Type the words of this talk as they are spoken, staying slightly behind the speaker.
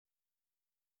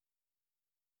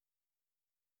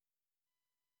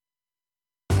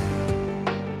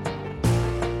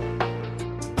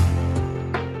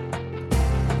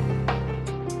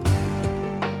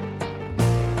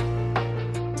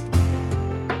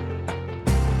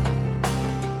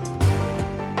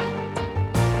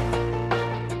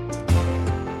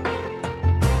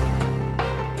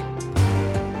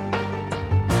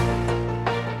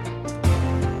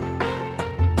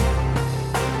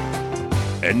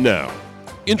Now,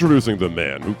 introducing the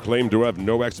man who claimed to have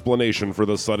no explanation for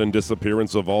the sudden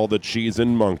disappearance of all the cheese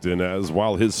in Moncton, as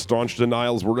while his staunch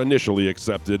denials were initially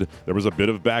accepted, there was a bit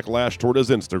of backlash toward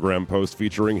his Instagram post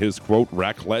featuring his, quote,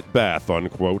 raclette bath,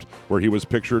 unquote, where he was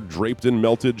pictured draped in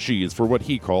melted cheese for what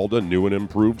he called a new and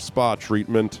improved spa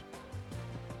treatment.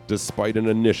 Despite an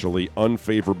initially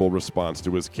unfavorable response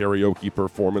to his karaoke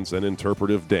performance and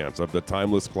interpretive dance of the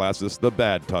timeless classic The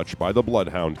Bad Touch by the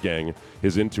Bloodhound Gang,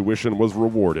 his intuition was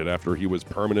rewarded after he was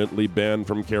permanently banned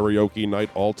from karaoke night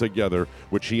altogether,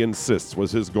 which he insists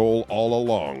was his goal all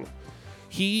along.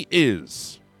 He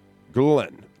is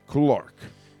Glenn Clark.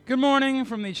 Good morning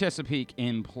from the Chesapeake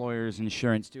Employers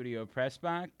Insurance Studio Press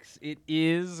Box. It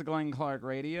is Glenn Clark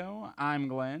Radio. I'm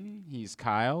Glenn. He's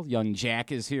Kyle. Young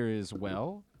Jack is here as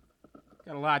well.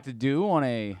 Got a lot to do on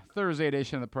a Thursday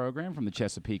edition of the program from the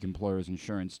Chesapeake Employers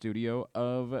Insurance Studio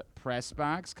of Press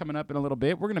Box. Coming up in a little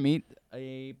bit, we're going to meet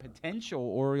a potential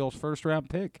Orioles first-round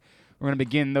pick. We're going to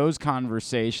begin those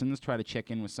conversations, try to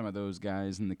check in with some of those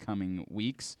guys in the coming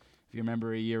weeks. If you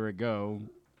remember a year ago,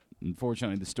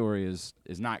 unfortunately the story is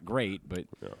not great, but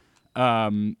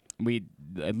it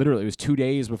was 2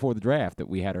 days before the draft that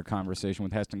we had our conversation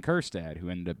with Heston Kjerstad, who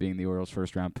ended up being the Orioles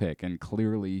first-round pick, and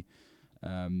clearly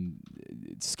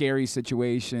scary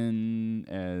situation,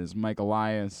 as Mike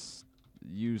Elias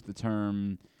used the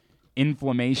term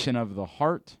inflammation of the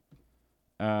heart.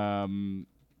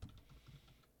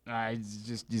 It's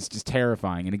just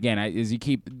terrifying. And again,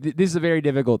 this is a very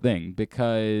difficult thing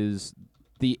because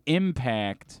the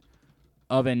impact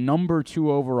of a number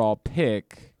 2 overall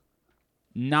pick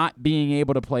not being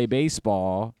able to play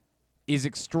baseball is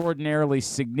extraordinarily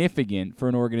significant for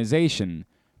an organization,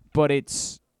 but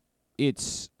it's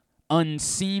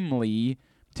unseemly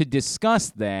to discuss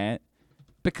that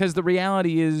because the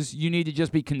reality is you need to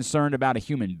just be concerned about a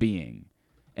human being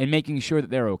and making sure that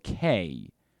they're okay.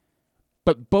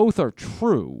 But both are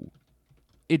true.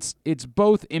 It's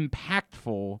both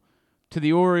impactful to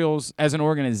the Orioles as an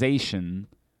organization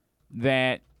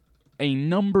that a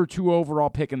number 2 overall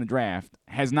pick in the draft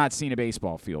has not seen a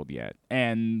baseball field yet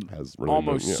and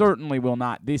certainly will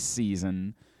not this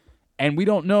season. And we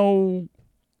don't know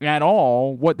at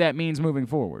all what that means moving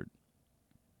forward.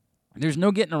 There's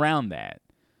no getting around that.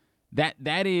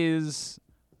 That is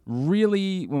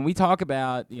really, when we talk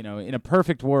about, in a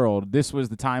perfect world, this was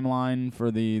the timeline for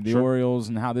the Sure. Orioles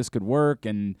and how this could work,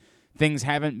 and things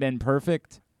haven't been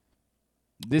perfect.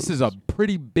 This is a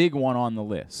pretty big one on the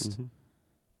list. Mm-hmm.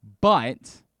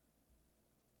 But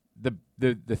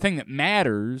the thing that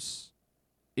matters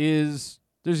is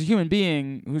there's a human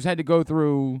being who's had to go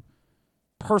through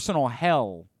personal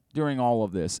hell during all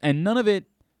of this, and none of it,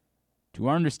 to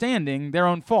our understanding, their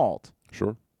own fault.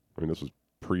 Sure. I mean, this was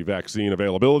pre-vaccine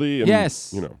availability. And,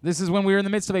 yes. This is when we were in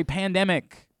the midst of a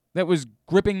pandemic that was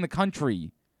gripping the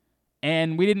country,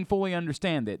 and we didn't fully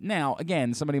understand it. Now,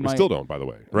 again, we still don't, by the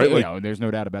way, right? There's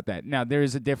no doubt about that. Now, there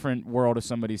is a different world if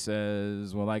somebody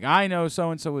says, well, like, I know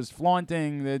so-and-so is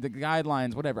flaunting the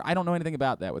guidelines, whatever. I don't know anything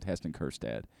about that with Heston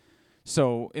Kjerstad.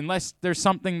 So unless there's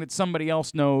something that somebody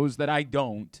else knows that I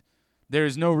don't,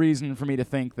 there's no reason for me to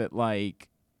think that, like,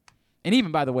 and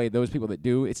even, by the way, those people that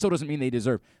do, it still doesn't mean they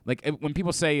deserve, like, when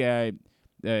people say, I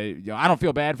don't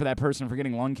feel bad for that person for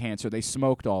getting lung cancer, they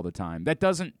smoked all the time. That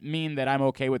doesn't mean that I'm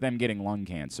okay with them getting lung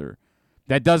cancer.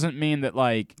 That doesn't mean that,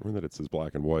 like, I mean, that it's as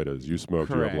black and white as you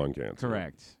smoked, you have lung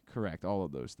cancer. Correct, all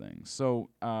of those things. So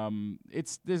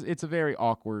it's a very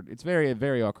awkward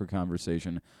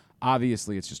conversation.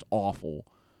 Obviously, it's just awful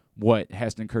what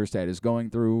Heston Kjerstad is going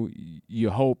through. You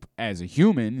hope, as a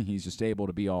human, he's just able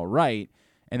to be all right.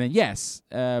 And then, yes,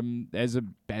 as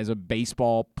a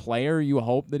baseball player, you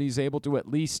hope that he's able to at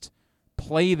least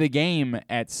play the game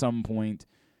at some point.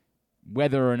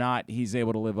 Whether or not he's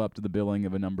able to live up to the billing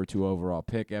of a number 2 overall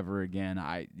pick ever again,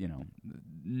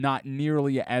 not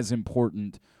nearly as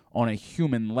important on a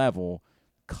human level.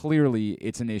 Clearly,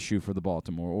 it's an issue for the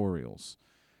Baltimore Orioles.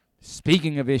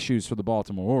 Speaking of issues for the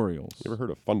Baltimore Orioles. You ever heard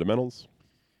of fundamentals?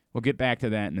 We'll get back to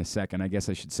that in a second. I guess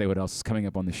I should say what else is coming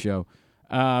up on the show.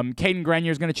 Caden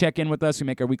Grenier is going to check in with us. We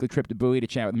make our weekly trip to Bowie to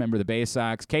chat with a member of the Bay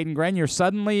Sox. Caden Grenier,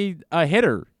 suddenly a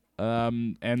hitter,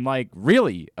 and, like,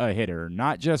 really a hitter,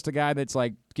 not just a guy that's,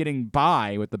 like, getting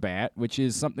by with the bat, which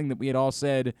is something that we had all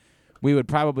said we would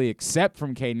probably accept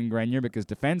from Caden Grenier because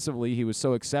defensively he was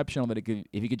so exceptional that if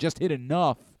he could just hit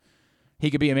enough,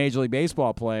 he could be a Major League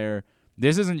Baseball player.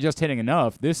 This isn't just hitting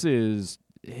enough. This is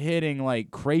hitting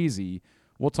like crazy.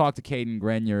 We'll talk to Caden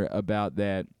Grenier about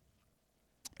that.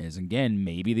 As, again,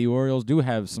 maybe the Orioles do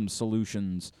have some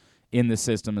solutions in the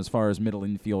system as far as middle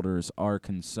infielders are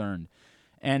concerned.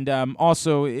 And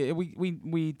also,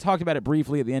 we talked about it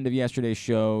briefly at the end of yesterday's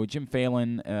show. Jim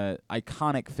Phelan,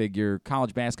 iconic figure,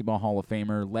 college basketball Hall of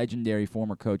Famer, legendary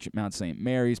former coach at Mount St.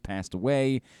 Mary's, passed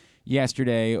away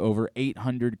yesterday, over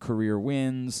 800 career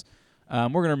wins. We're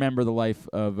going to remember the life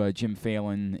of Jim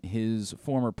Phelan, his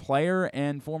former player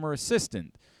and former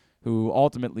assistant, who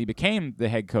ultimately became the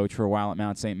head coach for a while at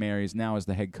Mount St. Mary's, now is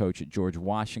the head coach at George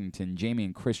Washington. Jamie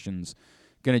and Christian's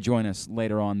going to join us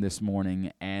later on this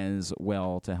morning as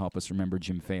well to help us remember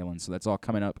Jim Phelan. So that's all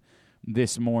coming up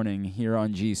this morning here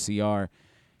on GCR.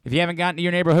 If you haven't gotten to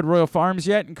your neighborhood Royal Farms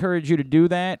yet, encourage you to do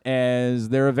that as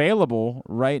they're available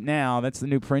right now. That's the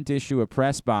new print issue of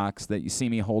Press Box that you see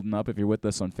me holding up if you're with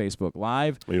us on Facebook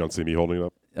Live. You don't see me holding it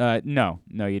up? No,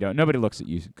 you don't. Nobody looks at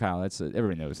you, Kyle. That's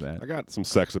everybody knows that. I got some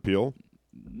sex appeal.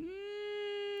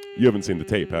 You haven't seen the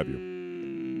tape, have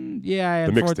you? Yeah,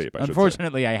 the mixtape, I should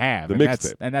unfortunately, I have. The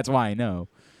mixtape. And that's why I know.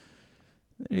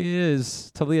 There he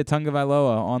is, Talia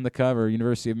Tungavailoa on the cover,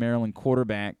 University of Maryland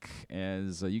quarterback.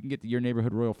 As you can get to your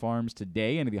neighborhood Royal Farms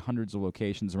today and to the hundreds of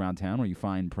locations around town where you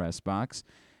find Press Box.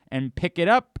 And pick it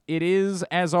up. It is,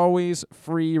 as always,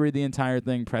 free. Read the entire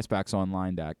thing,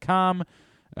 PressBoxOnline.com.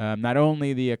 Not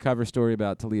only the cover story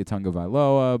about Talia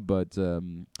Tungavailoa, but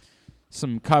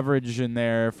some coverage in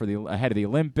there for the ahead of the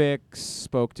Olympics.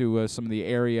 Spoke to some of the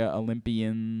area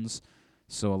Olympians.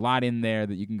 So a lot in there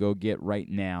that you can go get right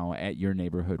now at your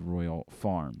neighborhood Royal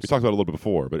Farms. We talked about it a little bit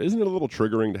before, but isn't it a little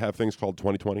triggering to have things called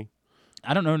 2020?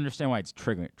 I don't understand why it's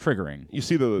triggering. You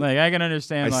see the I can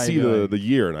understand. I see the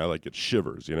year and I get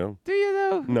shivers. You know? Do you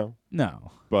though?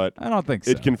 No. But I don't think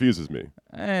so. It confuses me.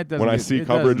 It doesn't. When I see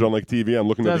coverage on TV, I'm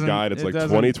looking at the guide. It's like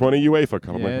 2020 UEFA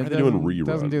Cup. I'm like, why are they doing reruns? It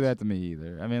doesn't do that to me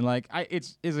either. I mean,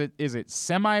 is it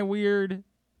semi weird?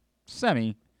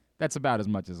 Semi. That's about as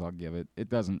much as I'll give it. It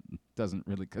doesn't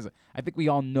really, because I think we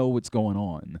all know what's going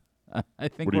on. I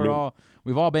think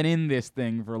we've all been in this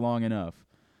thing for long enough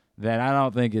that I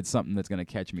don't think it's something that's going to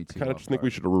catch me too. I kind of just think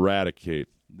we should eradicate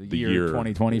the year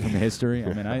 2020 from history.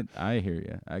 I mean, I hear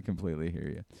you. I completely hear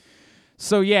you.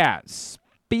 So yeah,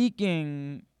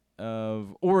 speaking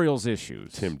of Orioles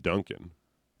issues, Tim Duncan.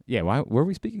 Yeah, why were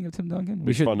we speaking of Tim Duncan?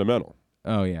 He's fundamental.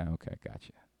 Oh yeah, okay,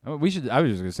 gotcha. I was just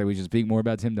going to say we should speak more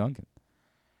about Tim Duncan.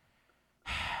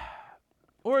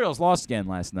 Orioles lost again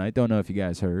last night. Don't know if you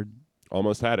guys heard.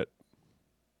 Almost had it.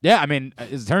 Yeah, I mean,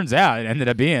 it turns out it ended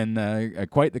up being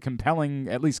quite the compelling,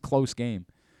 at least close game.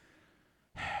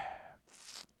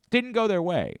 Didn't go their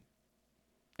way.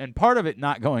 And part of it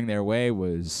not going their way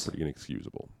was pretty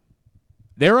inexcusable.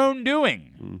 Their own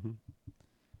doing. Mm-hmm.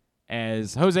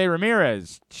 As Jose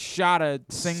Ramirez shot a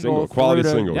single. Quality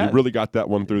single. Yeah, he really got that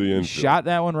one through the infield. Shot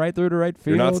that one right through to right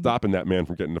field. You're not stopping that man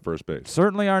from getting to first base.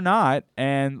 Certainly are not.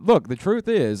 And look, the truth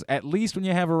is, at least when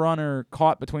you have a runner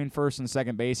caught between first and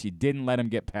second base, you didn't let him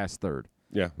get past third.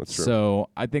 Yeah, that's true. So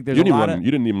I think there's you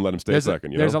didn't even let him stay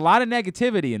second. There's a lot of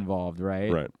negativity involved,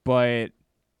 right? Right. But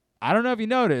I don't know if you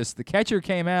noticed, the catcher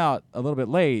came out a little bit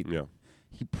late. Yeah.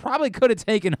 He probably could have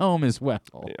taken home as well.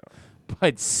 Yeah.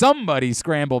 But somebody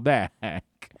scrambled back.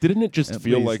 Didn't it just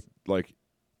feel like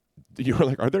you were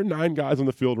like, are there 9 guys on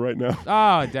the field right now?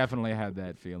 Oh, it definitely had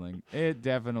that feeling.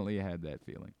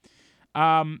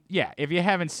 Yeah, if you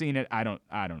haven't seen it, I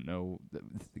don't know.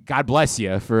 God bless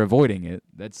you for avoiding it.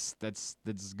 That's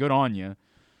good on you.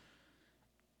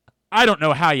 I don't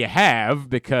know how you have,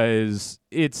 because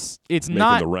it's Making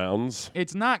not the rounds.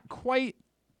 It's not quite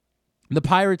the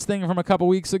Pirates thing from a couple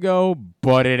weeks ago,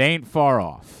 but it ain't far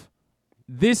off.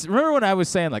 Remember when I was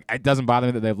saying, like, it doesn't bother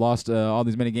me that they've lost all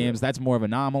these many games? That's more of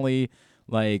an anomaly.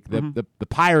 Like, the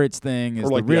Pirates thing is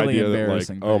like the really idea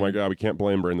embarrassing that, thing. oh, my God, we can't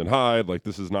blame Brandon Hyde. Like,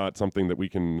 this is not something that we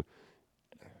can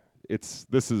 –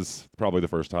 this is probably the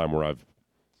first time where I've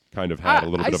kind of had a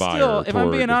little bit of ire. If I'm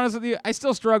being honest with you, I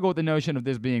still struggle with the notion of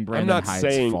this being Brandon Hyde's fault. I'm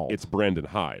not saying it's Brandon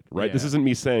Hyde, right? Yeah. This isn't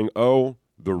me saying, oh,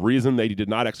 the reason they did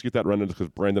not execute that run is because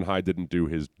Brandon Hyde didn't do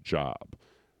his job.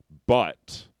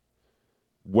 But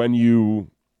when you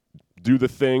 – do the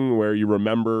thing where you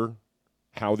remember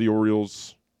how the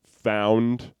Orioles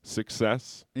found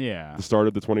success at the start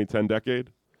of the 2010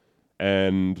 decade,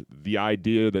 and the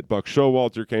idea that Buck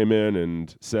Showalter came in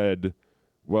and said,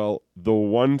 well, the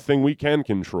one thing we can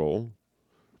control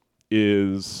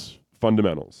is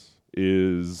fundamentals,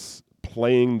 is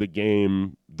playing the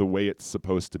game the way it's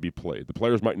supposed to be played. The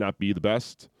players might not be the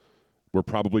best. We're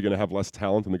probably going to have less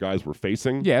talent than the guys we're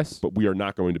facing. Yes. But we are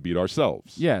not going to beat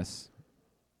ourselves. Yes.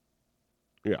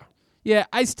 Yeah. Yeah,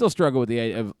 I still struggle with the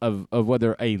idea of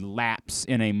whether a lapse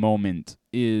in a moment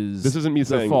is this isn't me the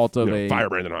saying fault of fire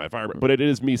Brandon Hyde, but it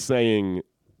is me saying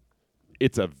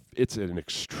it's an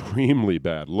extremely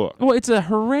bad look. Well, it's a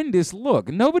horrendous look.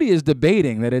 Nobody is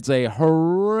debating that it's a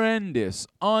horrendous,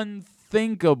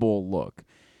 unthinkable look.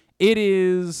 It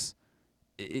is,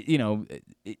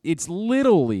 it's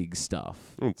little league stuff.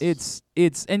 It's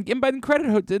by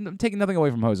credit. I'm taking nothing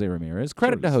away from Jose Ramirez.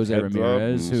 Credit to Jose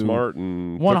Ramirez, who smart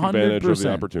and took advantage of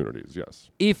the opportunities. Yes.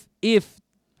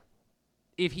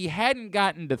 If he hadn't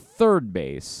gotten to third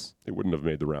base, it wouldn't have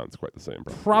made the rounds quite the same.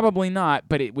 Probably not,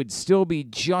 but it would still be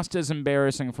just as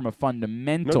embarrassing from a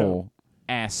fundamental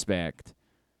aspect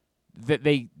that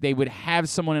they would have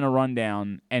someone in a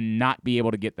rundown and not be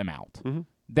able to get them out. Mm-hmm.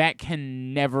 That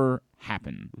can never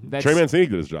happen. Trey Mancini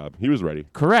did his job. He was ready.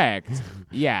 Correct.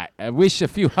 Yeah. I wish a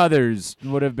few others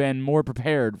would have been more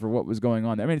prepared for what was going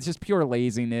on there. I mean, it's just pure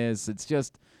laziness. It's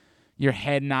just your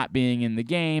head not being in the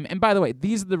game. And by the way,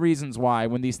 these are the reasons why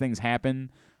when these things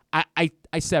happen, I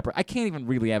separate. I can't even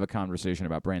really have a conversation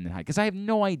about Brandon Hyde because I have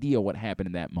no idea what happened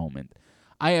in that moment.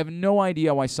 I have no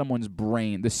idea why someone's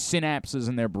brain, the synapses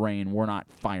in their brain, were not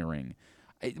firing.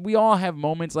 We all have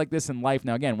moments like this in life.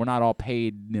 Now, again, we're not all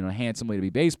paid, handsomely to be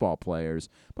baseball players,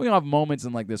 but we all have moments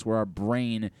in like this where our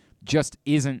brain just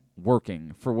isn't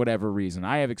working for whatever reason.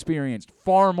 I have experienced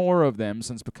far more of them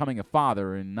since becoming a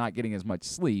father and not getting as much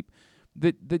sleep.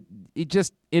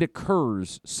 It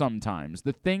occurs sometimes.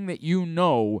 The thing that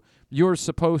you're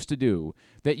supposed to do,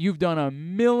 that you've done a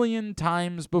million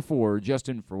times before,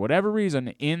 for whatever reason,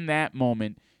 in that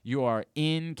moment, you are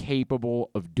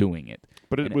incapable of doing it.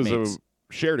 But it was a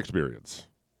shared experience.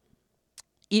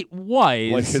 It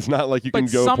was. Like, it's not like you can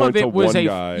go some point of it to was one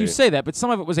guy. You say that, but some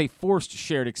of it was a forced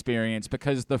shared experience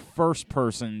because the first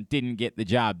person didn't get the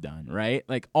job done, right?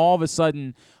 Like, all of a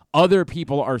sudden, other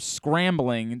people are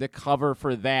scrambling to cover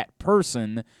for that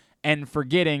person and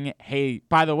forgetting, hey,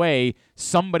 by the way,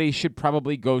 somebody should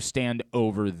probably go stand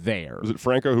over there. Was it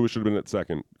Franco who should have been at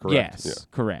second? Correct. Yes,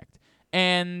 correct.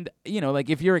 And, like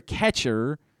if you're a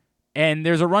catcher and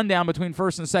there's a rundown between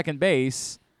first and second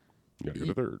base, you gotta go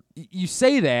to third. You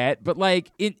say that, but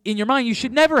like in your mind, you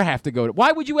should never have to go to.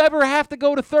 Why would you ever have to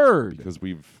go to third? Because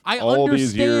all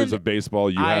these years of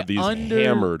baseball, you have these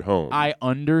hammered home. I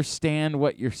understand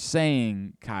what you're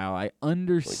saying, Kyle. I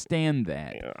understand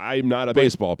that. I'm not a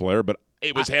baseball player, but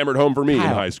it was hammered home for me in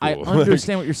high school. I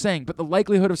understand what you're saying, but the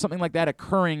likelihood of something like that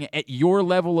occurring at your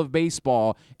level of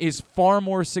baseball is far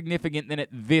more significant than at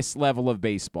this level of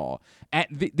baseball.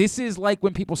 This is like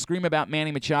when people scream about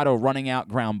Manny Machado running out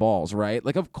ground balls, right?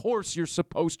 Like, of course you're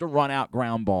supposed to run out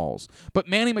ground balls, but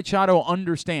Manny Machado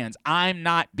understands, I'm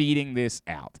not beating this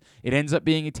out. It ends up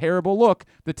being a terrible look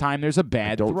the time there's a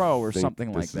bad throw or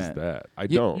something like that. I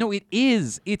don't. No, it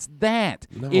is. It's that.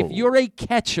 No. If you're a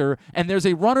catcher and there's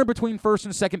a runner between first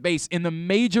and second base in the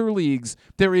major leagues,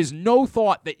 there is no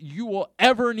thought that you will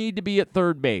ever need to be at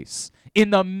third base.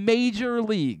 In the major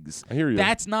leagues. I hear you.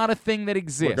 That's not a thing that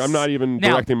exists. Look, I'm not even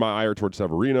directing my ire towards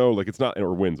Severino. Like, it's not,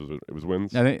 or Wins. It was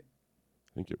Wins? I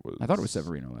think it was. I thought it was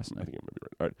Severino last night. I think it might be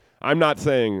right. All right. I'm not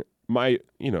saying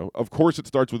of course it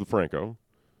starts with Franco.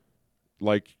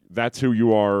 Like, that's who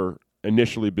you are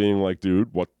initially being like,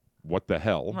 dude, what the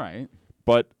hell? Right.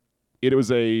 But it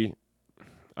was I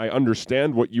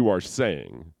understand what you are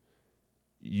saying.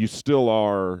 You still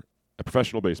are a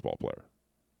professional baseball player.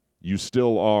 You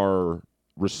still are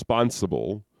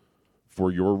responsible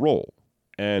for your role.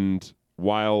 And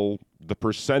while the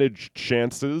percentage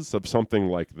chances of something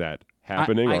like that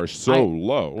happening are so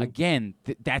low. Again,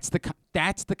 that's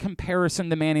the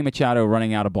comparison to Manny Machado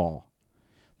running out a ball.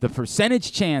 The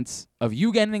percentage chance of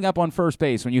you ending up on first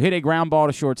base when you hit a ground ball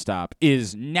to shortstop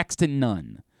is next to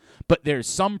none. But there's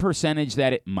some percentage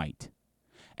that it might.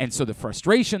 And so the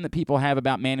frustration that people have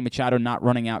about Manny Machado not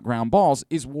running out ground balls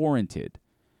is warranted.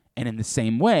 And in the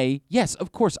same way, yes,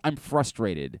 of course, I'm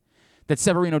frustrated that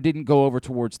Severino didn't go over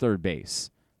towards third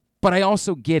base. But I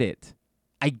also get it.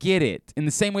 I get it. In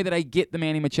the same way that I get the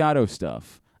Manny Machado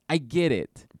stuff. I get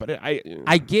it. But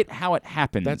I get how it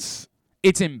happened.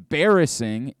 It's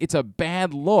embarrassing. It's a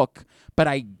bad look, but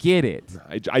I get it.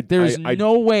 There's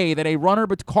no way that a runner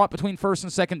caught between first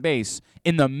and second base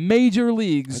in the major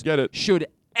leagues should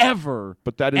ever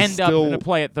end up in a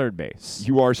play at third base.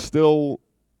 You are still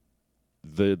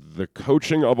the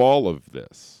coaching of all of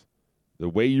this, the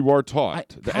way you are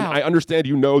taught. And I understand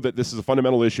that this is a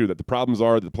fundamental issue, that the problems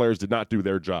are that the players did not do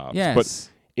their jobs. Yes. But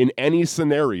in any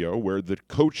scenario where the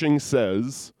coaching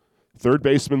says third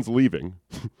baseman's leaving,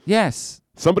 yes,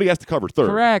 somebody has to cover third.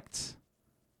 Correct.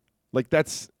 Like,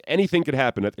 anything could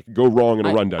happen. It could go wrong in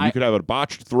a rundown. You could have a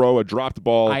botched throw, a dropped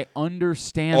ball. I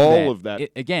understand all of that.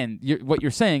 Again, what you're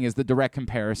saying is the direct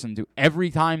comparison to every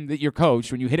time that you're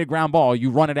coached, when you hit a ground ball, you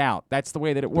run it out. That's the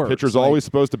way that it works. The pitcher's always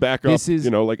supposed to back up.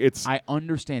 It's. I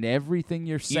understand everything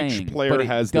you're saying. Each player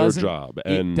has their job.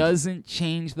 And it doesn't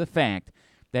change the fact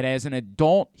that as an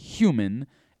adult human,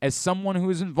 as someone who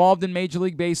is involved in Major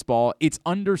League Baseball, it's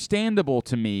understandable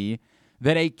to me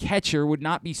that a catcher would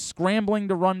not be scrambling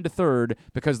to run to third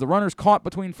because the runner's caught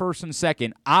between first and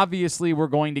second. Obviously, we're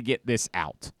going to get this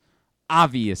out.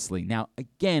 Obviously. Now,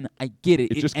 again, I get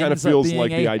it. It just kind of feels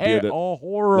like the idea that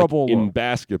horrible in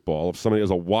basketball, if somebody has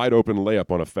a wide open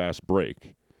layup on a fast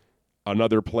break,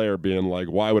 another player being like,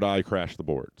 why would I crash the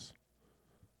boards?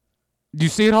 You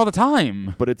see it all the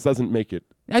time. But it doesn't make it.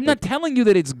 I'm not telling you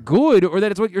that it's good or that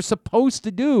it's what you're supposed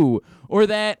to do or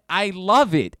that I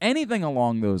love it, anything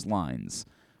along those lines.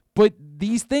 But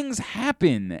these things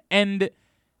happen, and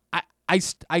I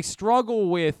struggle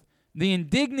with the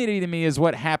indignity to me is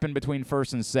what happened between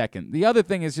first and second. The other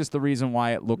thing is just the reason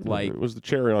why it looked like. It was the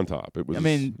cherry on top. It was.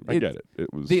 I get it.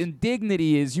 It was. The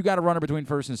indignity is you got a runner between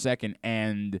first and second,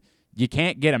 and you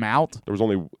can't get him out.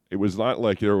 It was not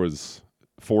like there was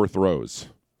 4 throws.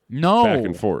 No. Back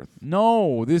and forth.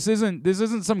 No, this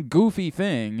isn't some goofy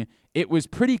thing. It was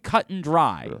pretty cut and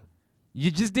dry. Sure. You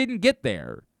just didn't get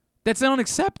there. That's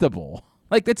unacceptable.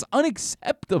 Like, that's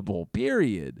unacceptable,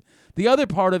 period. The other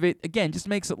part of it, again, just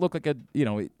makes it look like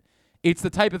it's the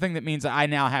type of thing that means I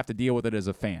now have to deal with it as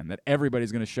a fan, that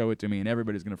everybody's going to show it to me and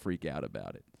everybody's going to freak out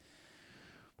about it.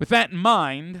 With that in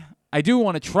mind, I do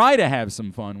want to try to have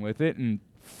some fun with it, and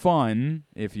fun,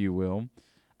 if you will.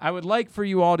 I would like for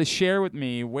you all to share with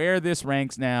me where this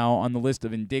ranks now on the list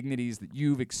of indignities that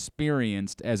you've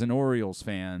experienced as an Orioles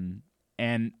fan,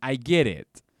 and I get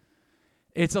it.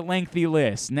 It's a lengthy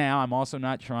list. Now, I'm also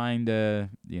not trying to,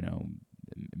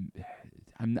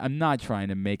 I'm not trying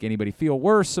to make anybody feel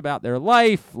worse about their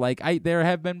life. There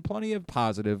have been plenty of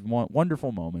positive,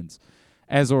 wonderful moments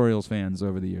as Orioles fans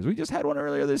over the years. We just had one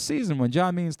earlier this season when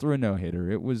John Means threw a no-hitter.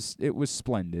 It was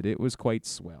splendid. It was quite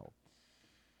swell.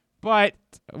 But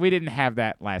we didn't have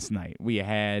that last night. We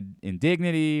had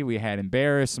indignity. We had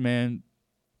embarrassment.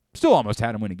 Still almost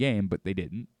had them win a game, but they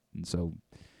didn't. And so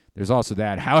there's also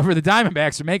that. However, the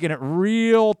Diamondbacks are making it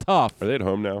real tough. Are they at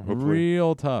home now, hopefully?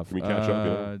 Real tough. Can we catch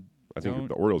up? I think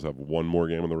the Orioles have one more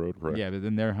game on the road, correct? Yeah, but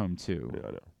then they're home too. Yeah,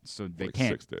 I know. So they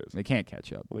can't. 6 days. They can't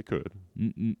catch up. Well, they could.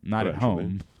 Not at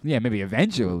home. Yeah, maybe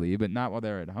eventually, but not while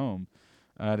they're at home.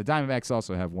 The Diamondbacks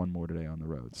also have one more today on the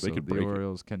road. So the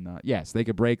Orioles cannot. Yes, they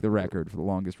could break the record for the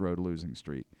longest road losing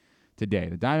streak today.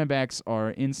 The Diamondbacks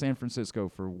are in San Francisco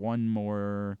for one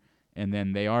more, and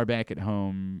then they are back at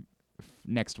home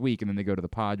next week, and then they go to the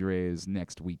Padres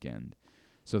next weekend.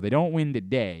 So if they don't win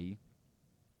today,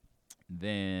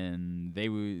 then they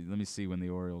would. Let me see when the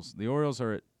Orioles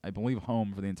are, I believe,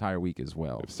 home for the entire week as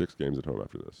well. They have 6 games at home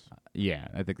after this. Yeah,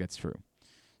 I think that's true.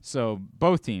 So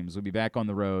both teams will be back on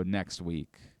the road next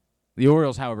week. The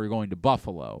Orioles, however, are going to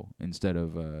Buffalo instead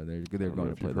of they're going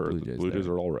to play the Blue Jays. The Blue Jays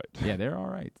are all right. Yeah, they're all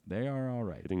right. They are all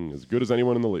right. Hitting as good as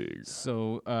anyone in the league.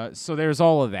 So there's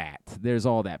all of that.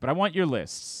 But I want your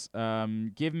lists.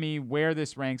 Give me where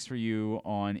this ranks for you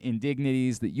on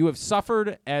indignities that you have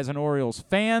suffered as an Orioles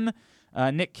fan.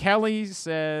 Nick Kelly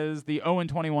says the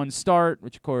 0-21 start,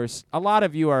 which, of course, a lot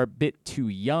of you are a bit too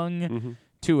young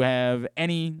to have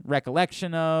any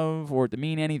recollection of or to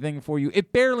mean anything for you.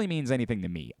 It barely means anything to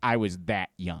me. I was that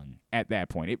young at that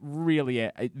point. It really,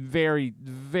 very,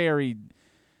 very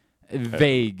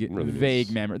vague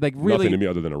memory. Like really, nothing to me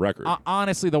other than a record.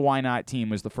 Honestly, the Why Not team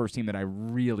was the first team that I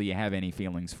really have any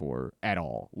feelings for at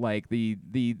all. Like the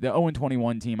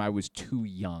 0-21 team, I was too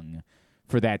young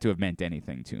for that to have meant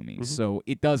anything to me. So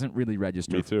it doesn't really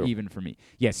register even for me.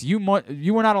 Yes, you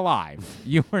were not alive.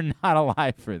 You were not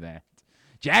alive for that.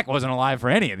 Jack wasn't alive for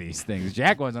any of these things.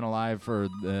 Jack wasn't alive for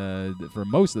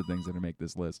most of the things that make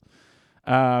this list.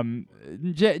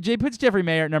 Jay puts Jeffrey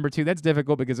Mayer at number 2. That's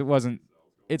difficult because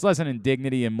it's less an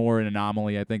indignity and more an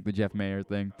anomaly, I think, the Jeff Mayer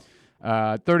thing.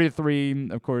 33,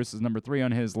 of course, is number 3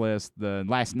 on his list. The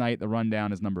last night, the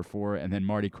rundown is number 4, and then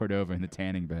Marty Cordova in the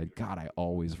tanning bed. God, I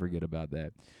always forget about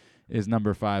that. Is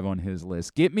number 5 on his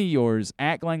list. Get me yours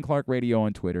at Glenn Clark Radio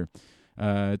on Twitter.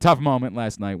 Tough moment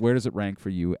last night. Where does it rank for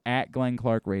you? At Glenn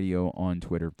Clark Radio on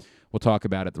Twitter. We'll talk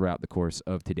about it throughout the course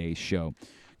of today's show.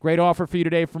 Great offer for you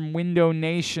today from Window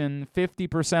Nation.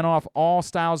 50% off all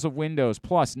styles of windows,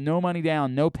 plus no money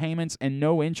down, no payments, and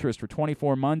no interest for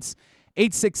 24 months.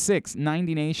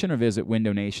 866-90-NATION or visit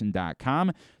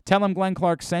windownation.com. Tell them Glenn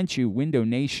Clark sent you. Window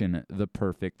Nation, the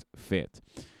perfect fit.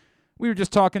 We were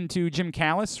just talking to Jim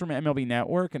Callis from MLB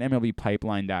Network and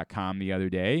MLBpipeline.com the other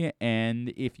day,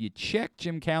 and if you check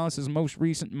Jim Callis's most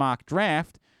recent mock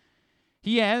draft,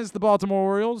 he has the Baltimore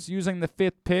Orioles using the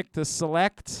 5th pick to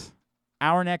select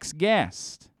our next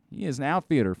guest. He is an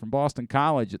outfielder from Boston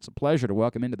College. It's a pleasure to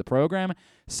welcome into the program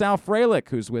Sal Frelick,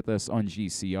 who's with us on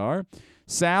GCR.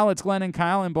 Sal, it's Glenn and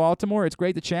Kyle in Baltimore. It's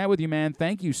great to chat with you, man.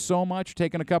 Thank you so much for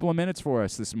taking a couple of minutes for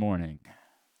us this morning.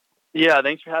 Yeah,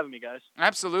 thanks for having me, guys.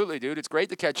 Absolutely, dude. It's great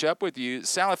to catch up with you.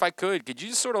 Sal, if I could you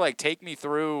just sort of like take me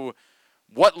through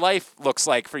what life looks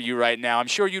like for you right now? I'm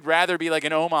sure you'd rather be like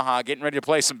in Omaha getting ready to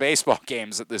play some baseball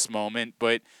games at this moment,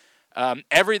 but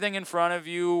everything in front of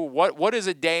you, what is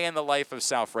a day in the life of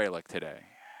Sal Frelick today?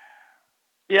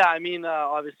 Yeah, I mean,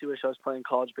 obviously wish I was playing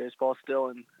college baseball still,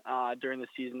 and during the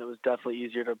season it was definitely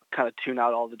easier to kind of tune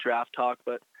out all the draft talk,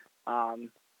 but,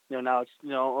 now it's,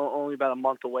 only about a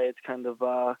month away. It's kind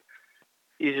of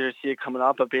easier to see it coming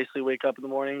up. I basically wake up in the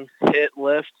morning, hit,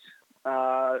 lift,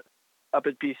 up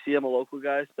at BC. I'm a local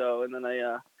guy, and then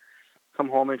I come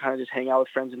home and kind of just hang out with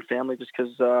friends and family just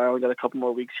because I only got a couple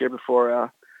more weeks here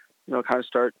before, kind of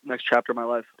start next chapter of my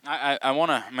life. I'm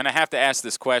going to have to ask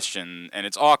this question, and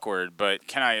it's awkward, but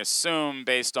can I assume,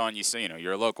 based on you say,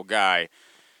 you're a local guy,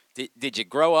 did you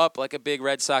grow up like a big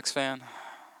Red Sox fan?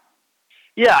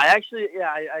 Yeah,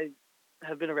 I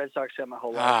have been a Red Sox fan my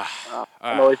whole life.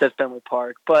 I'm always at Fenway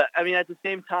Park. But, I mean, at the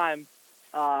same time,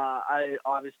 I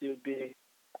obviously would be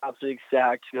absolutely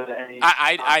ecstatic to go to any...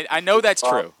 I know that's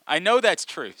true. I know that's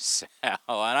true, Sal, and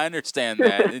I understand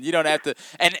that. And you don't have to...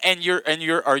 And you're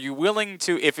are you willing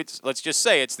to, if it's, let's just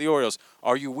say it's the Orioles,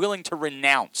 are you willing to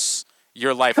renounce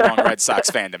your lifelong Red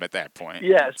Sox fandom at that point?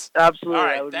 Yes, absolutely.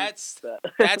 All right,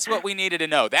 that's what we needed to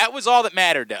know. That was all that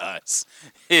mattered to us,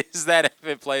 is that if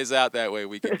it plays out that way,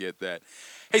 we can get that.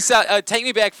 Hey, Sal, take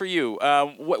me back for you.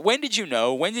 When did you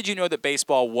know that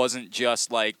baseball wasn't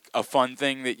just like a fun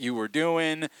thing that you were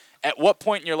doing? At what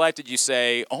point in your life did you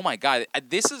say, oh, my God,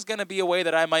 this is going to be a way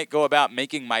that I might go about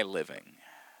making my living?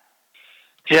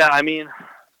 Yeah, I mean,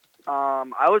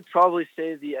 I would probably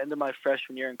say the end of my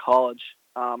freshman year in college.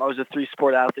 I was a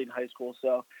 3-sport athlete in high school,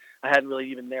 so I hadn't really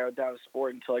even narrowed down a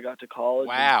sport until I got to college.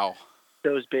 Wow. It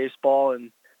was baseball,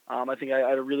 and I think I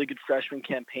had a really good freshman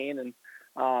campaign, and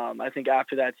I think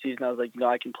after that season I was like,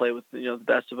 I can play with the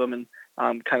best of them, and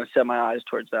kind of set my eyes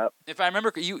towards that. If I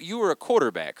remember, you were a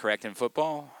quarterback, correct, in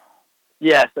football?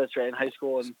 Yes, that's right, in high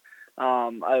school, and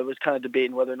I was kind of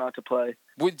debating whether or not to play.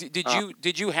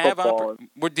 Did you have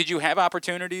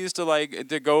opportunities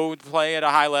to go play at a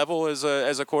high level as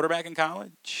a quarterback in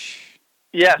college?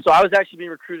 Yeah, so I was actually being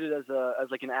recruited as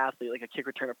an athlete, like a kick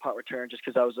return or punt return, just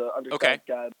because I was an undersized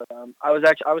guy. But I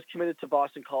was committed to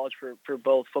Boston College for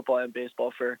both football and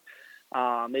baseball for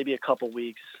maybe a couple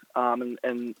weeks,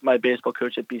 and my baseball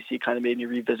coach at BC kind of made me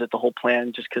revisit the whole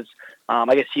plan, just because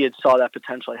I guess he had saw that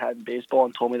potential I had in baseball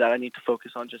and told me that I need to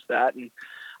focus on just that. And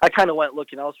I kind of went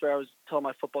looking elsewhere. I was telling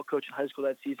my football coach in high school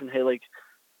that season, hey,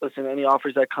 listen, any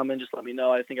offers that come in, just let me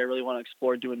know. I think I really want to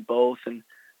explore doing both. And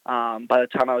by the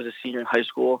time I was a senior in high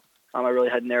school, I really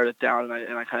had narrowed it down,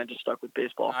 and I kind of just stuck with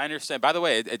baseball. I understand. By the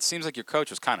way, it seems like your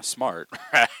coach was kind of smart,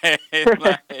 right?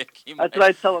 That's what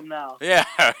I tell him now. Yeah,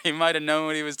 he might have known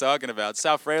what he was talking about.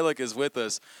 Sal Frelick is with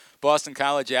us, Boston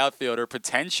College outfielder,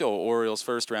 potential Orioles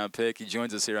first-round pick. He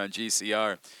joins us here on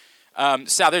GCR.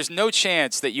 Sal, there's no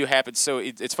chance that you happen. So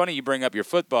it's funny you bring up your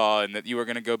football and that you were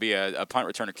going to go be a punt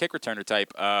returner, kick returner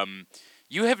type.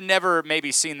 You have never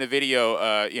maybe seen the video.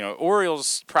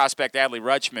 Orioles prospect Adley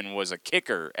Rutschman was a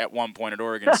kicker at one point at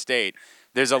Oregon State.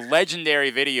 There's a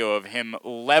legendary video of him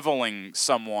leveling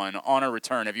someone on a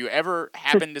return. Have you ever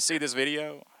happened to see this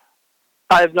video?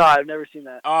 I have not. I've never seen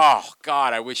that. Oh,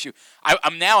 God, I wish you...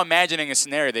 I'm now imagining a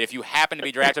scenario that if you happen to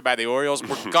be drafted by the Orioles,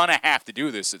 we're going to have to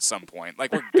do this at some point.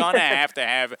 Like, we're going to have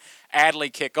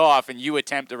Adley kick off and you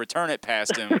attempt to return it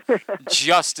past him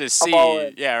just to see...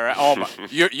 Yeah, right. Oh, my.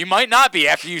 You might not be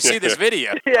after you see this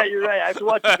video. Yeah, you're right. I have to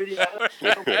watch the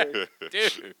video.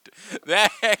 Dude,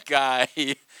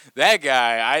 that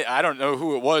guy, I don't know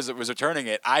who it was that was returning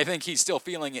it. I think he's still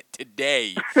feeling it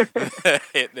today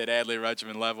that Adley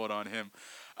Rutschman leveled on him.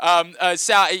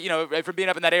 Sal, from being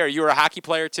up in that area, you were a hockey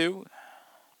player too?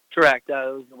 Correct. That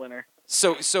was the winner.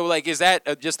 So like, is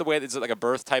that just the way it's like a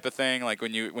birth type of thing? Like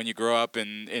when you grow up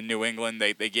in New England,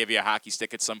 they give you a hockey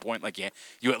stick at some point. Like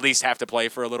you at least have to play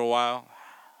for a little while.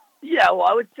 Yeah, well,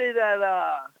 I would say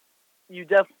that you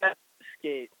definitely have to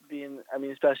skate.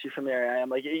 Especially from the area I am.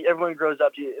 Like everyone grows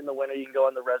up in the winter, you can go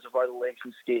on the reservoir, the lakes,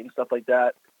 and skate and stuff like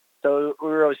that. So we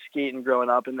were always skating growing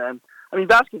up, and then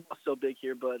basketball's still big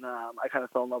here, but I kind of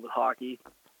fell in love with hockey.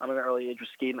 I'm at an early age, was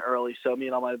skating early, so me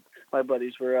and all my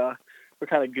buddies were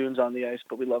kind of goons on the ice,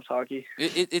 but we loved hockey.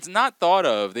 It's not thought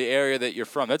of, the area that you're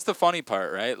from. That's the funny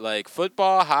part, right? Like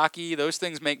football, hockey, those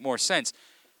things make more sense.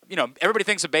 Everybody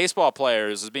thinks of baseball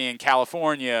players as being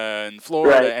California and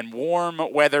Florida and warm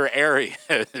weather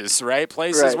areas, right?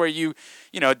 Places where you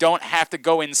don't have to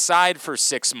go inside for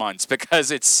 6 months because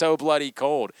it's so bloody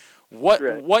cold.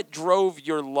 What drove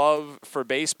your love for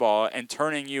baseball and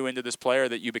turning you into this player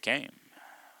that you became?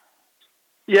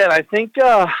 Yeah, I think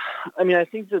I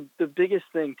think the biggest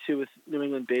thing too with New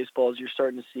England baseball is you're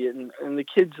starting to see it, and the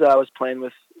kids that I was playing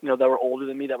with, that were older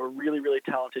than me, that were really, really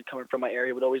talented coming from my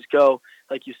area, would always go,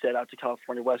 like you said, out to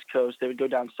California, West Coast. They would go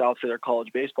down south for their college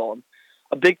baseball, and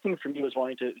a big thing for me was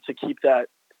wanting to keep that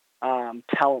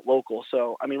talent local.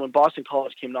 So, when Boston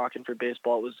College came knocking for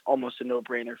baseball, it was almost a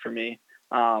no-brainer for me,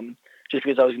 just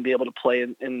because I was going to be able to play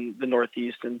in the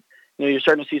Northeast. And you're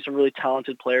starting to see some really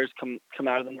talented players come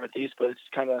out of the Northeast, but it's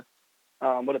kind of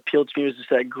what appealed to me was just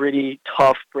that gritty,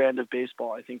 tough brand of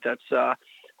baseball. I think that's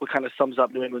what kind of sums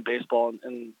up New England baseball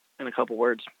in a couple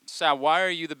words. Sal, why are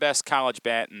you the best college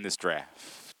bat in this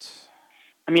draft?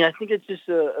 I think it's just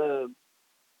a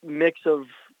mix of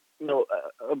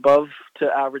above to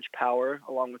average power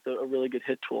along with a really good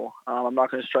hit tool. I'm not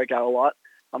going to strike out a lot.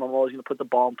 I'm always going to put the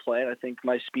ball in play, and I think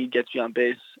my speed gets me on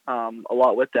base a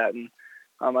lot with that. And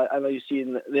I know you see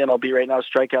in the MLB right now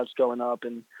strikeouts going up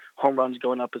and home runs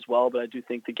going up as well, but I do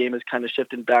think the game is kind of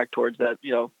shifting back towards that,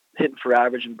 hitting for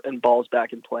average and balls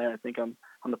back in play. And I think I'm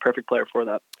the perfect player for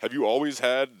that. Have you always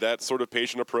had that sort of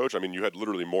patient approach? You had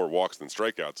literally more walks than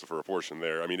strikeouts for a portion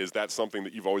there. Is that something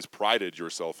that you've always prided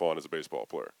yourself on as a baseball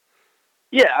player?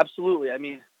 Yeah, absolutely. I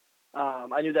knew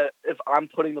that if I'm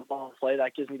putting the ball in play,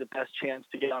 that gives me the best chance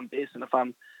to get on base. And if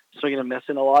I'm swinging and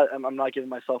missing a lot, I'm not giving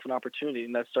myself an opportunity.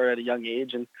 And that started at a young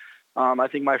age. And I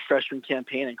think my freshman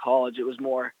campaign in college, it was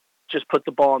more just put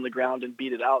the ball on the ground and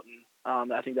beat it out.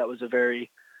 And I think that was a very,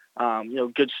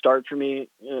 good start for me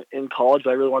in college. But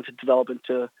I really wanted to develop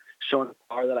into showing the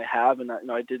power that I have. And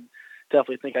I did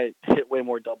definitely think I hit way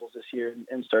more doubles this year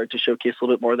and started to showcase a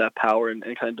little bit more of that power and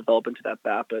kind of develop into that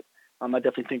bat. But I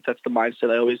definitely think that's the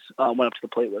mindset I always went up to the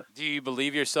plate with. Do you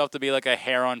believe yourself to be like a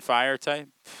hair on fire type?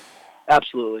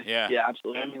 Absolutely. Yeah,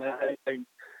 absolutely. I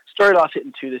started off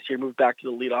hitting 2 this year, moved back to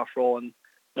the leadoff role, and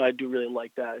I do really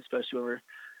like that, especially when we're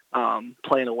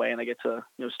playing away and I get to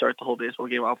start the whole baseball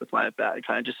game off with my at bat. It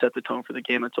kind of just set the tone for the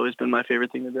game. That's always been my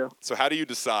favorite thing to do. So how do you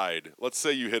decide? Let's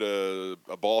say you hit a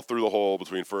ball through the hole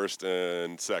between first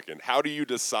and second. How do you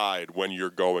decide when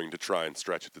you're going to try and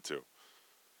stretch it to 2?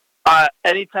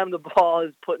 Anytime the ball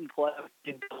is put in play, I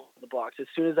can go in the box. As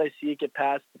soon as I see it get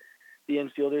past the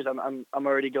infielders, I'm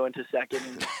already going to second.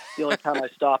 And the only time I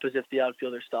stop is if the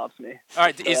outfielder stops me. All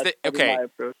right.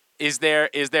 So Is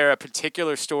there a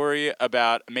particular story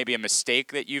about maybe a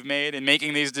mistake that you've made in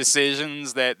making these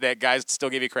decisions that guys still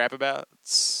give you crap about?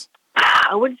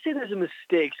 I wouldn't say there's a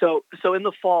mistake. So in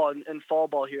the fall and fall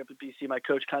ball here up at BC, my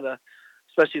coach kind of,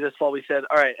 especially this fall, we said,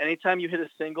 all right, anytime you hit a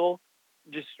single,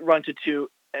 just run to 2.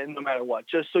 And no matter what,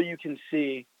 just so you can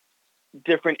see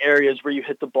different areas where you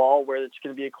hit the ball, where it's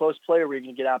going to be a close play or where you're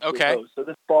going to get absolutely close. So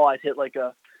this ball, I'd hit like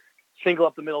a single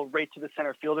up the middle right to the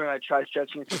center fielder, and I'd try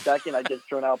stretching it to second. I'd get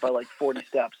thrown out by like 40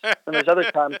 steps. And there's other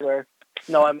times where,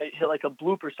 I may hit like a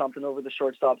bloop or something over the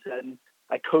shortstop's head, and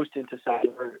I coast into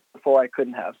second before I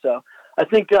couldn't have. So I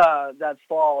think that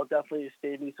fall definitely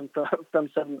saved me from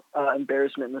some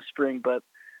embarrassment in the spring, but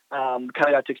kind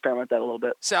of got to experiment with that a little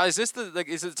bit. Sal, is this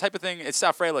is it the type of thing? It's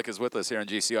Sal Frelick is with us here on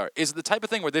GCR. Is it the type of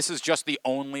thing where this is just the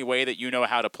only way that you know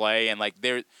how to play, and like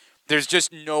there's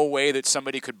just no way that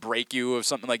somebody could break you of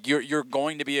something? Like you're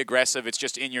going to be aggressive. It's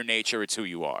just in your nature. It's who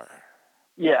you are.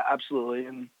 Yeah, absolutely.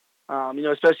 And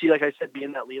especially like I said,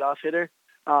 being that leadoff hitter,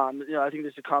 I think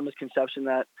there's a common misconception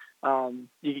that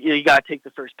you got to take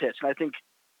the first pitch, and I think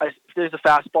if there's a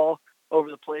fastball over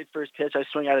the plate first pitch, I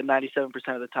swing at it 97%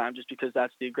 of the time just because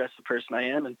that's the aggressive person I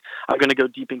am, and I'm going to go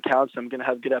deep in counts. I'm going to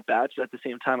have good at-bats, but at the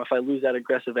same time, if I lose that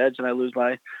aggressive edge, then I lose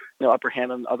my upper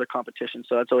hand on other competition.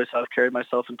 So that's always how I've carried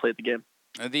myself and played the game.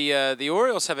 The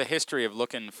Orioles have a history of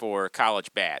looking for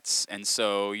college bats, and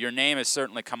so your name has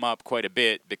certainly come up quite a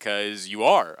bit because you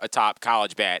are a top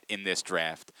college bat in this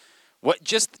draft. What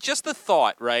just the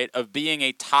thought, right, of being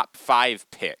a top 5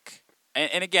 pick,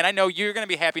 and again, I know you're going to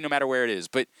be happy no matter where it is,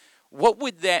 but what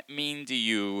would that mean to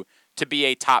you to be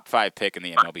a top 5 pick in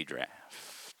the MLB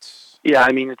draft? Yeah,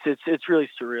 it's really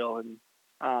surreal,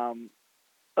 and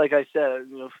like I said,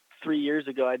 3 years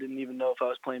ago, I didn't even know if I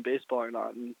was playing baseball or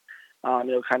not, and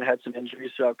kind of had some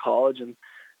injuries throughout college, and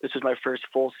this was my first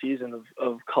full season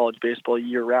of college baseball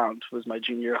year round. It was my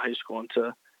junior year of high school, and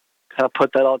to kind of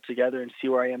put that all together and see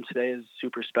where I am today is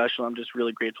super special. I'm just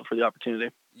really grateful for the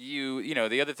opportunity. you know,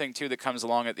 the other thing too that comes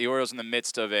along at the Orioles in the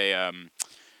midst of a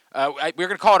we're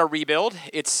going to call it a rebuild.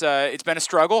 It's been a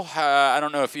struggle. I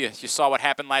don't know if you saw what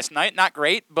happened last night. Not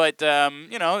great, but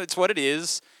you know, it's what it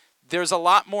is. There's a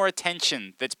lot more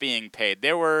attention that's being paid.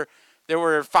 There were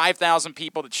 5,000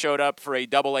 people that showed up for a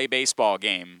Double-A baseball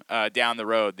game down the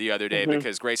road the other day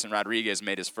because Grayson Rodriguez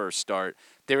made his first start.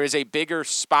 There is a bigger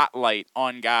spotlight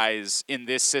on guys in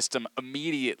this system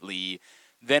immediately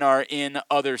than are in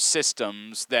other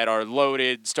systems that are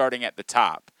loaded starting at the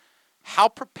top. How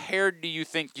prepared do you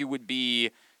think you would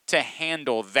be to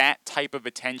handle that type of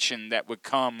attention that would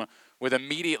come with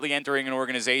immediately entering an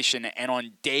organization and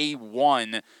on day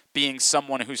one being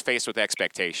someone who's faced with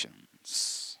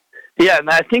expectations? Yeah, and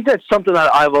I think that's something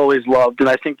that I've always loved, and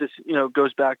I think this,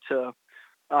 goes back to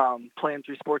playing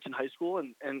through sports in high school,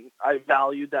 and I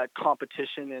valued that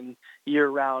competition and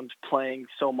year-round playing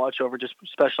so much over just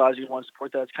specializing in one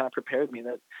sport. That's kind of prepared me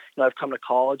that I've come to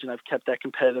college and I've kept that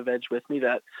competitive edge with me,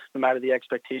 that no matter the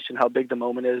expectation, how big the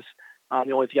moment is,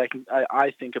 the only thing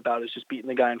I think about is just beating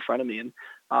the guy in front of me,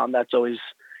 and that's always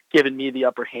given me the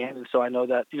upper hand. And so I know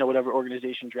that whatever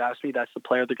organization drafts me, that's the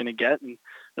player they're going to get, and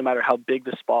no matter how big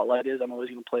the spotlight is, I'm always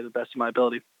going to play the best of my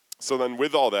ability. So then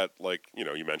with all that,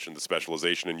 you mentioned the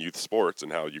specialization in youth sports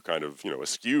and how you kind of,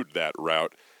 eschewed that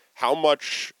route. How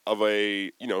much of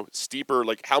a, steeper,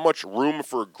 how much room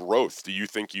for growth do you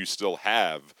think you still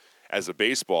have as a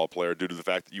baseball player due to the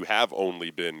fact that you have only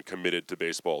been committed to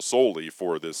baseball solely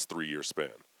for this 3-year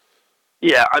span?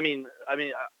 Yeah, I mean,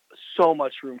 so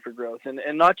much room for growth, and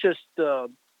not just that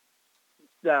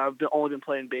I've only been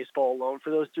playing baseball alone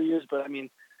for those 3 years, but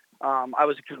I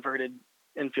was a converted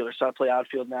infielder, so I play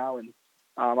outfield now, and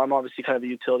I'm obviously kind of a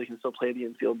utility, can still play the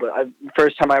infield, but the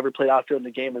first time I ever played outfield in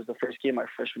the game was the first game my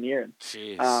freshman year, and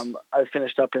I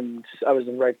finished up I was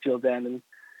in right field then and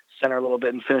center a little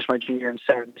bit, and finished my junior in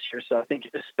center this year. So I think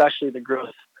especially the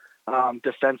growth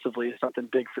defensively is something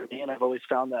big for me, and I've always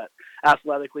found that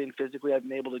athletically and physically I've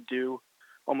been able to do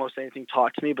almost anything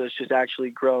taught to me, but it's just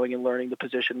actually growing and learning the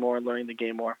position more and learning the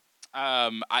game more.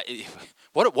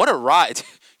 What a ride!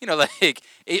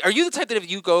 Are you the type that if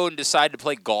you go and decide to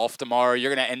play golf tomorrow,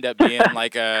 you're gonna end up being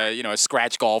like a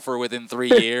scratch golfer within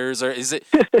 3 years, or is it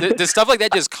does stuff like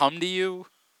that just come to you?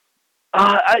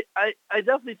 I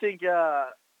definitely think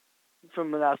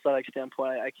from an athletic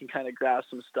standpoint, I can kind of grasp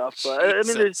some stuff, but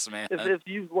Jesus, if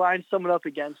you line someone up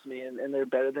against me and they're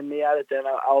better than me at it, then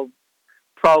I'll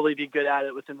probably be good at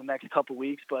it within the next couple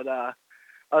weeks. But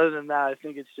other than that, I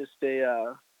think it's just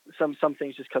some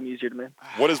things just come easier to me.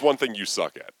 What is one thing you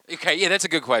suck at? Okay, yeah, that's a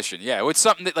good question. Yeah, it's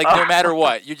something that no matter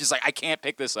what, you're just like, I can't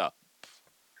pick this up.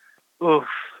 Oof.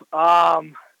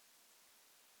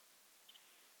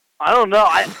 I don't know.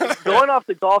 Going off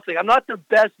the golf thing, I'm not the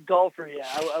best golfer yet.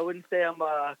 I wouldn't say I'm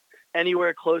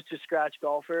anywhere close to scratch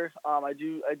golfer. I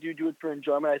do it for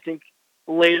enjoyment. I think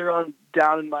later on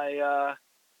down in my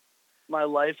my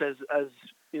life, as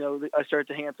I start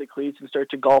to hang up the cleats and start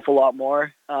to golf a lot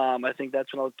more. I think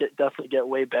that's when I'll definitely get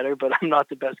way better. But I'm not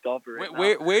the best golfer right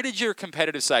now. Where did your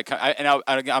competitive side come? And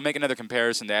I'll make another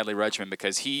comparison to Adley Rutschman,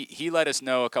 because he let us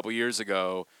know a couple years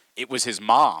ago it was his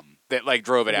mom that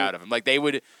drove it out of him.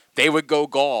 They would go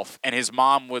golf and his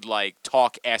mom would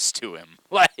talk S to him.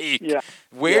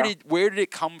 Where did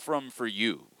it come from for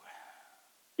you?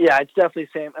 Yeah, it's definitely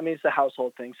the same. I mean, it's a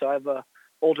household thing. So I have a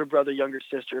older brother, younger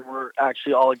sister. We're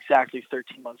actually all exactly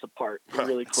 13 months apart. We're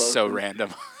really close. So random.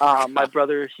 My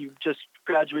brother, he just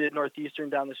graduated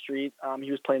Northeastern down the street. He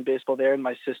was playing baseball there, and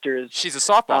my sister is... She's a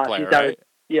softball player, right?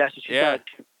 She's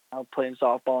playing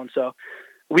softball, and so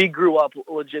we grew up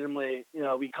legitimately.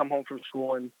 We come home from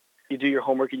school, and you do your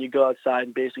homework, and you go outside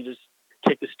and basically just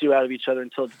kick the stew out of each other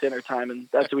until it's dinner time, and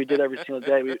that's what we did every single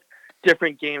day.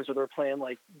 Different games, whether we're playing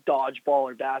dodgeball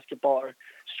or basketball or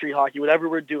street hockey, whatever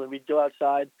we're doing, we'd go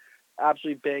outside,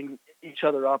 absolutely bang each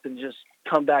other up, and just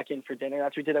come back in for dinner.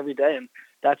 That's what we did every day, and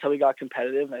that's how we got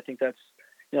competitive. And I think that's,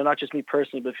 not just me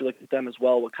personally, but if you look at them as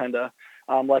well, what kind of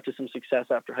led to some success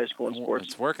after high school in sports.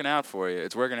 It's working out for you.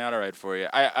 It's working out all right for you.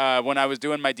 When I was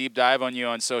doing my deep dive on you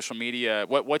on social media,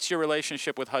 what's your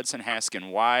relationship with Hudson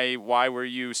Haskin? Why were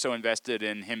you so invested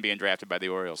in him being drafted by the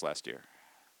Orioles last year?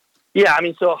 Yeah, I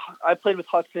mean, so I played with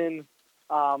Hudson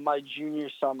my junior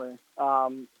summer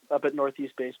up at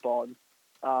Northeast Baseball, and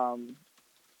and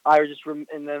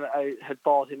then I had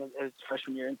followed him his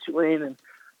freshman year in Tulane, and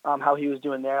how he was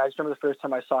doing there. I just remember the first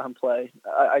time I saw him play,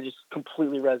 I just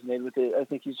completely resonated with it. I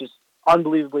think he's just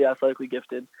unbelievably athletically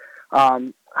gifted.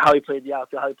 How he played the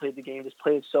outfield, how he played the game, just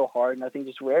played so hard, and I think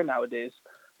just rare nowadays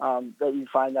that you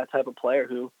find that type of player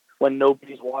who, when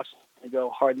nobody's watching, they go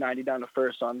hard 90 down to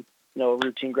first on a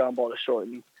routine ground ball to short.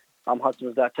 And Hudson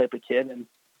was that type of kid, and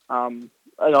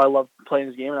I know I love playing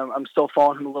his game, and I'm still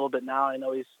following him a little bit now. I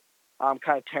know he's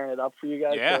kind of tearing it up for you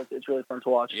guys. Yeah. So it's really fun to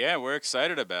watch. Yeah, we're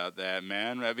excited about that,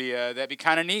 man. That'd be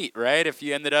kind of neat, right? If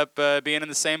you ended up being in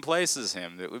the same place as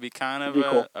him, that would be kind of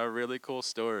cool. a really cool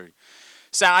story.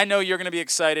 Sal, I know you're going to be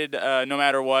excited no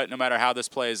matter what, no matter how this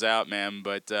plays out, man.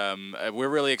 But we're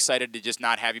really excited to just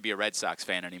not have you be a Red Sox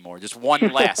fan anymore. Just one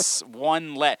less,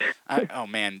 one less. Oh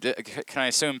man, can I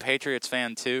assume Patriots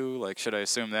fan too? Like, should I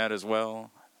assume that as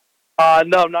well?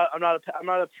 No, I'm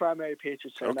not a primary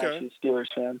Patriots fan. Okay. I'm actually a Steelers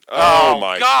fan. Oh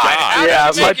my God! Yeah,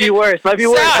 it might be worse. Might be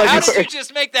worse. Sal, how be did you worse.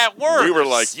 just make that worse? We were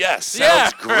like, yes,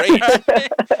 sounds great.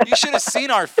 You should have seen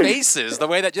our faces the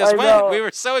way that just I went. know. We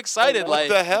were so excited. What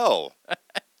the hell?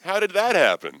 How did that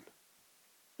happen?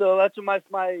 So that's what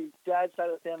my dad's side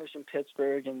of the family's from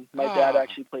Pittsburgh, and my dad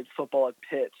actually played football at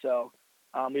Pitt, so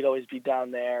we'd always be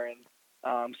down there. And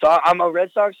so I'm a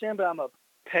Red Sox fan, but I'm a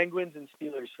Penguins and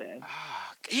Steelers fan.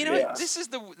 You know, this is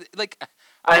I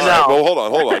know. Right, well,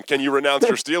 hold on. Can you renounce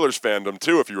your Steelers fandom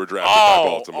too if you were drafted by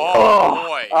Baltimore?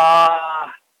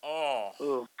 Oh boy.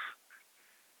 Ooh.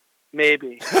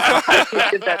 Maybe.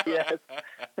 Yes.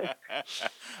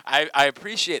 I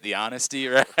appreciate the honesty,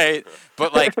 right?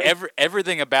 But like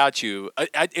everything about you,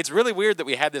 it's really weird that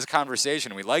we had this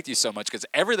conversation. We liked you so much because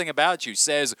everything about you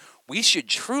says we should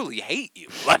truly hate you.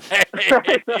 Like, we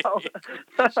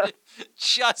should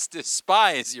just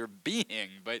despise your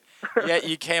being, but yet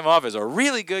you came off as a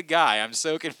really good guy. I'm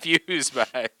so confused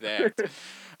by that.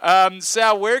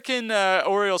 Sal, where can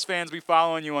Orioles fans be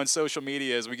following you on social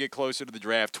media as we get closer to the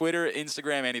draft? Twitter,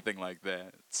 Instagram, anything like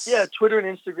that? Yeah, Twitter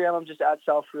and Instagram. I'm just at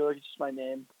Sal Frelick. It's just my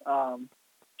name. So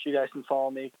you guys can follow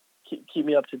me. Keep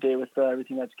me up to date with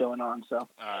everything that's going on. So. All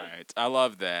right. I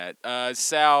love that.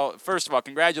 Sal, first of all,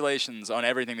 congratulations on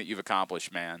everything that you've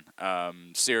accomplished, man.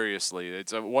 Seriously.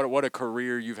 It's what a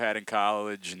career you've had in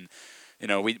college, and you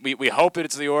know, we hope that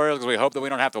it's the Orioles because we hope that we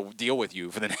don't have to deal with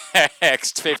you for the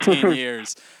next 15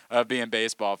 years of being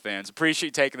baseball fans. Appreciate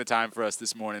you taking the time for us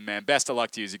this morning, man. Best of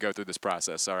luck to you as you go through this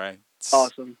process, all right?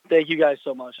 Awesome. Thank you guys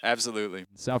so much. Absolutely.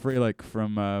 Sal Frelick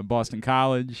from Boston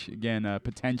College. Again,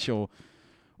 potential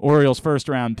Orioles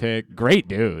first-round pick. Great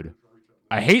dude.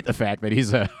 I hate the fact that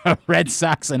he's a Red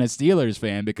Sox and a Steelers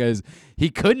fan because he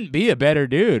couldn't be a better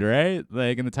dude, right?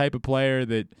 Like, and the type of player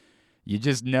that you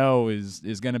just know is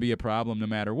going to be a problem no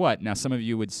matter what. Now, some of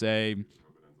you would say,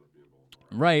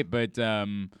 right, but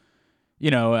you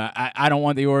know, I don't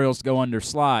want the Orioles to go under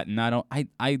slot, and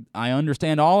I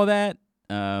understand all of that.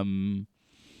 You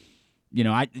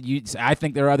know, I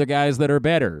think there are other guys that are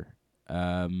better.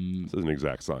 This isn't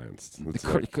exact science.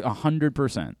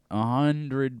 100%.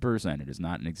 100%. It is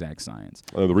not an exact science.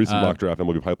 The recent mock draft,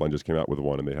 MLB Pipeline just came out with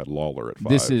one, and they had Lawler at 5.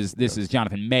 This is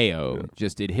Jonathan Mayo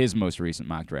just did his most recent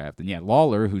mock draft, and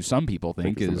Lawler, who some people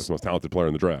think is the most talented player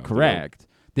in the draft. Correct.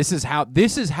 This is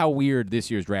how weird this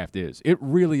year's draft is. It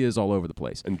really is all over the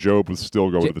place. And Job was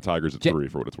still going to the Tigers at 3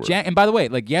 for what it's worth. And by the way,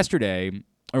 like yesterday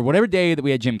or whatever day that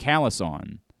we had Jim Callis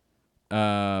on,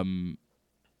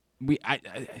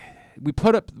 we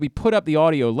put up the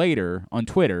audio later on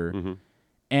Twitter,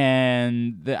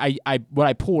 and what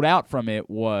I pulled out from it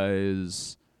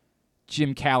was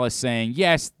Jim Callis saying,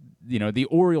 yes, you know, the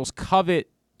Orioles covet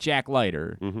Jack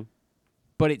Leiter,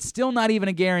 but it's still not even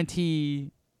a guarantee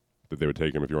that they would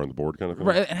take him if you're on the board, kind of thing.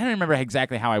 Right, I don't remember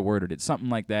exactly how I worded it, something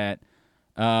like that.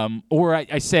 Or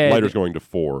I said Leiter's going to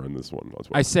 4 in this one.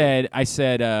 I said.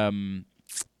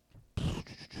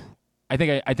 I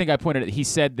think I pointed it. He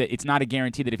said that it's not a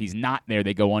guarantee that if he's not there,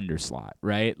 they go under slot,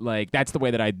 right? Like that's the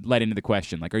way that I led into the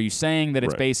question. Like, are you saying that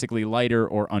it's basically Leiter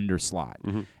or under slot?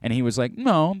 And he was like,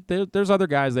 no, there's other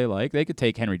guys they like. They could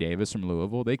take Henry Davis from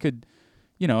Louisville. They could,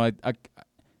 you know,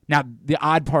 now the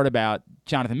odd part about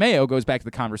Jonathan Mayo goes back to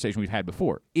the conversation we've had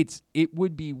before. It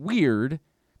would be weird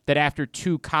that after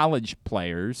 2 college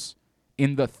players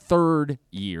in the 3rd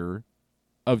year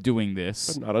of doing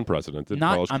this. But not unprecedented.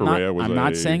 I'm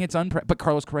not saying it's but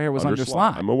Carlos Correa was under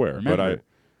slot. I'm aware. Remember.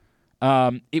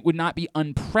 But it would not be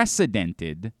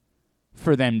unprecedented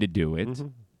for them to do it,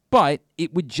 but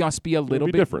it would just be a little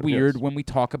bit weird when we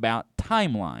talk about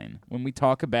timeline, when we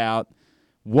talk about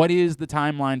what is the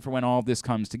timeline for when all of this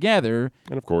comes together.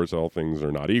 And, of course, all things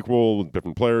are not equal.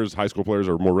 Different players, high school players,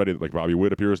 are more ready. Like Bobby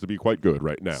Witt appears to be quite good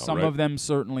right now. Some of them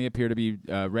certainly appear to be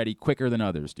ready quicker than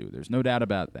others do. There's no doubt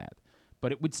about that.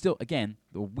 But it would still, again,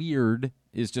 the weird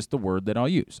is just the word that I'll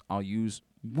use. I'll use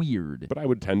weird. But I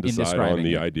would tend to side on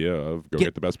the idea of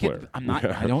get the best player.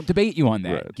 I don't debate you on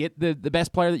that. Right. Get the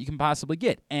best player that you can possibly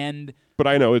get. But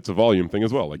I know it's a volume thing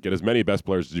as well. Like, get as many best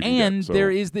players as you can get. And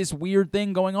there is this weird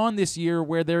thing going on this year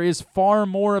where there is far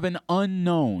more of an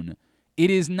unknown it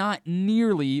is not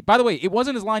nearly. By the way, it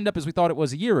wasn't as lined up as we thought it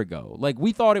was a year ago. Like,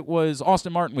 we thought it was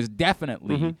Austin Martin was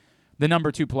definitely the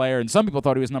number 2 player, and some people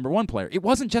thought he was number 1 player. It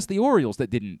wasn't just the Orioles that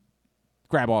didn't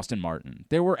grab Austin Martin.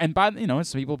 There were, and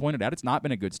as people pointed out, it's not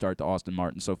been a good start to Austin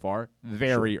Martin so far.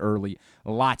 Very early.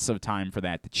 Lots of time for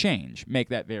that to change. Make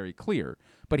that very clear.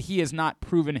 But he has not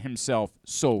proven himself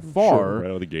so far right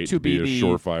out of the gate to be a the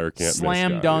surefire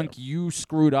slam dunk, you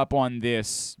screwed up on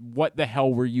this, what the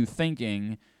hell were you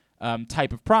thinking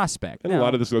type of prospect. And a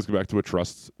lot of this goes back to a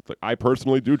trust. I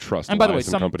personally do trust. And by the way,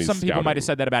 some people scouting. Might have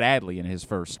said that about Adley in his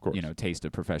first taste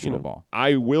of professional ball.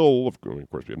 I will, of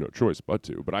course, we have no choice but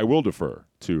I will defer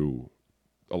to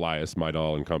Elias,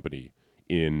 Maidal, and company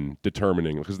in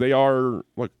determining, because they are,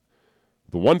 look,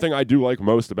 the one thing I do like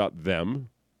most about them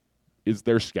is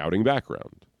their scouting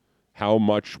background. How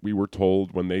much we were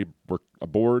told when they were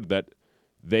aboard that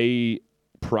they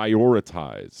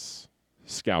prioritize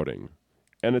scouting.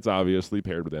 And it's obviously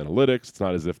paired with analytics. It's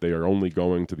not as if they are only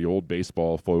going to the old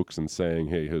baseball folks and saying,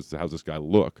 hey, how's this guy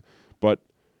look? But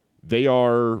they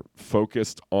are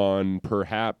focused on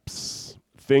perhaps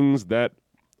things that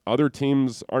other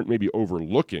teams aren't maybe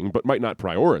overlooking, but might not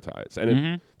prioritize.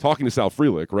 And talking to Sal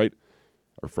Frelick, right?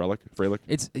 Or Frelick?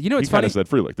 It's he funny. He kind of said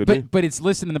Frelick, didn't he? But it's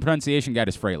listed in the pronunciation guide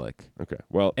as Frelick. Okay,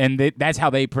 well. And that's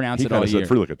how they pronounce it all year. He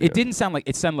said Frelick at the end. Didn't sound like,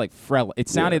 it sounded like Frelick.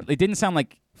 It didn't sound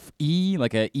like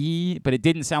like a E, but it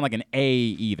didn't sound like an A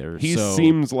either. He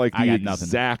seems like the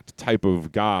exact type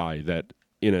of guy that,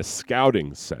 in a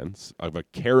scouting sense, of a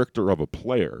character of a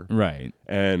player, right,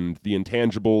 and the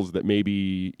intangibles that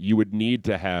maybe you would need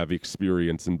to have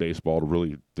experience in baseball to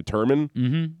really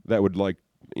determine, that would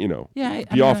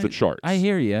be off the charts. I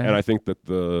hear you, and I think that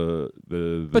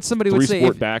the but somebody would say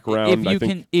background.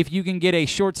 If you can get a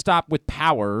shortstop with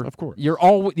power, of course, you're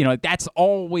always that's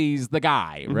always the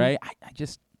guy, right?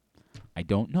 I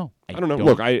don't know. I don't know.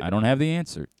 Look, I don't have the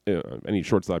answer. Any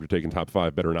shortstop you're taking top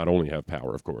 5 better not only have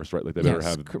power, of course, right? Like they better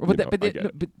have.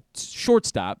 But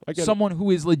shortstop, someone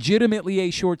who is legitimately a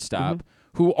shortstop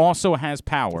who also has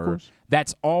power.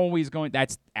 That's always going.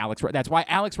 That's Alex. That's why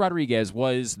Alex Rodriguez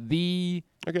was the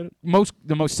most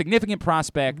significant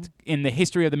prospect in the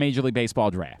history of the Major League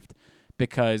Baseball draft.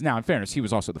 Because now, in fairness, he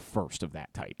was also the first of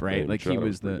that type, right? Yeah, he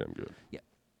was the. Yeah.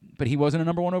 But he wasn't a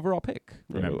number 1 overall pick.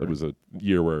 It was a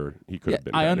year where he could have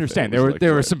been. I understand.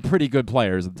 There were some pretty good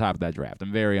players at the top of that draft.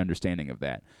 I'm very understanding of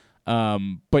that.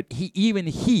 But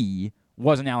he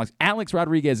wasn't Alex. Alex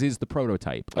Rodriguez is the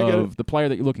prototype of the player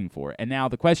that you're looking for. And now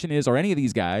the question is, are any of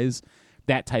these guys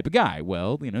that type of guy?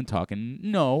 Well,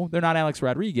 no, they're not Alex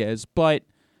Rodriguez, but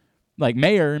like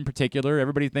Mayer in particular,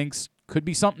 everybody thinks could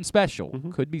be something special,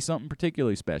 could be something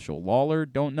particularly special. Lawler,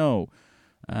 don't know.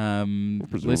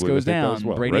 List goes down.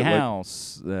 Well, Brady right?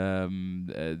 House,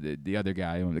 the other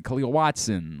guy, Khalil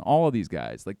Watson, all of these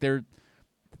guys. Like there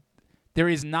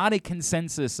is not a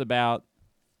consensus about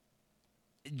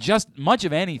just much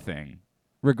of anything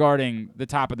regarding the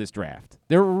top of this draft.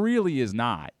 There really is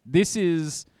not. This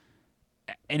is,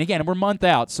 and again, we're a month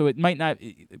out, so it might not.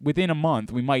 Within a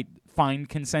month, we might find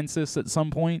consensus at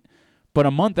some point. But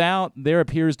a month out, there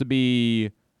appears to be.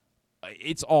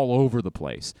 It's all over the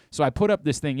place. So I put up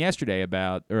this thing yesterday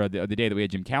the day that we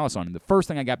had Jim Callis on, and the first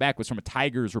thing I got back was from a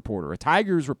Tigers reporter. A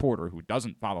Tigers reporter who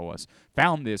doesn't follow us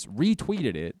found this,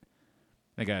 retweeted it,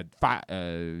 like a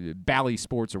Bally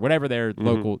Sports or whatever their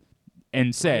local,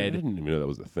 and said... I didn't even know that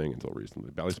was a thing until recently.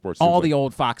 Bally Sports... All the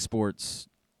old Fox Sports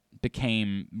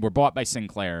were bought by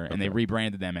Sinclair, and they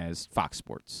rebranded them as Fox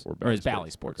Sports. Or as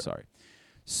Bally Sports, sorry.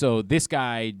 So this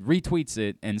guy retweets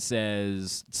it and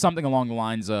says something along the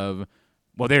lines of,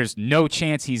 well, there's no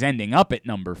chance he's ending up at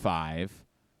number 5.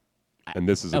 And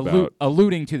this is about...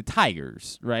 Alluding to the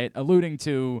Tigers, right? Alluding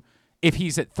to if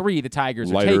he's at 3, the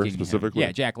Tigers Leiter are taking specifically? him.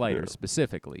 Yeah, Jack Leiter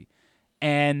specifically.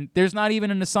 And there's not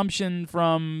even an assumption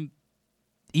from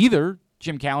either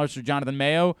Jim Callis or Jonathan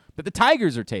Mayo that the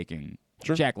Tigers are taking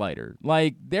Jack Leiter.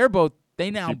 Like, they're both... They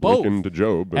now both to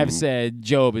Job have said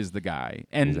Job is the guy.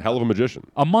 And he's a hell of a magician.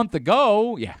 A month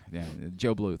ago,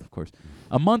 Joe Bluth, of course.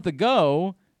 A month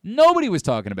ago, nobody was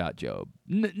talking about Job.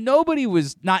 Nobody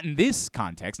was, not in this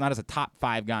context, not as a top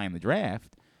 5 guy in the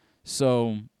draft.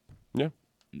 So,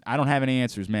 I don't have any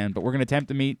answers, man. But we're going to attempt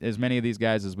to meet as many of these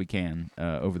guys as we can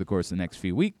over the course of the next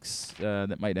few weeks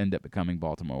that might end up becoming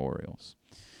Baltimore Orioles.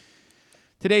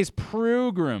 Today's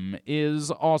program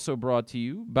is also brought to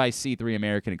you by C3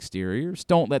 American Exteriors.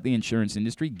 Don't let the insurance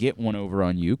industry get one over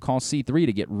on you. Call C3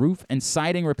 to get roof and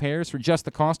siding repairs for just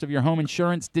the cost of your home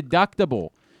insurance deductible.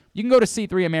 You can go to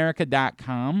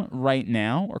c3america.com right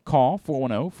now or call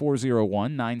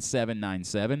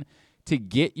 410-401-9797 to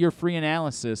get your free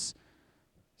analysis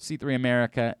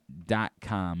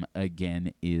C3America.com,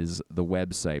 again, is the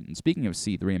website. And speaking of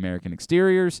C3 American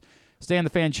Exteriors, Stan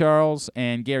the Fan Charles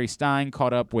and Gary Stein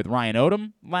caught up with Ryan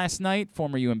Odom last night,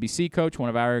 former UMBC coach, one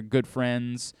of our good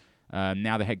friends,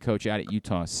 now the head coach out at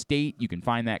Utah State. You can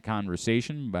find that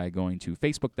conversation by going to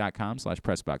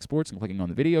facebook.com/PressBoxSports and clicking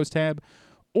on the videos tab,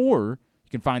 or you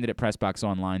can find it at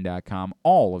PressBoxOnline.com.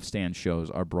 All of Stan's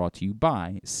shows are brought to you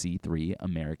by C3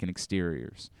 American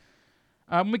Exteriors.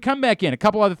 When we come back in, a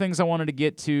couple other things I wanted to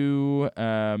get to.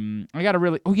 I got to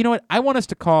really. Oh, you know what? I want us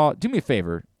to call. Do me a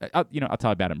favor. I'll tell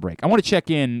you about it in break. I want to check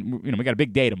in. We got a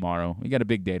big day tomorrow. I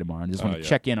just want to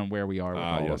check in on where we are with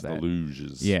all of that. The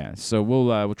luges. Yeah. So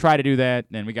we'll try to do that.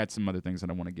 And we got some other things that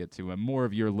I want to get to. More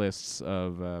of your lists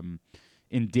of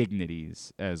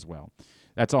indignities as well.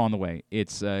 That's all on the way.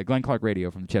 It's Glenn Clark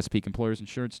Radio from the Chesapeake Employers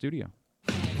Insurance Studio.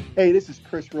 Hey, this is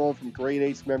Chris Rowland from Great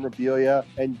 8's Memorabilia.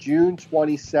 And June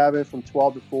 27th from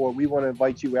 12 to 4, we want to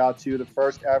invite you out to the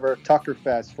first ever Tucker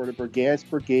Fest for the Brigance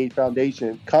Brigade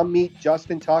Foundation. Come meet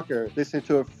Justin Tucker. Listen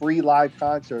to a free live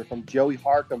concert from Joey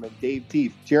Harcum and Dave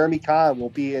Teef. Jeremy Kahn will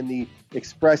be in the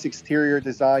Express Exterior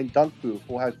Design Dunk Booth.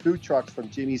 We'll have food trucks from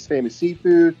Jimmy's Famous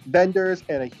Seafood, vendors,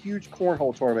 and a huge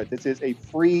cornhole tournament. This is a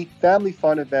free family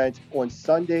fun event on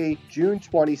Sunday, June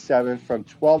 27th from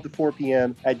 12 to 4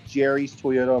 p.m. at Jerry's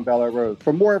Toyota on Bel Air Road.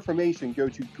 For more information, go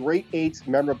to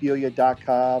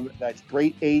great8smemorabilia.com. That's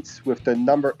Great 8s with the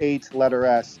number 8 letter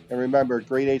S. And remember,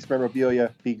 Great 8's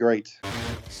Memorabilia, be great.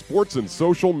 Sports and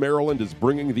Social Maryland is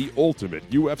bringing the ultimate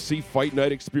UFC Fight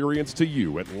Night experience to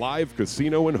you at Live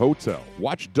Casino and Hotel.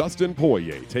 Watch Dustin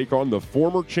Poirier take on the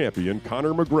former champion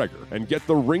Conor McGregor and get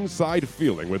the ringside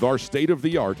feeling with our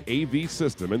state-of-the-art AV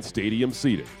system and stadium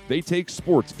seating. They take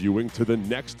sports viewing to the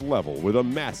next level with a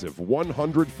massive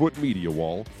 100-foot media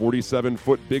wall,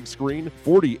 47-foot big screen,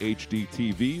 40 HD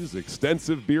TVs,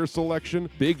 extensive beer selection,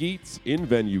 big eats,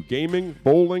 in-venue gaming,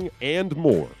 bowling, and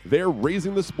more. They're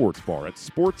raising the sports bar at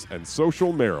Sports and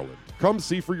Social Maryland. Come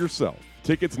see for yourself.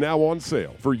 Tickets now on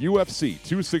sale for UFC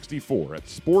 264 at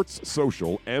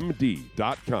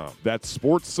SportsSocialMD.com. That's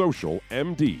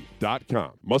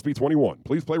SportsSocialMD.com. Must be 21.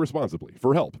 Please play responsibly.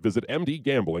 For help, visit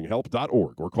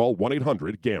mdgamblinghelp.org or call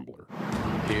 1-800-GAMBLER.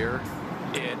 Here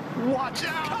it. Watch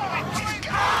out! Oh my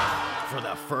God! For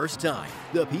the first time,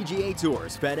 the PGA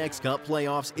Tour's FedEx Cup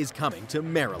Playoffs is coming to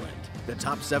Maryland. The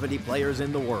top 70 players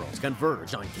in the world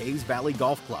converge on Caves Valley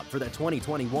Golf Club for the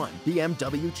 2021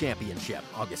 BMW Championship,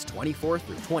 August 24th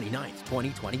through 29th,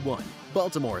 2021.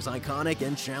 Baltimore's iconic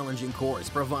and challenging course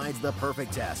provides the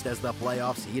perfect test as the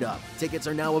playoffs heat up. Tickets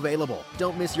are now available.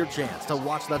 Don't miss your chance to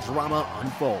watch the drama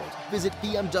unfold. Visit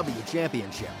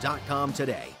BMWChampionship.com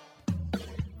today.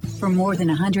 For more than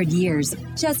 100 years,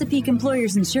 Chesapeake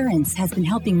Employers Insurance has been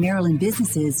helping Maryland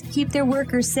businesses keep their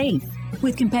workers safe.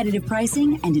 With competitive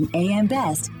pricing and an AM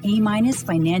Best A-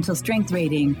 financial strength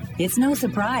rating, it's no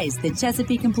surprise that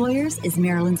Chesapeake Employers is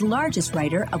Maryland's largest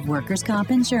writer of workers'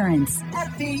 comp insurance.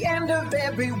 At the end of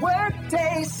every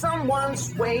workday,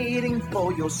 someone's waiting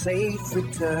for your safe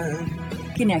return.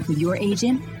 Connect with your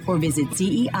agent or visit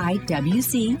CEIWC.com.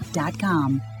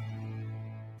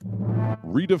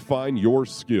 Redefine your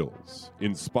skills,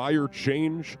 inspire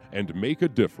change, and make a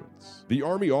difference. The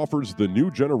Army offers the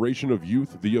new generation of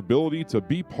youth the ability to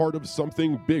be part of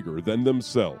something bigger than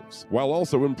themselves, while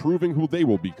also improving who they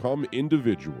will become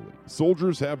individually.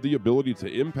 Soldiers have the ability to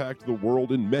impact the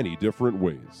world in many different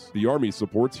ways. The Army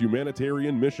supports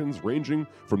humanitarian missions ranging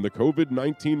from the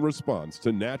COVID-19 response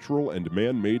to natural and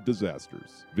man-made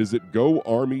disasters. Visit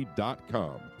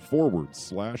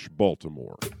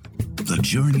goarmy.com/Baltimore. The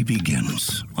journey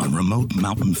begins on remote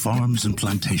mountain farms and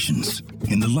plantations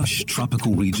in the lush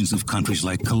tropical regions of countries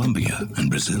like Colombia and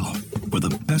Brazil, where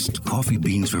the best coffee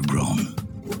beans are grown.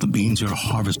 The beans are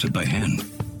harvested by hand,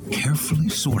 carefully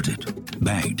sorted,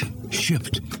 bagged,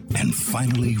 shipped, and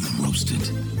finally roasted.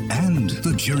 And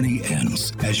the journey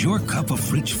ends as your cup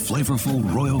of rich, flavorful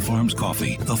Royal Farms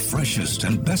coffee, the freshest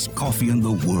and best coffee in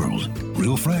the world.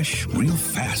 Real fresh, real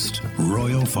fast.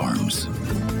 Royal Farms.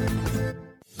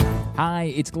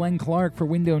 Hi, it's Glenn Clark for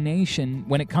Window Nation.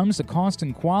 When it comes to cost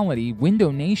and quality,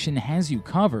 Window Nation has you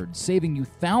covered, saving you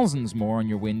thousands more on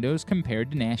your windows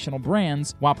compared to national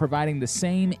brands, while providing the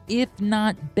same, if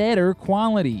not better,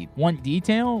 quality. Want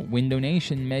detail? Window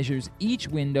Nation measures each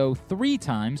window 3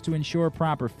 times to ensure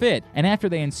proper fit, and after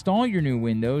they install your new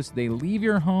windows, they leave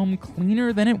your home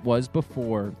cleaner than it was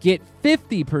before. Get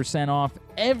 50% off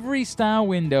every style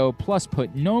window, plus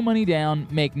put no money down,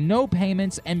 make no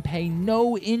payments, and pay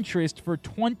no interest for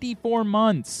 24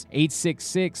 months.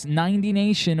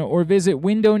 866-90-NATION or visit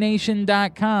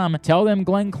windownation.com. Tell them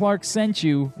Glenn Clark sent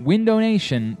you. Window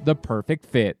Nation, the perfect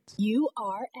fit. URL.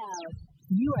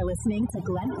 You are listening to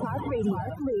Glenn Clark Radio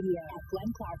at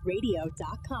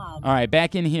glennclarkradio.com. All right,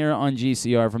 back in here on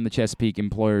GCR from the Chesapeake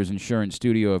Employers Insurance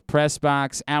Studio of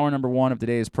Pressbox. Hour number 1 of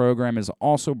today's program is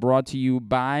also brought to you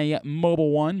by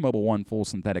Mobile One. Mobile One full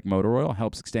synthetic motor oil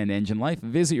helps extend engine life.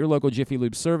 Visit your local Jiffy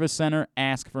Lube service center.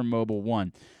 Ask for Mobile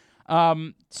One.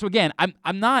 So again,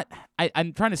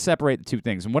 I'm trying to separate the two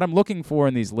things. And what I'm looking for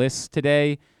in these lists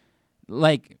today,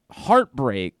 like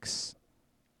heartbreaks,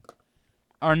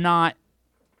 are not.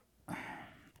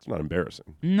 It's not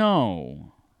embarrassing.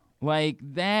 No. Like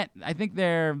that, I think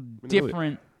they're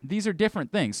different. Really? These are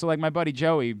different things. So like my buddy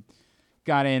Joey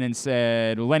got in and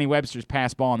said, well, Lenny Webster's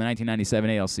pass ball in the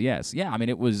 1997 ALCS. Yeah, I mean,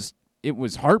 it was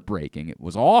heartbreaking. It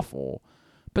was awful.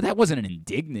 But that wasn't an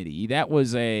indignity. That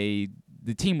was the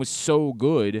team was so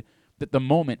good that the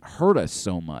moment hurt us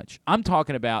so much. I'm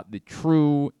talking about the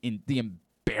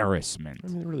embarrassment. I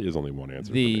mean, there really is only one answer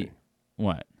for me.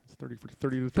 What? 30 to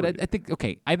 30. But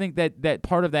I think that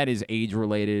part of that is age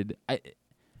related.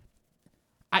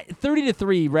 30 to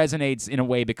 3 resonates in a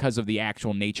way because of the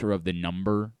actual nature of the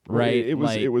number, right?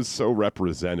 It was so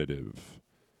representative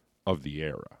of the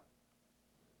era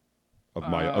of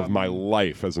my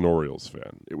life as an Orioles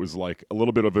fan. It was like a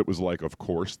little bit of it was like, of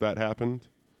course that happened,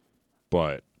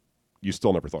 but you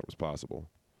still never thought it was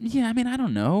possible. Yeah, I mean, I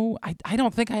don't know. I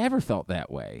don't think I ever felt that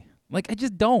way. Like I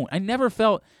just don't. I never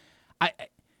felt.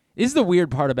 This is the weird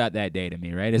part about that day to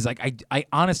me, right? Is like I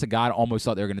honest to God almost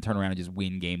thought they were going to turn around and just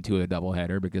win Game 2 of the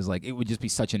doubleheader because like it would just be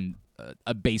such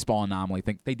a baseball anomaly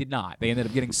thing. They did not. They ended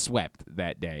up getting swept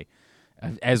that day,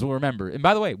 as we'll remember. And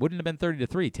by the way, it wouldn't have been 30 to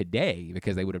 3 today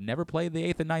because they would have never played the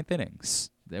 8th and 9th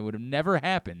innings. That would have never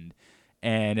happened.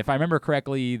 And if I remember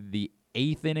correctly, the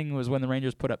 8th inning was when the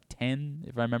Rangers put up 10.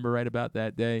 If I remember right about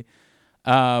that day.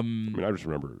 I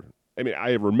remember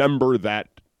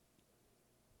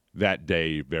that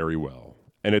day very well.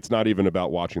 And it's not even about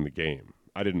watching the game.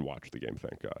 I didn't watch the game,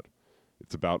 thank God.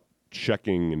 It's about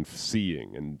checking and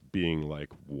seeing and being like,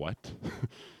 what?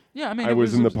 Yeah, I mean, I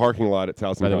was in the parking lot at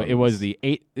Towson. By the way, it was in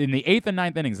the 8th and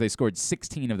 9th innings, they scored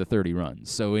 16 of the 30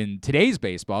 runs. So in today's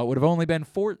baseball, it would have only been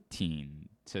 14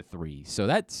 to 3. So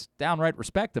that's downright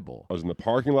respectable. I was in the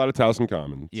parking lot at Towson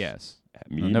Commons. Yes.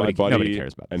 Me, my buddy,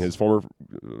 cares about and his former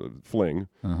fling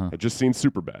had just seen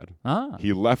Superbad.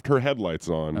 He left her headlights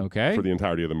on for the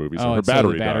entirety of the movie, so her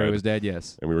battery was dead,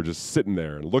 yes. And we were just sitting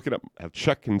there and looking up,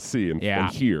 check and see and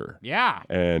hear. Yeah.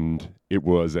 And it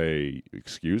was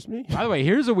excuse me? By the way,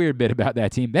 here's a weird bit about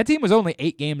that team. That team was only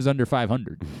 8 games under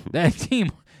 500. That team,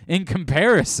 in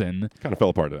comparison, kind of fell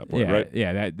apart at that point, right?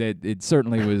 Yeah, that it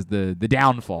certainly was the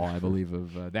downfall, I believe,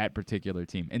 of that particular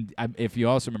team. And if you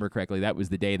also remember correctly, that was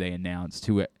the day they announced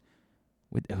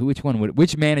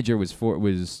which manager was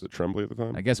it Tremblay at the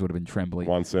time? I guess it would have been Tremblay.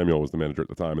 Juan Samuel was the manager at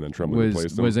the time, and then Tremblay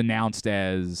replaced him. Was announced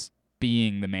as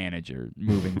being the manager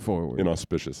moving forward.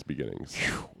 Inauspicious beginnings.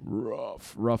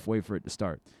 Rough way for it to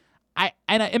start.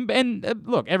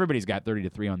 Look, everybody's got 30 to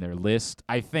 3 on their list.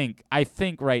 I think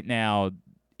right now,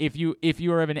 if you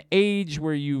are of an age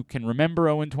where you can remember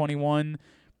 0-21,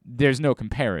 there's no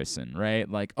comparison, right?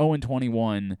 Like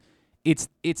 0-21, it's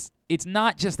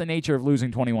not just the nature of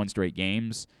losing 21 straight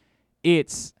games.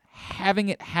 It's having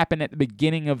it happen at the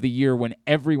beginning of the year when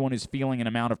everyone is feeling an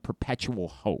amount of perpetual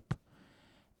hope.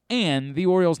 And the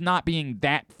Orioles not being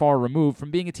that far removed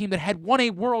from being a team that had won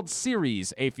a World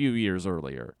Series a few years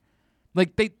earlier.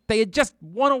 Like, they had just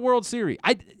won a World Series.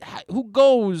 Who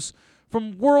goes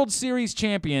from World Series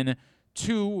champion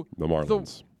to the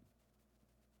Marlins?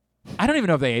 I don't even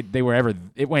know if they were ever.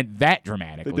 It went that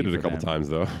dramatically. They did it a couple times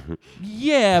though.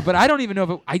 Yeah, but I don't even know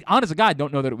if I honest to God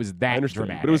don't know that it was that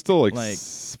dramatic. But it was still like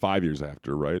 5 years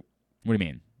after, right? What do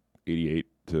you mean? 88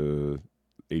 to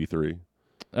 83.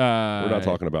 We're not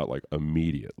talking about like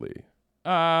immediately.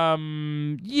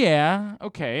 Yeah,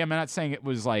 okay. I'm not saying it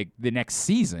was like the next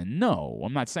season. No,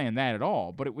 I'm not saying that at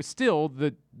all. But it was still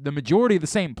the majority of the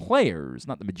same players,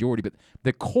 not the majority, but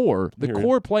the core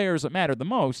players that mattered the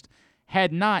most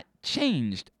had not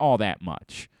changed all that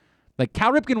much. Like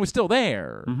Cal Ripken was still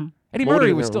there. Mm-hmm. Eddie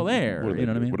Murray was still there. You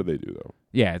know what I mean? What did they do though?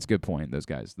 Yeah, it's a good point. Those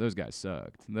guys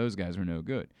sucked. Those guys were no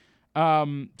good.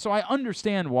 So I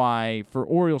understand why, for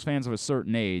Orioles fans of a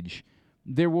certain age,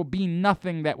 there will be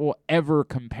nothing that will ever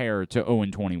compare to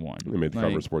 0-21. They made the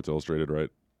cover of Sports Illustrated, right?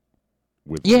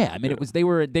 It was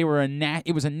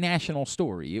it was a national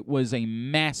story. It was a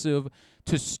massive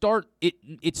to start.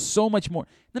 It's so much more.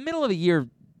 In the middle of the year,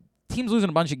 teams losing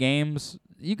a bunch of games,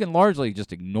 you can largely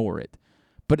just ignore it.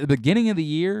 But at the beginning of the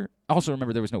year, also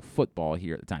remember there was no football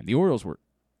here at the time. The Orioles were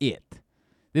it.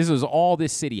 This was all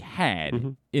this city had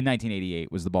in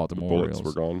 1988 was the Baltimore Bullets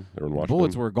Orioles. were gone. They were in The Washington.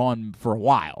 Bullets were gone for a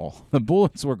while. The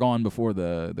Bullets were gone before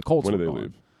the Colts When were did they gone.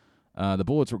 leave? The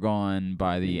Bullets were gone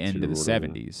by the end of the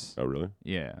 70s. Oh, really?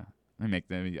 Yeah. I make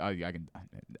them. I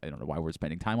don't know why we're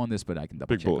spending time on this, but I can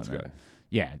double Big check Bullets on that. guy.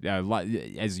 Yeah,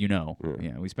 as you know,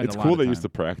 we spend It's a lot cool of they time. used to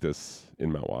practice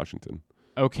in Mount Washington.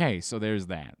 Okay, so there's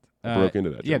that. I broke into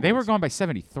that. Yeah, they were Jim gone by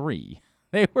 73.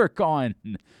 They were gone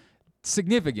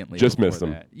significantly. Just before missed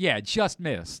them. that. Yeah, just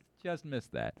missed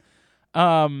that.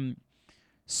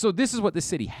 So this is what the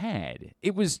city had.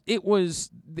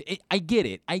 I get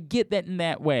it. I get that in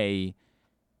that way.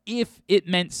 If it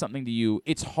meant something to you,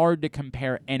 it's hard to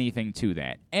compare anything to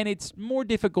that. And it's more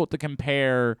difficult to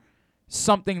compare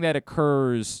something that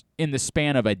occurs in the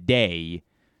span of a day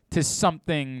to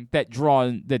something that's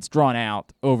drawn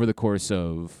out over the course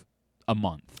of a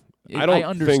month. I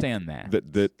understand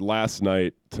think that last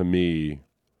night to me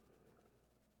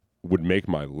would make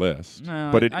my list. No,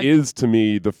 but it is to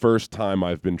me the first time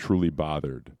I've been truly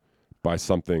bothered by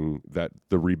something that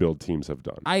the rebuild teams have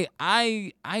done.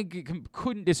 I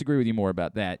couldn't disagree with you more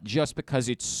about that just because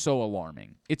it's so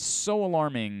alarming. It's so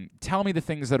alarming. Tell me the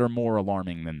things that are more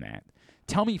alarming than that.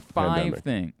 Tell me 5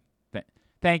 things.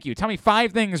 Thank you. Tell me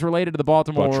 5 things related to the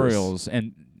Baltimore Orioles.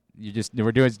 And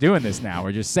we're doing this now.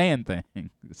 We're just saying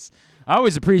things. I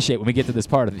always appreciate when we get to this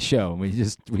part of the show.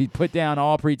 We put down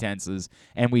all pretenses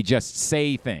and we just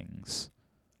say things.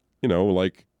 You know,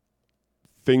 like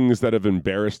things that have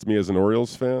embarrassed me as an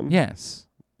Orioles fan. Yes.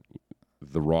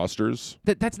 The rosters.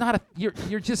 That's not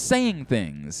you're just saying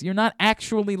things. You're not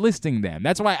actually listing them.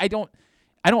 That's why I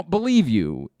don't believe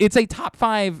you. It's a top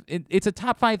 5. It's a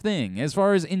top 5 thing as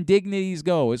far as indignities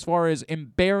go, as far as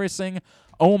embarrassing.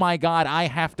 Oh my God, I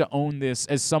have to own this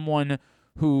as someone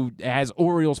who has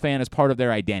Orioles fan as part of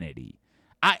their identity.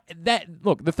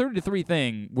 Look, the 30-3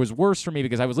 thing was worse for me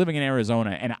because I was living in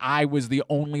Arizona and I was the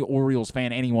only Orioles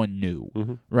fan anyone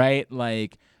knew, right?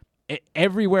 Like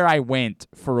everywhere I went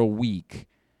for a week,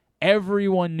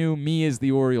 everyone knew me as the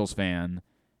Orioles fan,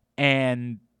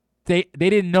 and they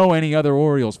didn't know any other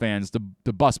Orioles fans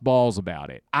to bust balls about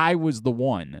it. I was the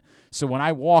one. So when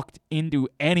I walked into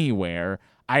anywhere,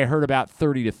 I heard about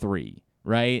 30-3,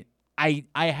 right? I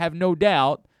have no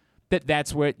doubt that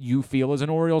that's what you feel as an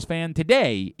Orioles fan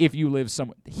today. If you live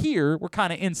somewhere here, we're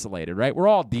kind of insulated, right? We're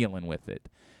all dealing with it.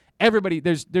 Everybody,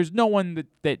 there's no one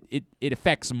that it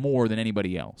affects more than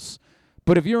anybody else.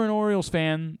 But if you're an Orioles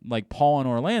fan like Paul in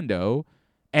Orlando,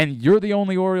 and you're the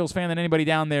only Orioles fan that anybody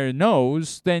down there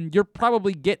knows, then you're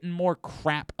probably getting more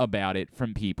crap about it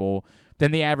from people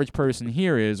than the average person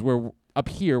here is, where up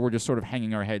here we're just sort of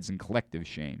hanging our heads in collective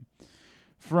shame.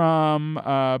 From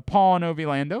Paul in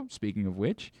Ovilando, speaking of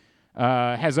which,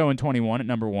 has 0-21 at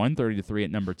number 1, 30-3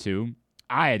 at number 2.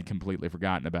 I had completely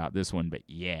forgotten about this one, but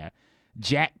yeah.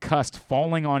 Jack Cust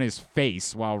falling on his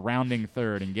face while rounding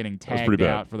third and getting tagged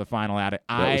out for the final out.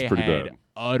 I had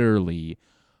utterly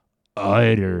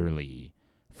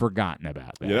forgotten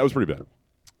about that. Yeah, that was pretty bad.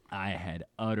 I had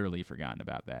utterly forgotten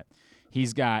about that.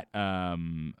 He's got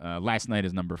last night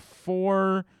is number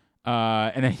 4.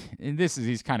 And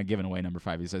he's kind of giving away number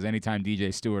 5. He says, anytime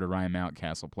DJ Stewart or Ryan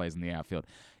Mountcastle plays in the outfield.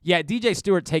 Yeah, DJ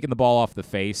Stewart taking the ball off the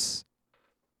face,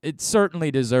 it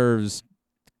certainly deserves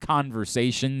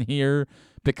conversation here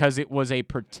because it was a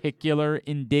particular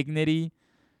indignity.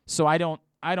 So I don't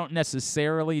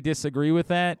necessarily disagree with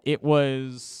that. It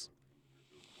was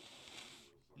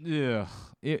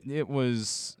it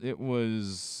was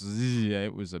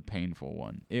a painful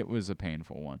one. It was a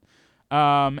painful one.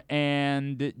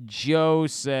 And Joe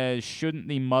says, shouldn't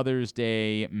the Mother's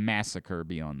Day massacre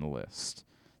be on the list?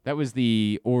 That was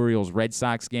the Orioles-Red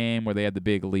Sox game where they had the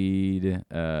big lead.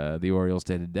 The Orioles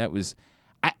did. That was,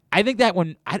 I think that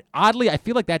one, oddly, I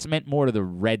feel like that's meant more to the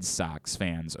Red Sox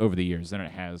fans over the years than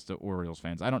it has to Orioles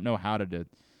fans. I don't know how to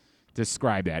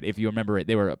describe that. If you remember it,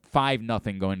 they were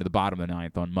 5-0 going to the bottom of the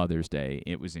 9th on Mother's Day.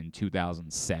 It was in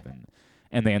 2007,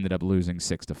 and they ended up losing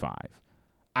 6-5.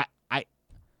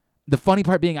 The funny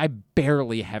part being I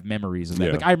barely have memories of that.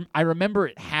 Yeah. Like I remember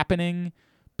it happening,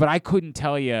 but I couldn't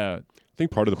tell you. I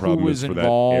think part of the problem is for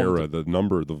involved. that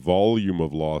era, the volume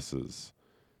of losses.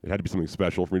 It had to be something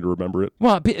special for me to remember it.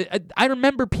 Well, I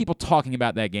remember people talking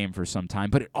about that game for some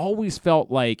time, but it always felt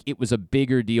like it was a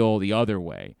bigger deal the other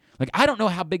way. Like, I don't know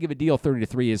how big of a deal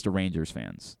 30-3 is to Rangers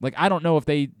fans. Like, I don't know if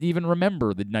they even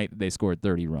remember the night that they scored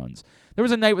 30 runs. There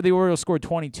was a night where the Orioles scored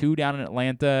 22 down in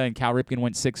Atlanta, and Cal Ripken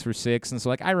went 6 for 6. And so,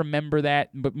 like, I remember that,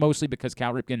 but mostly because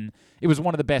Cal Ripken, it was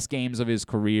one of the best games of his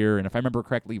career. And if I remember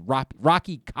correctly,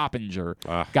 Rocky Coppinger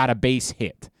got a base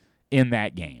hit in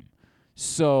that game.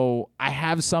 So I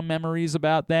have some memories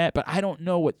about that, but I don't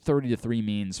know what 30-3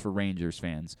 means for Rangers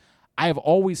fans. I have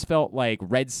always felt like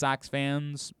Red Sox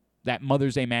fans, that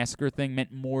Mother's Day Massacre thing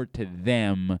meant more to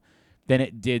them than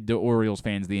it did to Orioles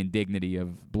fans, the indignity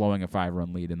of blowing a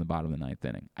 5-run lead in the bottom of the ninth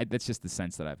inning. That's just the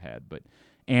sense that I've had. But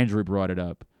Andrew brought it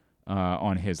up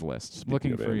on his list. Speaking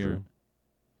Looking of for Andrew. your.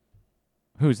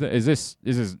 Who's that? Is this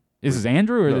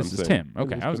Andrew or No, this I'm is saying- Tim?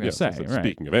 Okay, I was gonna yes, say. I said Right.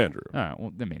 Speaking of Andrew,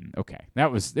 Well, I mean, okay.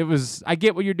 It was. I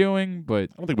get what you're doing, but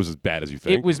I don't think it was as bad as you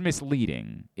think. it was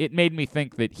misleading. It made me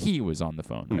think that he was on the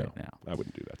phone right now. I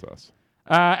wouldn't do that to us.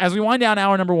 As we wind down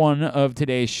hour number 1 of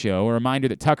today's show, a reminder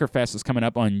that Tuckerfest is coming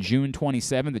up on June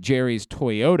 27th at Jerry's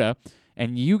Toyota,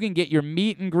 and you can get your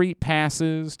meet and greet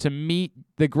passes to meet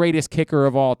the greatest kicker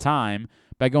of all time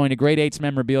by going to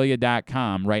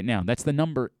great8smemorabilia.com right now. That's the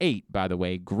number 8, by the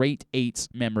way,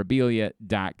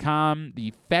 great8smemorabilia.com.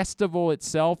 The festival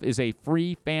itself is a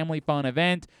free family fun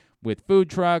event with food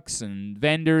trucks and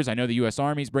vendors. I know the U.S.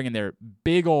 Army's bringing their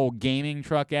big old gaming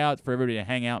truck out for everybody to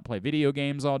hang out and play video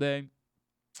games all day.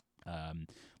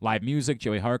 Live music,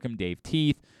 Joey Harcum, Dave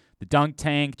Teeth, the Dunk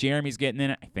Tank, Jeremy's getting in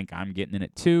it. I think I'm getting in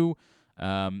it too.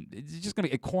 It's just going to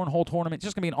be a cornhole tournament. It's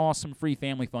just going to be an awesome free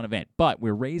family fun event. But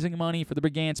we're raising money for the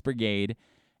Brigance Brigade,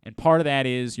 and part of that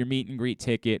is your meet and greet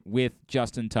ticket with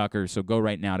Justin Tucker. So go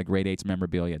right now to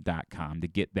great8smemorabilia.com to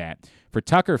get that for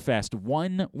Tuckerfest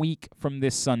 1 week from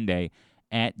this Sunday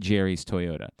at Jerry's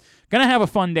Toyota. Gonna have a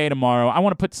fun day tomorrow. I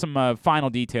want to put some final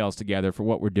details together for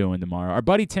what we're doing tomorrow. Our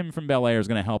buddy Tim from Bel Air is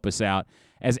going to help us out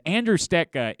as Andrew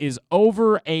Stetka is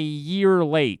over a year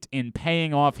late in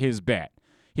paying off his bet.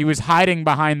 He was hiding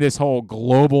behind this whole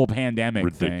global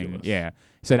pandemic thing. Yeah.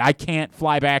 He said, I can't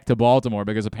fly back to Baltimore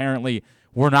because apparently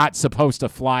we're not supposed to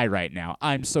fly right now.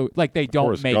 I'm so, like, they don't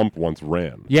Forrest make. Gump once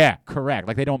ran. Yeah, correct.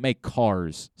 Like, they don't make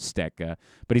cars, Stetka.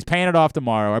 But he's paying it off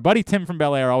tomorrow. Our buddy Tim from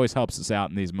Bel Air always helps us out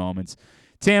in these moments.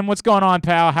 Tim, what's going on,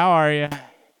 pal? How are you?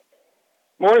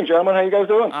 Morning, gentlemen. How you guys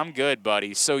doing? I'm good,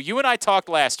 buddy. So you and I talked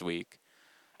last week.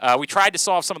 We tried to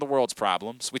solve some of the world's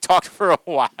problems. We talked for a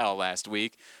while last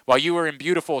week while you were in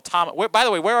beautiful by the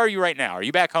way, where are you right now? Are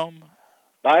you back home?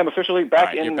 I am officially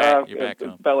back in you're back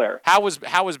home. Bel Air. How was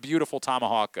beautiful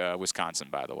Tomahawk, Wisconsin,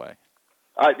 by the way?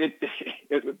 Put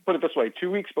it this way: 2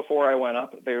 weeks before I went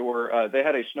up, they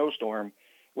had a snowstorm.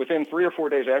 Within 3 or 4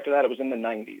 days after that, it was in the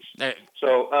 90s.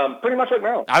 So pretty much like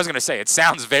Maryland. I was going to say, it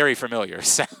sounds very familiar. It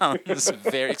sounds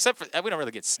very, except for we don't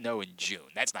really get snow in June.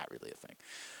 That's not really a thing.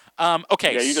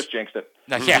 Okay. Yeah, you just jinxed it.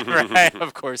 Yeah, right.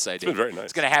 Of course I did. It's been very nice.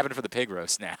 It's going to happen for the pig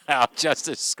roast now.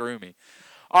 Justice, screw me.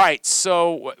 All right.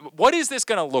 So, what is this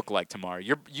going to look like tomorrow?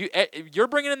 You're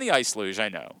bringing in the ice luge, I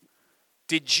know.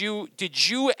 Did you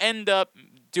end up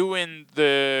doing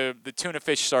the tuna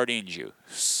fish sardine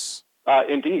juice?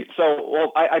 Indeed.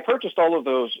 So, I purchased all of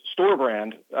those store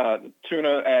brand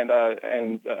tuna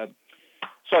and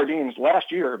sardines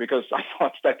last year because I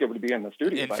thought Stetka would be in the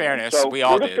studio. In fairness, so we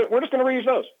all did. We're just going to reuse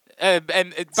those.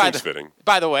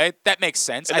 By the way, that makes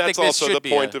sense. And I that's think this also should the be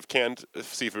point of canned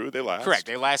seafood. They last. Correct.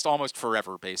 They last almost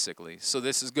forever, basically. So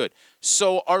this is good.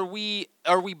 So are we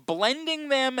blending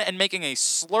them and making a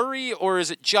slurry, or is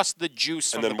it just the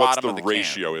juice from the bottom of the And then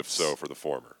what's the ratio, if so, for the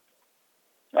former?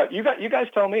 You guys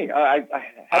tell me. I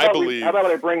believe. How about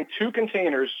I bring 2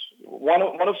 containers, one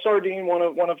of sardine, one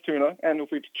of tuna, and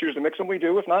if we choose to mix them, we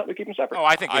do. If not, we keep them separate. Oh,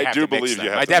 I think we have to mix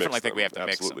them. I definitely think we have to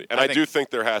mix them. Absolutely. And I do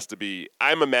think there has to be.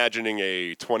 I'm imagining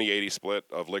a 20-80 split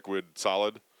of liquid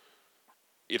solid.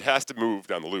 It has to move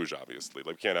down the luge, obviously.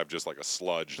 Like, we can't have just like a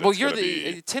sludge. Well,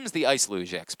 Tim's the ice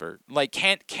luge expert. Like,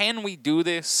 can we do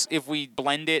this if we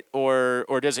blend it, or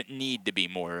does it need to be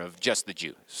more of just the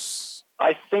juice?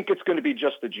 I think it's going to be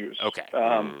just the juice. Okay.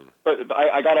 But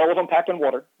I got all of them packed in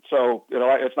water, so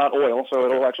it's not oil, so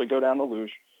it'll actually go down the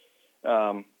luge.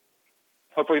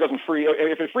 Hopefully it doesn't freeze.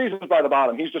 If it freezes by the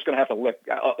bottom, he's just going to have to lick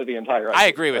the entire ice. I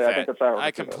agree with that. I think that's how I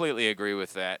completely agree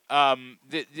with that.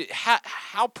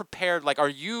 How prepared, like, are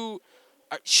you...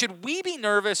 Should we be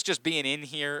nervous just being in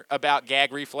here about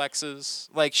gag reflexes?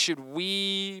 Like, should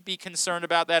we be concerned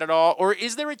about that at all? Or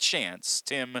is there a chance,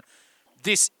 Tim,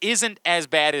 this isn't as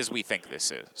bad as we think this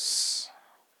is?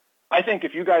 I think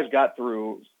if you guys got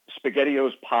through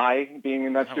SpaghettiOs pie being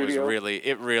in that studio,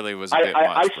 it really was a bit much,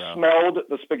 I bro. smelled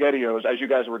the SpaghettiOs as you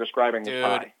guys were describing the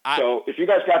pie. So if you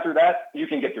guys got through that, you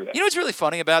can get through that. You know what's really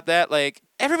funny about that? Like,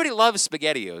 everybody loves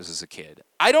SpaghettiOs as a kid.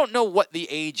 I don't know what the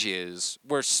age is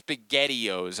where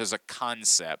SpaghettiOs as a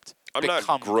concept I'm not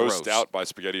grossed grossed out by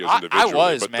SpaghettiOs individually, I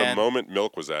was, but man. the moment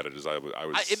milk was added, I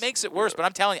was. It makes it worse, but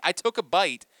I'm telling you, I took a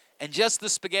bite. And just the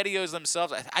SpaghettiOs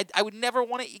themselves, I would never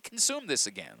want to consume this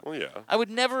again. Well, yeah. I would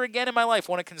never again in my life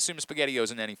want to consume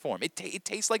SpaghettiOs in any form. It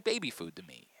tastes like baby food to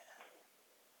me.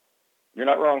 You're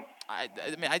not wrong. I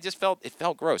mean, I just felt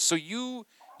gross. So you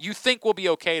think we'll be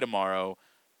okay tomorrow?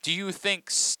 Do you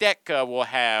think Stetka will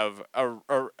have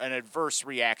an adverse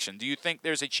reaction? Do you think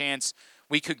there's a chance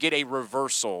we could get a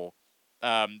reversal,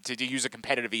 to use a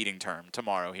competitive eating term,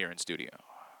 tomorrow here in studio?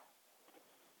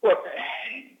 Well,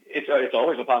 it's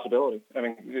always a possibility. I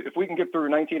mean, if we can get through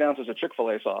 19 ounces of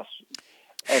Chick-fil-A sauce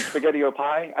and SpaghettiO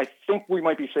pie, I think we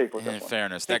might be safe with this one.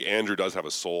 Fairness. I think Andrew does have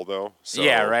a soul, though. So.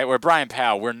 Yeah, right. Where Brian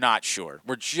Powell, we're not sure.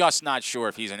 We're just not sure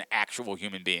if he's an actual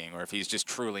human being or if he's just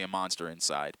truly a monster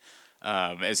inside.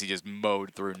 As he just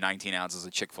mowed through 19 ounces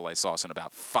of Chick-fil-A sauce in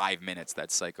about 5 minutes,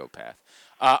 that psychopath.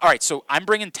 All right, so I'm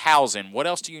bringing towels in. What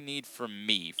else do you need from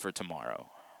me for tomorrow?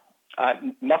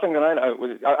 Nothing that I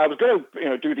was going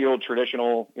to, do the old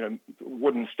traditional,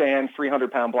 wooden stand,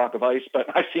 300-pound block of ice, but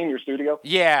I've seen your studio.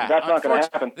 Yeah. That's not going to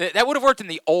happen. That would have worked in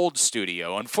the old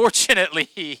studio. Unfortunately,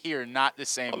 here, not the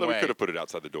same Although way. we could have put it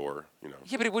outside the door,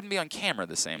 Yeah, but it wouldn't be on camera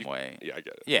the same way. Yeah, I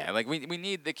get it. Yeah, like we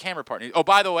need the camera partner. Oh,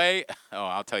 by the way,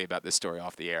 I'll tell you about this story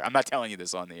off the air. I'm not telling you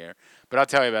this on the air, but I'll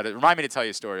tell you about it. Remind me to tell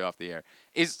you a story off the air.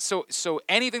 So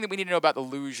anything that we need to know about the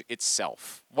luge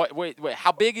itself? Wait,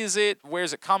 how big is it?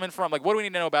 Where's it coming from? Like, what do we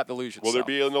need to know about the luge itself? Will there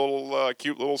be a little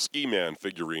cute little ski man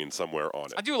figurine somewhere on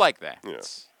it? I do like that.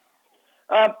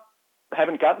 Yeah.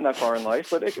 Haven't gotten that far in life,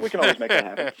 but we can always make it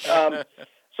happen.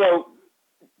 So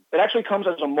it actually comes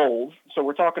as a mold. So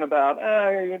we're talking about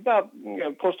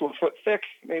close to a foot thick,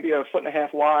 maybe a foot and a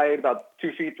half wide, about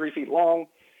 2 feet, 3 feet long.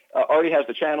 Already has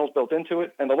the channels built into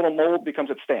it, and the little mold becomes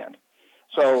its stand.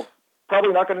 So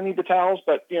probably not going to need the towels,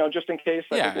 but just in case,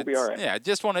 I think we'll be all right. Yeah,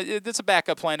 it's a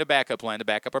backup plan to backup plan to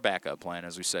backup our backup plan,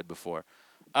 as we said before.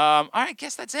 All right, I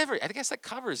guess that's I guess that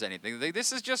covers anything.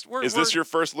 This is just Is this your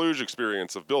first luge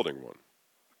experience of building one?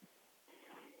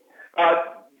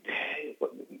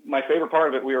 My favorite part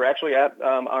of it, we were actually at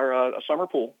our summer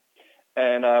pool,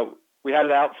 and we had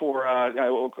it out for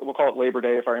we'll call it Labor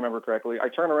Day if I remember correctly. I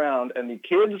turn around and the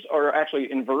kids are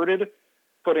actually inverted,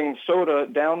 putting soda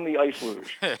down the ice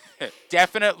luge.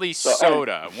 Definitely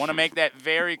soda. Want to make that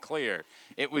very clear.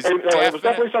 It was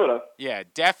definitely soda. Yeah,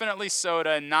 definitely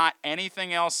soda, not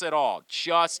anything else at all.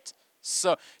 Just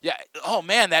so. Yeah. Oh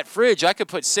man, that fridge! I could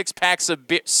put 6 packs of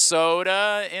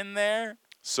soda in there.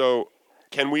 So,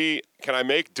 do we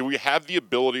have the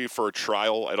ability for a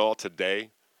trial at all today?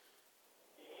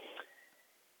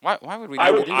 Why would we?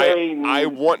 I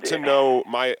want to know.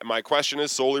 My question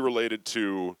is solely related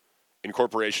to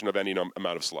incorporation of any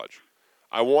amount of sludge.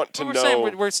 I want to know.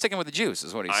 Saying we're sticking with the juice,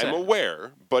 is what he's saying. I'm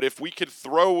aware, but if we could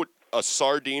throw a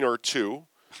sardine or two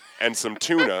and some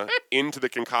tuna into the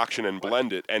concoction and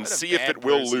blend it and see if it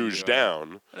will luge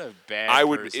down, I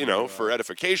would, for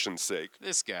edification's sake.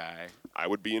 This guy. I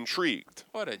would be intrigued.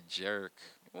 What a jerk.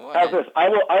 How's this? I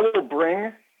will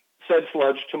bring said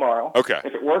sludge tomorrow. Okay.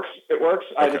 If it works, it works.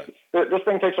 Okay. This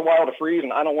thing takes a while to freeze,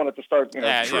 and I don't want it to start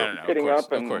hitting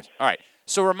up. Of course. All right.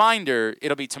 So reminder,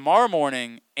 it'll be tomorrow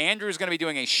morning. Andrew's going to be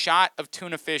doing a shot of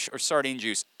tuna fish or sardine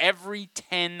juice every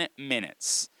 10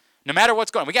 minutes. No matter what's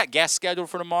going on. We got guests scheduled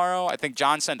for tomorrow. I think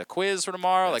John sent a quiz for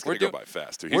tomorrow. It's going to go by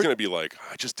fast, too. He's going to be like,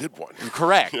 I just did one.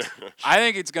 Correct. I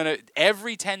think it's going to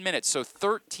every 10 minutes, so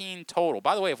 13 total.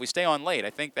 By the way, if we stay on late,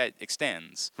 I think that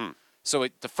extends. So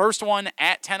the first one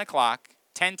at 10 o'clock,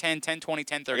 10:10, 10:20,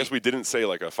 10:30. I guess we didn't say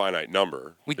like a finite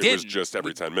number. It was just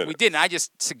every 10 minutes. We didn't. I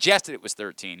just suggested it was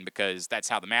 13 because that's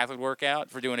how the math would work out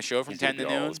for doing a show from 10 to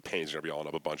noon. His pain's going to be all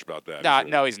up a bunch about that.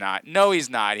 No, he's not. No, he's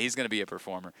not. He's going to be a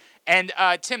performer. And,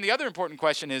 Tim, the other important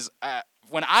question is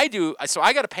when I do – so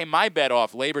I got to pay my bet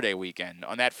off Labor Day weekend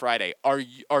on that Friday. Are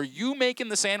you making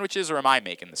the sandwiches or am I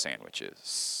making the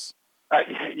sandwiches?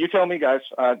 You tell me, guys.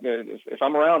 If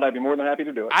I'm around, I'd be more than happy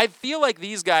to do it. I feel like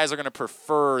these guys are going to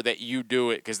prefer that you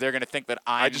do it because they're going to think that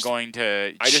I'm going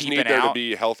to cheapen out. I just need there to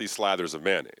be healthy slathers of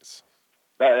mayonnaise.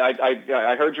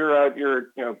 I heard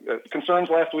your concerns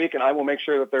last week, and I will make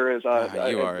sure that there is.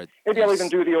 Maybe I'll even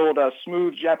do the old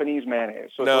smooth Japanese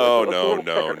mayonnaise. So no.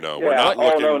 Yeah. We're not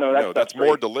looking. No, that's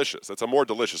more delicious. That's a more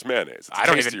delicious mayonnaise. I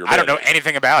don't know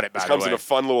anything about it. It comes in a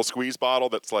fun little squeeze bottle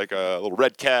that's like a little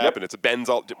red cap, and it's a bends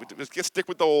all. Just stick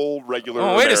with the old regular.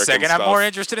 Oh, wait American a second! stuff. I'm more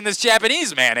interested in this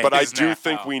Japanese mayonnaise. But I do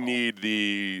think we need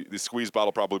the squeeze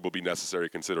bottle. Probably will be necessary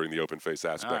considering the open face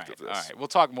aspect of this. All right, we'll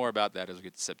talk more about that as we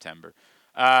get to September.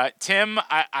 Tim,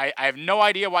 I have no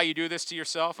idea why you do this to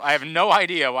yourself. I have no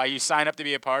idea why you sign up to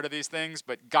be a part of these things,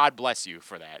 but God bless you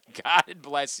for that. God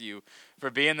bless you for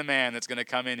being the man that's going to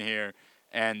come in here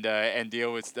and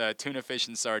deal with tuna fish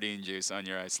and sardine juice on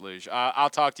your ice luge. I'll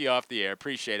talk to you off the air.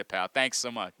 Appreciate it, pal. Thanks so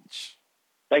much.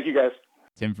 Thank you, guys.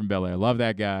 Tim from Bel Air. Love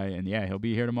that guy. And, yeah, he'll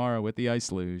be here tomorrow with the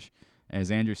ice luge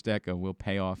as Andrew Stetka will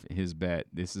pay off his bet.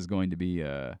 This is going to be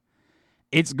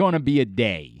It's going to be a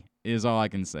day, is all I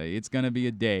can say. It's going to be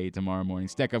a day tomorrow morning.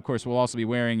 Steck, of course, will also be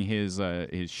wearing his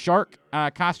shark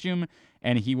costume,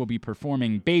 and he will be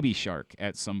performing Baby Shark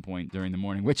at some point during the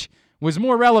morning, which was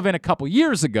more relevant a couple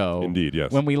years ago. Indeed,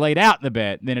 yes. When we laid out the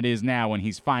bet than it is now when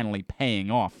he's finally paying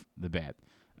off the bet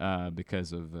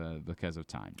because of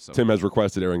time. So Tim has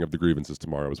requested airing of the grievances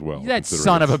tomorrow as well. That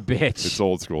son of a bitch. It's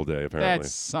old school day, apparently. That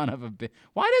son of a bitch.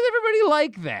 Why does everybody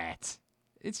like that?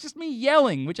 It's just me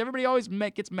yelling, which everybody always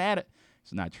gets mad at.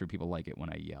 It's not true. People like it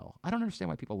when I yell. I don't understand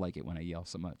why people like it when I yell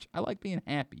so much. I like being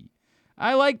happy.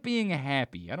 I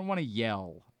don't want to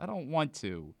yell. I don't want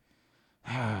to.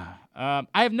 I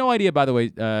have no idea, by the way.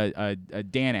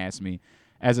 Dan asked me,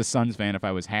 as a Suns fan, if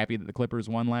I was happy that the Clippers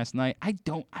won last night. I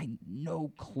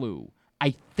no clue.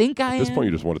 I think I am. At this point,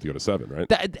 you just want it to go to 7,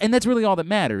 right? And that's really all that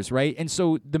matters, right? And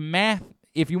so the math,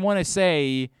 if you want to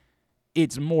say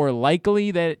it's more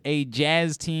likely that a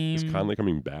Jazz team... Is Conley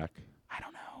coming back? I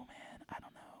don't know, man. I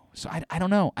don't know. So I don't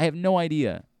know. I have no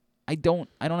idea. I don't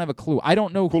have a clue. I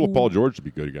don't know cool if Paul George to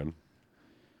be good again.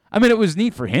 I mean, it was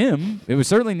neat for him. It was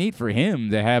certainly neat for him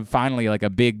to have finally like a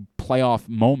big playoff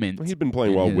moment. Well, he'd been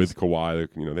playing well with Kawhi.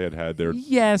 You know, they had their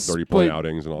 30-point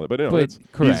outings and all that. But,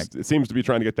 correct. It seems to be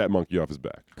trying to get that monkey off his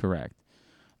back. Correct.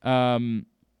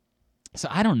 So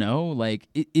I don't know. Like,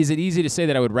 is it easy to say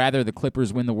that I would rather the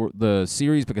Clippers win the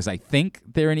series because I think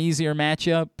they're an easier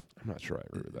matchup? I'm not sure I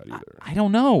agree with that either. I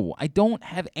don't know. I don't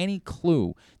have any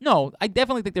clue. No, I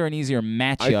definitely think they're an easier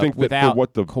matchup I think without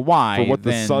Kawhi. For what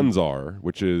the Suns are,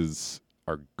 which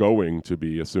are going to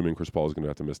be, assuming Chris Paul is going to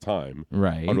have to miss time,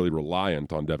 right, utterly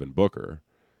reliant on Devin Booker.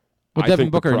 Well,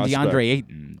 Devin Booker and DeAndre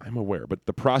Ayton. I'm aware, but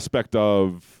the prospect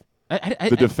of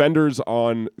the defenders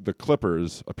on the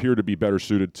Clippers appear to be better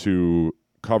suited to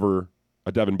cover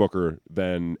a Devin Booker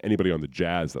than anybody on the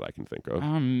Jazz that I can think of.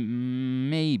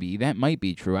 Maybe. That might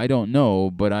be true. I don't know,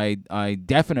 but I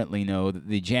definitely know that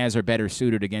the Jazz are better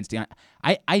suited against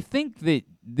I think that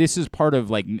this is part of,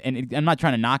 like, and I'm not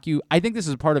trying to knock you. I think this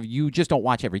is part of you just don't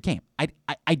watch every game.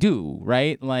 I do,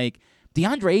 right? Like,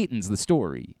 DeAndre Ayton's the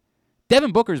story.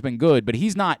 Devin Booker's been good, but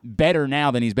he's not better now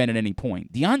than he's been at any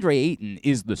point. DeAndre Ayton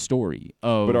is the story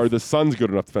of... But are the Suns good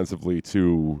enough defensively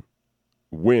to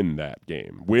win that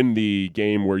game? Win the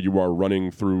game where you are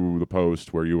running through the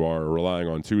post, where you are relying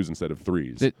on 2s instead of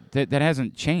 3s. That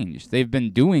hasn't changed. They've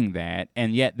been doing that,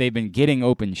 and yet they've been getting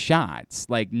open shots.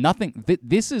 Like, nothing.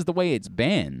 This is the way it's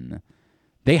been.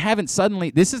 They haven't suddenly...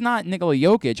 This is not Nikola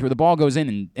Jokic where the ball goes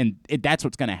in and that's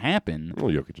what's going to happen. Well,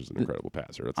 Jokic is an incredible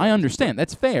passer. I understand.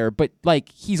 That's fair, but, like,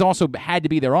 he's also had to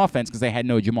be their offense because they had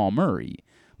no Jamal Murray.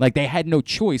 Like, they had no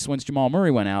choice once Jamal Murray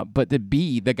went out but to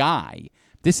be the guy.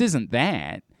 This isn't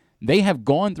that. They have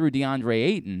gone through DeAndre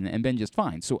Ayton and been just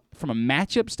fine. So from a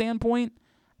matchup standpoint,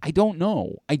 I don't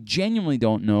know. I genuinely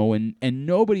don't know, and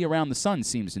nobody around the Suns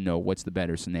seems to know what's the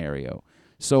better scenario.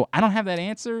 So I don't have that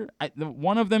answer.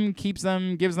 One of them gives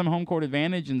them home court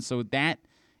advantage, and so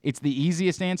it's the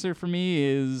easiest answer for me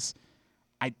is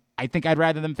I think I'd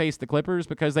rather them face the Clippers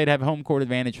because they'd have home court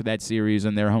advantage for that series,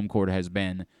 and their home court has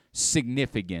been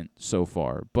significant so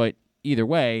far. But either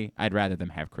way, I'd rather them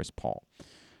have Chris Paul.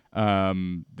 I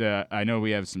know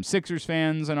we have some Sixers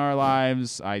fans in our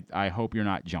lives. I hope you're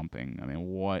not jumping. I mean,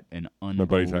 what an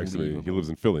unbelievable... My buddy texted me. He lives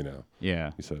in Philly now. Yeah.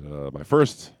 He said, my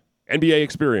first NBA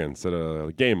experience at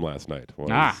a game last night was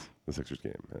the Sixers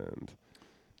game. And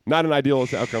not an ideal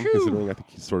outcome considering I think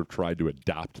he sort of tried to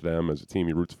adopt them as a team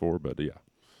he roots for. But, yeah,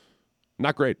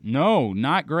 not great. No,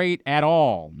 not great at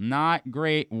all. Not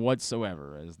great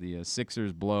whatsoever as the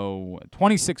Sixers blow a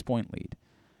 26-point lead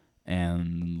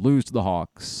and lose to the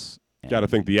Hawks. Got to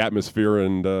think the atmosphere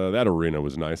in that arena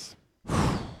was nice.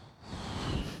 At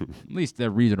least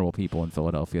the reasonable people in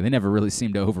Philadelphia. They never really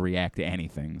seem to overreact to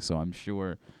anything, so I'm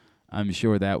sure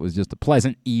that was just a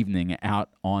pleasant evening out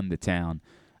on the town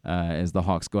as the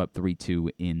Hawks go up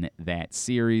 3-2 in that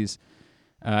series.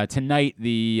 Tonight,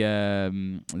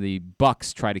 the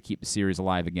Bucks try to keep the series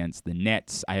alive against the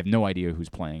Nets. I have no idea who's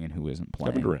playing and who isn't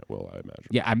playing. Kevin Durant will, I imagine.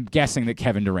 Yeah, I'm guessing that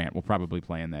Kevin Durant will probably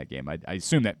play in that game. I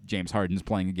assume that James Harden's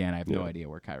playing again. I have no idea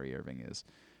where Kyrie Irving is.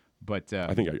 But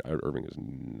I think Irving is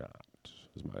not.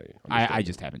 Is my I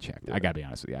just haven't checked. Yeah. I got to be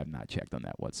honest with you. I have not checked on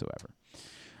that whatsoever.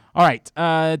 All right.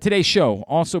 Today's show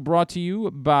also brought to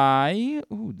you by...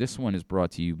 this one is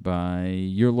brought to you by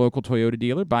your local Toyota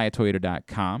dealer,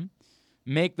 buyatoyota.com.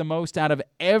 Make the most out of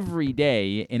every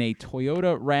day in a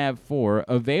Toyota RAV4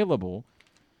 available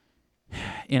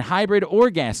in hybrid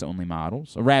or gas-only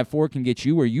models. A RAV4 can get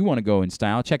you where you want to go in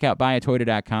style. Check out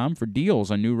buyatoyota.com for deals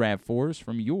on new RAV4s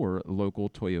from your local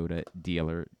Toyota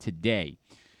dealer today.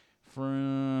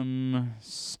 From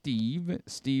Steve.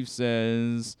 Steve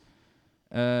says...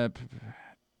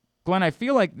 Glenn, I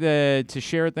feel like the to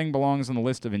share thing belongs on the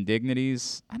list of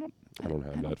indignities. I don't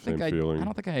have that same feeling. I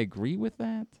don't think I agree with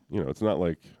that. It's not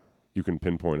like you can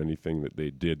pinpoint anything that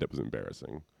they did that was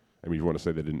embarrassing. I mean, you want to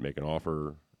say they didn't make an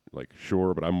offer,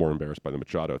 sure, but I'm more embarrassed by the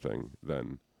Machado thing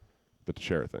than the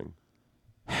Teixeira thing.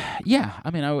 Yeah,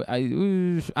 I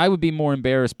mean, I would be more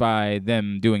embarrassed by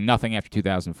them doing nothing after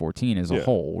 2014 as a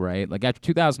whole, right? Like after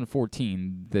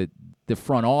 2014, the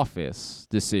front office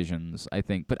decisions, I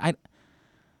think, but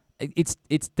it's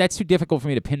that's too difficult for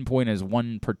me to pinpoint as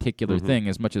one particular thing,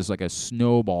 as much as like a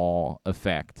snowball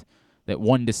effect. That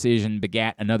one decision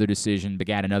begat another decision,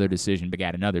 begat another decision,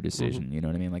 begat another decision. You know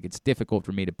what I mean? Like it's difficult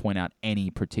for me to point out any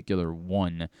particular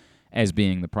one as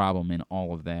being the problem in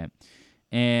all of that.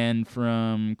 And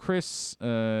from Chris,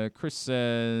 Chris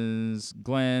says,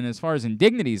 Glenn, as far as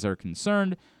indignities are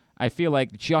concerned, I feel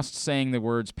like just saying the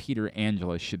words Peter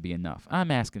Angelos should be enough.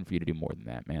 I'm asking for you to do more than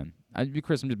that, man.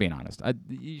 Chris, I'm just being honest.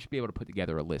 You should be able to put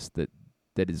together a list that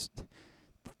it's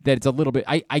a little bit.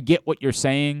 I get what you're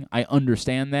saying. I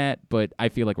understand that, but I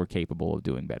feel like we're capable of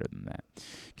doing better than that.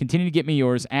 Continue to get me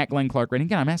yours at Glenn Clark Rating.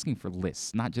 Again, I'm asking for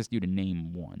lists, not just you to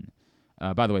name one.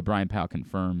 By the way, Brian Powell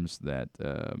confirms that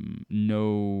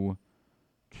no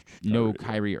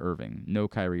Kyrie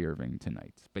Irving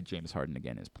tonight, but James Harden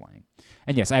again is playing.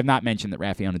 And yes, I have not mentioned that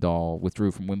Rafael Nadal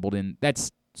withdrew from Wimbledon.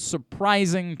 That's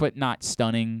surprising, but not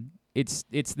stunning.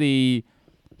 He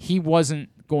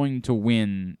wasn't going to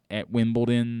win at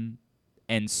Wimbledon,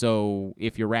 and so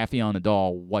if you're Rafael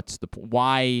Nadal,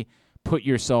 why put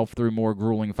yourself through more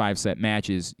grueling 5-set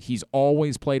matches? He's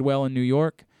always played well in New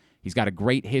York. He's got a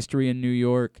great history in New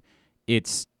York.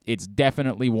 It's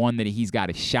definitely one that he's got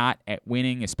a shot at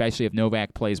winning, especially if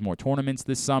Novak plays more tournaments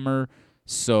this summer.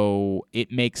 So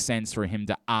it makes sense for him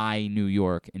to eye New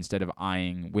York instead of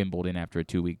eyeing Wimbledon after a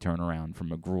 2-week turnaround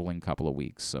from a grueling couple of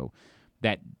weeks. So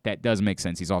that does make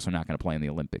sense. He's also not going to play in the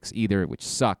Olympics either, which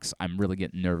sucks. I'm really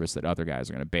getting nervous that other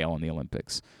guys are going to bail in the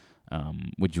Olympics,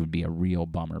 which would be a real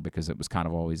bummer because it was kind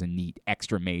of always a neat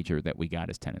extra major that we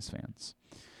got as tennis fans.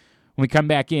 When we come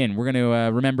back in, we're going to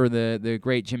remember the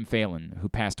great Jim Phelan, who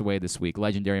passed away this week,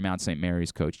 legendary Mount St.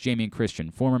 Mary's coach. Jamie and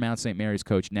Christian, former Mount St. Mary's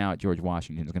coach, now at George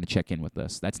Washington, is going to check in with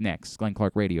us. That's next. Glenn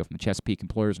Clark Radio from the Chesapeake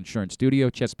Employers Insurance Studio.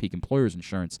 Chesapeake Employers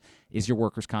Insurance is your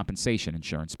workers' compensation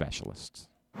insurance specialist.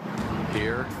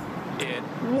 Here it.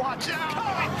 Watch out!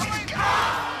 Oh my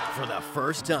God! For the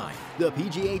first time, the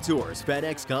PGA Tour's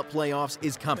FedEx Cup Playoffs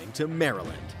is coming to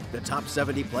Maryland. The top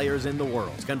 70 players in the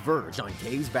world converge on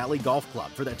Caves Valley Golf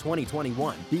Club for the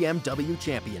 2021 BMW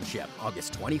Championship,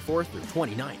 August 24th through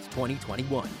 29th,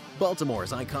 2021.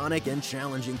 Baltimore's iconic and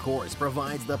challenging course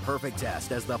provides the perfect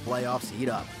test as the playoffs heat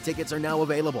up. Tickets are now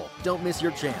available. Don't miss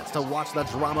your chance to watch the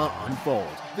drama unfold.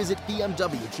 Visit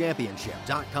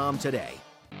BMWChampionship.com today.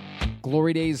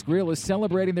 Glory Days Grill is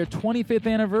celebrating their 25th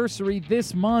anniversary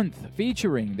this month,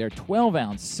 featuring their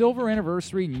 12-ounce silver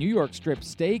anniversary New York strip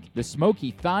steak, the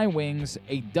smoky thigh wings,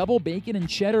 a double bacon and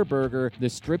cheddar burger, the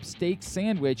strip steak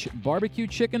sandwich, barbecue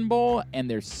chicken bowl, and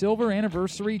their silver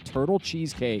anniversary turtle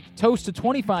cheesecake. Toast to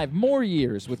 25 more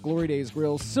years with Glory Days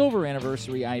Grill's silver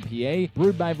anniversary IPA,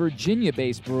 brewed by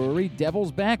Virginia-based brewery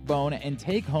Devil's Backbone, and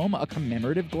take home a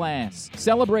commemorative glass.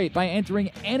 Celebrate by entering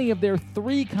any of their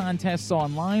 3 contests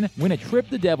online. Win a trip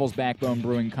to Devil's Backbone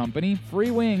Brewing Company,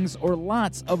 free wings, or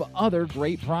lots of other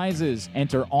great prizes.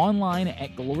 Enter online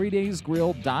at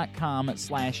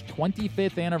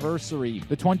glorydaysgrill.com/25th anniversary.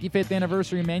 The 25th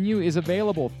anniversary menu is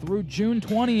available through June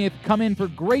 20th. Come in for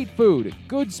great food,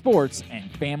 good sports,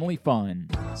 and family fun.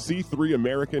 C3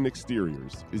 American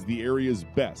Exteriors is the area's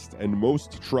best and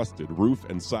most trusted roof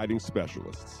and siding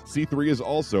specialists. C3 is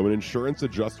also an insurance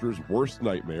adjuster's worst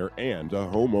nightmare and a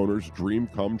homeowner's dream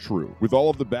come true. With all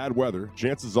of the bad weather,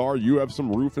 chances are you have some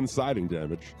roof and siding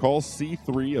damage. Call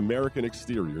C3 American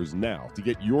Exteriors now to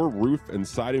get your roof and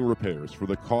siding repairs for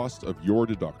the cost of your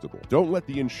deductible. Don't let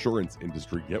the insurance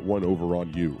industry get one over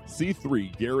on you.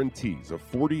 C3 guarantees a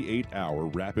 48-hour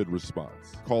rapid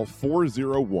response. Call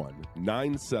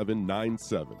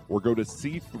 401-9797 or go to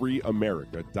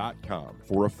c3america.com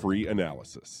for a free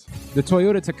analysis. The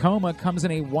Toyota Tacoma comes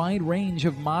in a wide range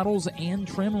of models and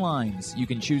trim lines. You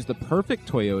can choose the perfect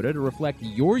Toyota to reflect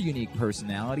your unique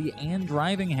personality and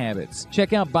driving habits.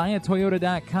 Check out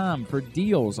buyatoyota.com for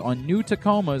deals on new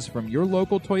Tacomas from your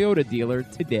local Toyota dealer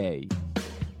today.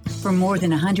 For more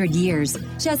than 100 years,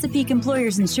 Chesapeake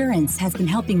Employers Insurance has been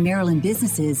helping Maryland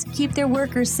businesses keep their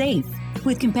workers safe.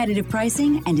 With competitive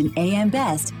pricing and an AM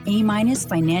Best A-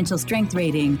 financial strength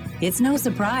rating, it's no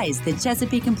surprise that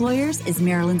Chesapeake Employers is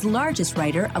Maryland's largest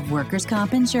writer of workers'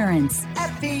 comp insurance.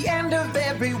 At the end of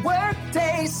every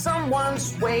workday,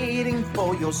 someone's waiting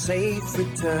for your safe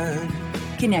return.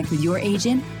 Connect with your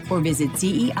agent or visit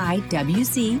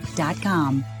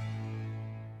CEIWC.com.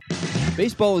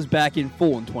 Baseball is back in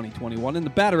full in 2021, and the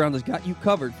Bat Around has got you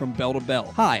covered from bell to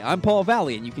bell. Hi, I'm Paul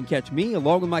Valley, and you can catch me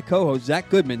along with my co-host Zach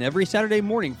Goodman every Saturday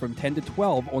morning from 10 to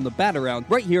 12 on the Bat Around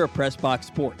right here at Press Box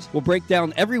Sports. We'll break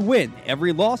down every win,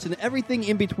 every loss, and everything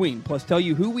in between, plus tell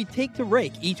you who we take to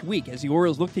rake each week as the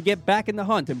Orioles look to get back in the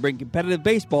hunt and bring competitive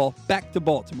baseball back to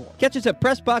Baltimore. Catch us at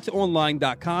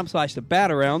PressBoxOnline.com/the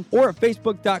Bat Around or at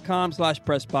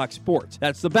Facebook.com/PressBoxSports.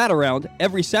 That's the Bat Around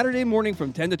every Saturday morning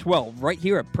from 10 to 12 right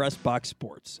here at Press Box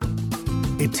Sports.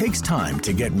 It takes time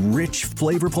to get rich,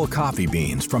 flavorful coffee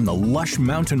beans from the lush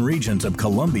mountain regions of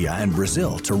Colombia and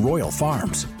Brazil to Royal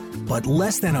Farms. But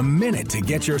less than a minute to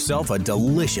get yourself a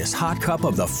delicious hot cup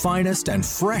of the finest and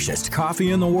freshest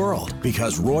coffee in the world.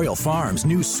 Because Royal Farms'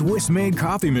 new Swiss-made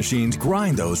coffee machines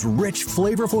grind those rich,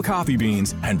 flavorful coffee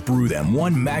beans and brew them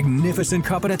one magnificent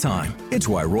cup at a time. It's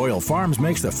why Royal Farms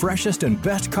makes the freshest and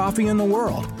best coffee in the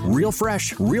world. Real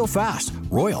fresh, real fast.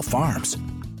 Royal Farms.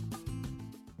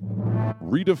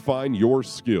 Redefine your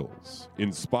skills,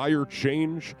 inspire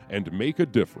change, and make a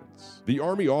difference. The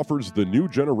Army offers the new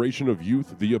generation of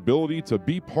youth the ability to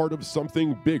be part of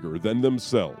something bigger than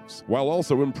themselves, while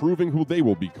also improving who they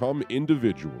will become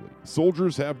individually.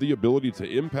 Soldiers have the ability to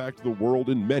impact the world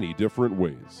in many different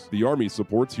ways. The Army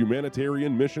supports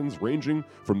humanitarian missions ranging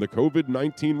from the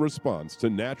COVID-19 response to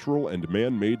natural and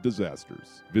man-made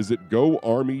disasters. Visit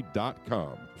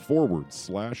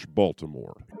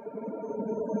goarmy.com/Baltimore.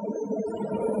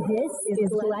 This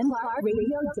is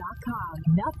GlenparkRadio.com.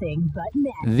 Nothing but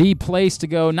net. The place to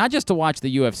go, not just to watch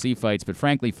the UFC fights, but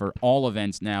frankly for all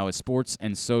events now, is Sports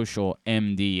and Social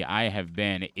MD. I have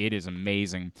been. It is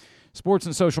amazing. Sports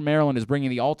and Social Maryland is bringing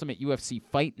the ultimate UFC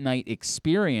fight night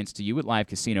experience to you at Live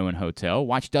Casino and Hotel.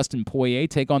 Watch Dustin Poirier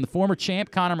take on the former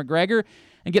champ Conor McGregor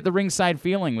and get the ringside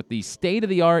feeling with the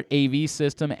state-of-the-art AV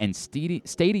system and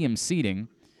stadium seating.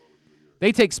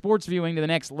 They take sports viewing to the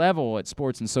next level at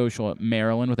Sports and Social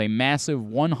Maryland with a massive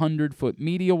 100-foot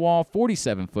media wall,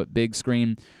 47-foot big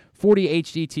screen, 40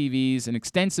 HD TVs, an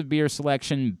extensive beer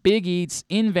selection, big eats,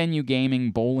 in-venue gaming,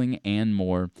 bowling, and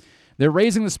more. They're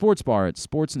raising the sports bar at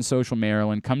Sports and Social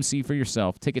Maryland. Come see for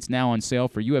yourself. Tickets now on sale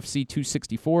for UFC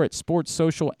 264 at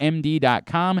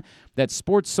sportssocialmd.com. That's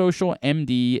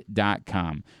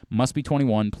sportssocialmd.com. Must be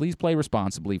 21. Please play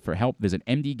responsibly. For help, visit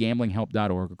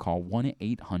mdgamblinghelp.org or call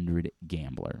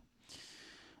 1-800-GAMBLER.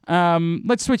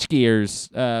 Let's switch gears.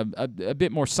 A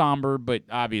bit more somber, but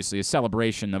obviously a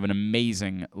celebration of an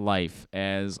amazing life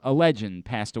as a legend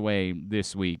passed away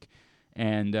this week.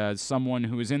 And someone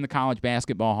who is in the College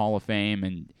Basketball Hall of Fame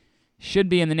and should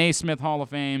be in the Naismith Hall of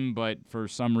Fame, but for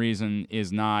some reason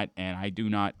is not, and I do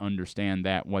not understand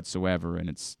that whatsoever. And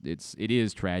it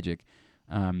is tragic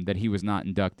that he was not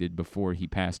inducted before he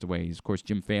passed away. He's, of course,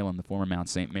 Jim Phelan, the former Mount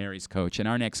St. Mary's coach. And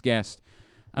our next guest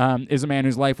is a man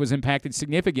whose life was impacted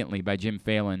significantly by Jim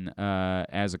Phelan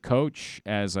as a coach,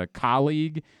 as a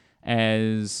colleague,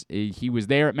 as he was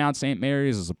there at Mount St.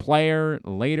 Mary's as a player,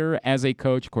 later as a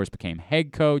coach, of course became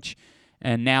head coach,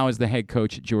 and now as the head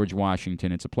coach at George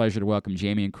Washington. It's a pleasure to welcome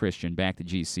Jamie and Christian back to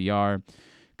GCR.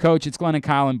 Coach, it's Glenn and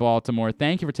Kyle in Baltimore.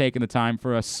 Thank you for taking the time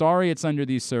for us. Sorry it's under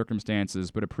these circumstances,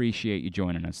 but appreciate you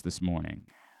joining us this morning.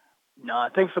 No,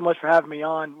 thanks so much for having me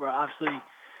on. We're obviously,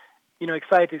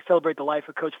 excited to celebrate the life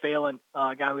of Coach Phelan,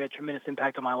 a guy who had tremendous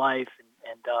impact on my life.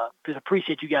 And just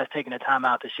appreciate you guys taking the time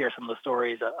out to share some of the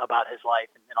stories about his life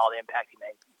and all the impact he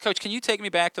made. Coach, can you take me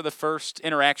back to the first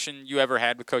interaction you ever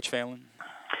had with Coach Phelan?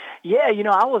 Yeah,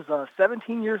 I was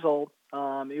 17 years old.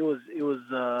 It was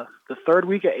the third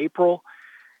week of April,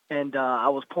 and I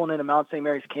was pulling into Mount St.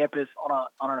 Mary's campus on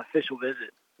an official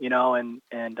visit. And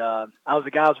I was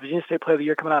a guy. I was Virginia State Player of the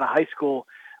Year coming out of high school,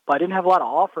 but I didn't have a lot of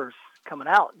offers coming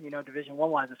out. Division I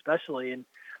wise especially, and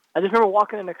I just remember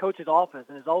walking into Coach's office,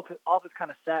 and his office kind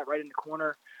of sat right in the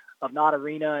corner of Knott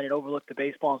Arena, and it overlooked the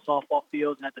baseball and softball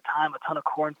fields, and at the time, a ton of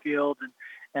cornfields.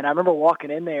 And I remember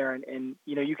walking in there, and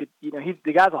you could,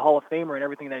 the guy's a Hall of Famer in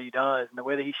everything that he does, and the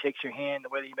way that he shakes your hand, the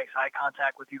way that he makes eye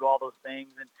contact with you, all those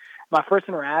things. And my first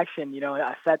interaction,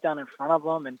 I sat down in front of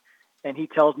him, and he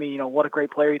tells me, what a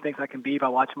great player he thinks I can be by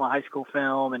watching my high school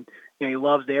film, and he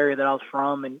loves the area that I was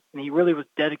from, and he really was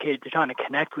dedicated to trying to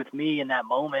connect with me in that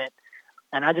moment.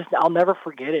 And I'll never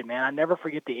forget it, man. I never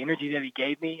forget the energy that he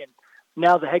gave me. And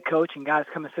now as a head coach and guys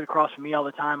come and sit across from me all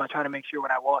the time, I try to make sure when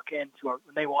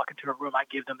they walk into a room, I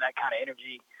give them that kind of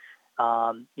energy.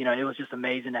 It was just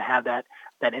amazing to have that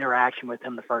interaction with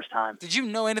him the first time. Did you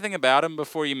know anything about him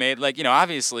before you made,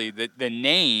 obviously the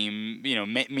name,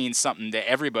 means something to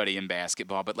everybody in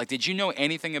basketball, but did you know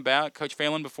anything about Coach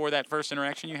Phelan before that first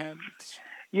interaction you had?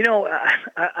 You know,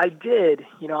 I did.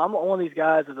 You know, I'm one of these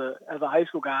guys as a high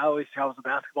school guy. I was a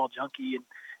basketball junkie, and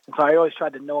so I always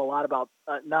tried to know a lot about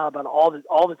not about all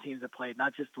the teams that played,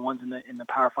 not just the ones in the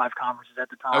Power 5 conferences at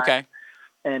the time. Okay.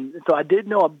 And so I did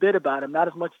know a bit about him, not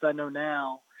as much as I know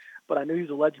now, but I knew he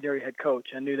was a legendary head coach.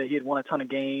 I knew that he had won a ton of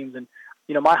games, and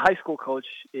you know, my high school coach,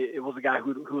 it was a guy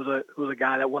who was a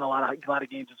guy that won a lot of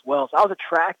games as well. So I was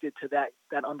attracted to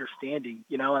that understanding,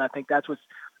 you know, and I think that's what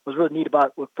was really neat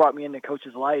about what brought me into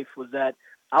coach's life was that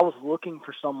I was looking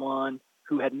for someone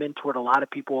who had mentored a lot of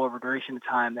people over a duration of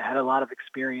time, that had a lot of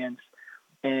experience,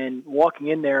 and walking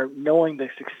in there knowing the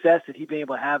success that he'd been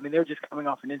able to have. I mean, they were just coming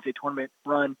off an NCAA tournament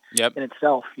run in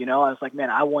itself, you know. I was like, man,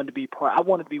 I wanted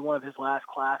to be one of his last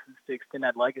classes to extend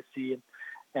that legacy,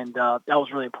 and that was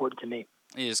really important to me.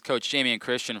 He is Coach Jamion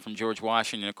Christian from George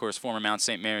Washington, of course, former Mount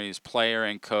St. Mary's player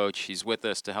and coach. He's with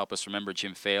us to help us remember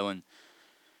Jim Phelan.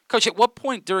 Coach, at what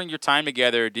point during your time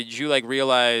together did you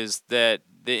realize that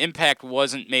the impact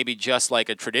wasn't maybe just like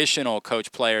a traditional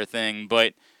coach-player thing,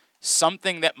 but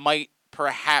something that might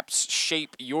perhaps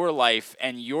shape your life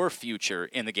and your future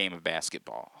in the game of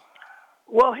basketball?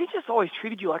 Well, he just always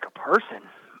treated you like a person.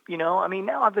 You know, I mean,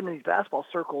 now I've been in these basketball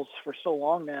circles for so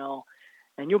long now,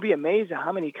 and you'll be amazed at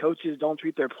how many coaches don't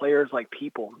treat their players like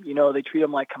people. You know, they treat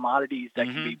them like commodities that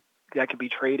can be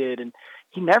traded, and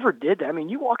he never did that. I mean,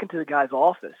 you walk into the guy's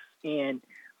office, and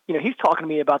you know, he's talking to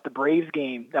me about the Braves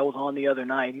game that was on the other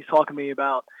night. He's talking to me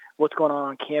about what's going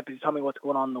on campus. He's telling me what's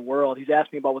going on in the world. He's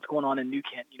asking me about what's going on in New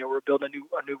Kent. You know, we're building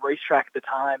a new racetrack at the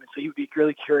time, and so he would be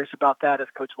really curious about that. As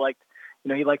Coach liked, you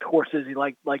know, he liked horses, he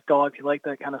liked dogs, he liked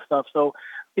that kind of stuff. So,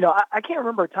 you know, I can't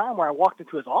remember a time where I walked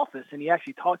into his office and he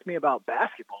actually talked to me about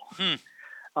basketball.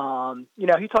 You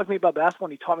know, he talked to me about basketball,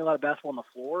 and he taught me a lot of basketball on the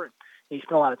floor, and he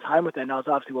spent a lot of time with it, and that was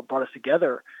obviously what brought us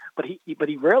together. But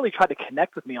he rarely tried to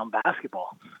connect with me on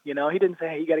basketball. You know, he didn't say,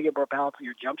 hey, you got to get more balance on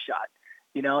your jump shot.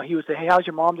 You know, he would say, hey, how's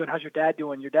your mom doing? How's your dad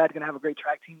doing? Your dad's going to have a great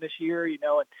track team this year, you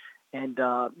know, and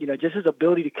you know, just his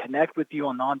ability to connect with you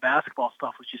on non-basketball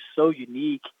stuff was just so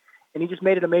unique. And he just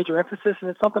made it a major emphasis, and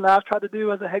it's something that I've tried to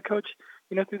do as a head coach,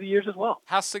 you know, through the years as well.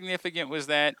 How significant was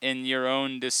that in your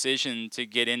own decision to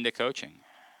get into coaching?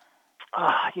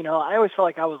 You know, I always felt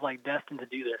like I was destined to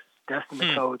do this, destined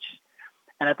to coach.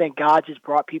 And I think God just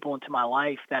brought people into my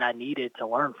life that I needed to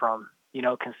learn from, you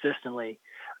know, consistently.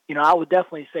 You know, I would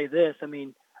definitely say this. I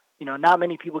mean, you know, not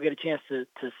many people get a chance to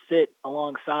sit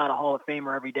alongside a Hall of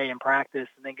Famer every day in practice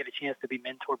and then get a chance to be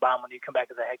mentored by him when you come back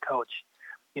as a head coach,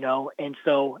 you know. And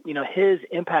so, you know, his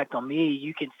impact on me,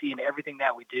 you can see in everything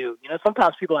that we do. You know,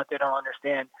 sometimes people out there don't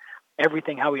understand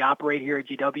everything, how we operate here at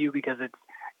GW, because it's,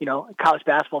 you know, college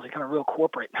basketball is becoming real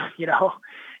corporate, you know.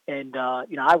 And,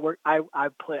 you know, I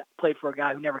played for a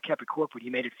guy who never kept it corporate.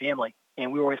 He made it family,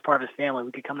 and we were always part of his family.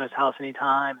 We could come to his house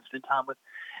anytime and spend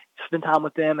time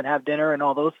with them and have dinner and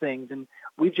all those things. And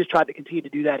we've just tried to continue to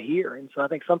do that here. And so I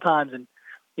think sometimes,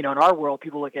 in our world,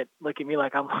 people look at me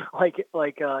like I'm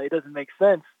it doesn't make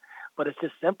sense, but it's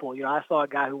just simple. You know, I saw a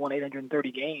guy who won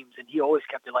 830 games, and he always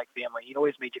kept it like family. He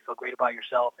always made you feel great about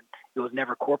yourself, and it was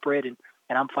never corporate. And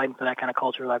I'm fighting for that kind of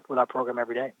culture with our program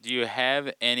every day. Do you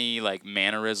have any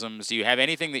mannerisms? Do you have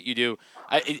anything that you do?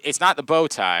 It's not the bow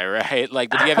tie, right?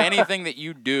 But do you have anything that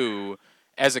you do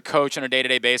as a coach on a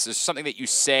day-to-day basis? Something that you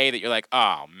say that you're like,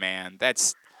 oh man,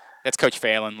 that's Coach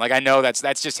Phelan. I know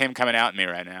that's just him coming out in me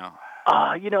right now.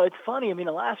 You know, it's funny. I mean,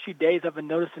 the last few days I've been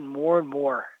noticing more and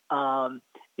more.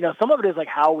 You know, some of it is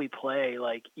how we play.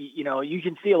 You know, you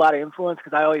can see a lot of influence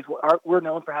because we're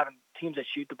known for having teams that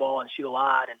shoot the ball and shoot a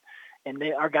lot,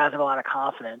 and our guys have a lot of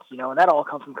confidence, you know, and that all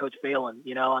comes from Coach Phelan.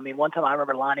 You know, I mean, one time I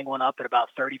remember lining one up at about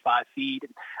 35 feet,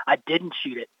 and I didn't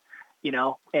shoot it, you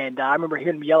know, and I remember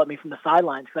hearing him yell at me from the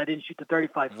sidelines because I didn't shoot the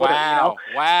 35-footer. Wow,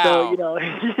 you know? wow. So, you know,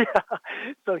 yeah.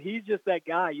 So he's just that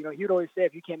guy. You know, he would always say,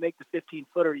 if you can't make the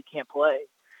 15-footer, you can't play.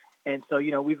 And so, you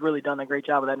know, we've really done a great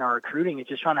job of that in our recruiting. It's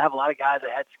just trying to have a lot of guys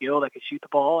that had skill that could shoot the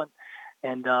ball,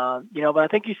 and you know, but I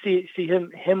think you see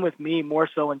him with me more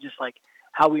so in just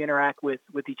how we interact with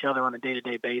each other on a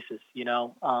day-to-day basis, you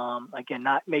know. Again,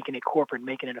 not making it corporate,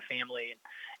 making it a family,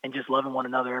 and just loving one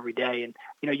another every day. And,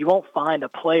 you know, you won't find a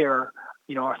player,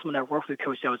 you know, or someone that works with a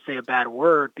coach that would say a bad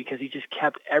word, because he just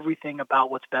kept everything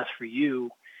about what's best for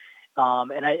you.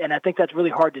 And I think that's really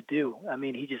hard to do. I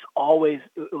mean, it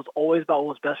was always about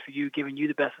what's best for you, giving you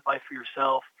the best advice for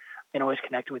yourself, and always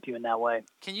connected with you in that way.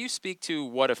 Can you speak to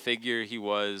what a figure he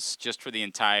was just for the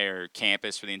entire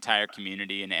campus, for the entire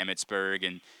community in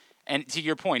Emmitsburg? And to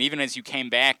your point, even as you came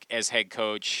back as head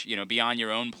coach, you know, beyond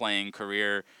your own playing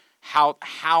career,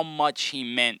 how much he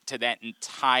meant to that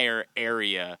entire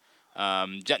area,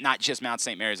 not just Mount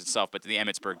St. Mary's itself, but to the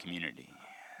Emmitsburg community?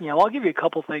 Yeah, well, I'll give you a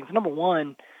couple things. Number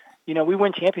one, we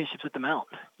win championships at the Mount.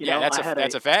 That's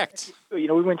a fact. We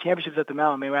win championships at the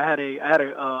Mount. I mean, I had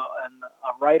a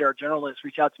writer, a journalist,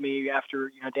 reach out to me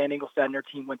after Dan Engelstad and their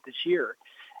team went this year,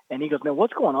 and he goes, "Man,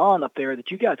 what's going on up there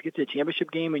that you guys get to a championship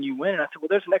game and you win?" And I said, "Well,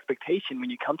 there's an expectation when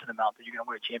you come to the Mount that you're going to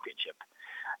win a championship."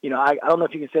 I don't know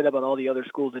if you can say that about all the other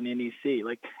schools in the NEC.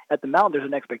 Like at the Mount, there's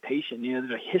an expectation.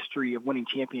 There's a history of winning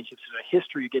championships. There's a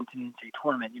history of getting to the NCAA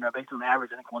tournament. Based on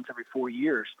average, I think once every 4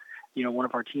 years, one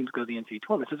of our teams goes to the NCAA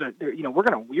tournament. So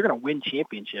you're gonna win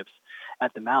championships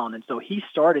at the Mount, and so he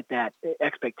started that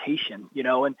expectation.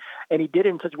 And he did it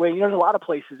in such a way. There's a lot of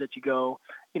places that you go.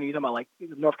 You're talking about like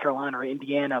North Carolina or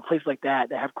Indiana, places like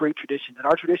that have great traditions, and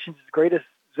our traditions is great as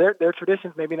their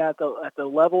traditions, maybe not at the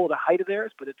level, the height of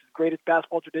theirs, but it's the greatest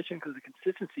basketball tradition because of the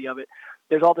consistency of it.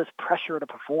 There's all this pressure to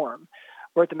perform.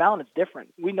 Where at the Mountain, it's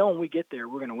different. We know when we get there,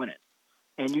 we're going to win it.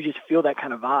 And you just feel that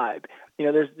kind of vibe.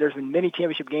 There's been many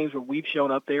championship games where we've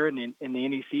shown up there in the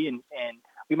NEC, and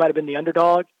we might have been the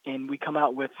underdog, and we come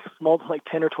out with multiple, like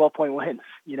 10 or 12-point wins,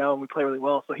 and we play really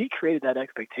well. So he created that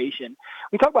expectation.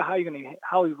 We talk about how he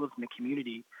was in the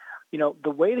community.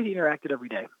 The way that he interacted every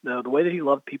day, the way that he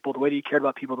loved people, the way that he cared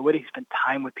about people, the way that he spent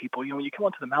time with people. When you come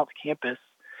onto the Mount campus,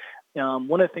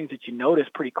 one of the things that you notice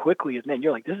pretty quickly is, man,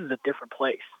 you're like, this is a different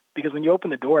place. Because when you open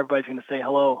the door, everybody's going to say,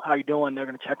 hello, how you doing? They're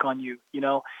going to check on you.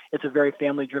 It's a very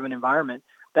family-driven environment.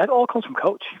 That all comes from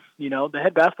Coach. The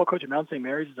head basketball coach at Mount St.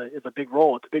 Mary's is a big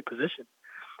role. It's a big position.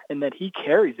 And that he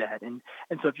carries that. And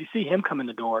so if you see him come in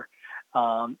the door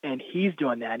and he's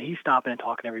doing that and he's stopping and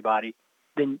talking to everybody,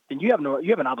 then you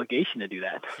have an obligation to do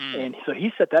that. And so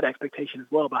he set that expectation as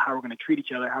well about how we're going to treat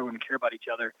each other, how we're going to care about each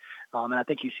other. And I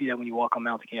think you see that when you walk on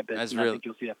Mount campus. I think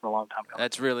you'll see that for a long time coming.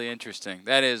 That's really interesting.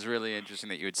 That is really interesting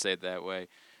that you would say it that way.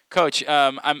 Coach,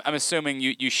 I'm assuming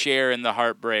you share in the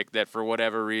heartbreak that for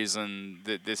whatever reason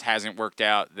that this hasn't worked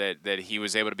out, that he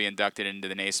was able to be inducted into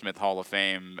the Naismith Hall of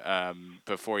Fame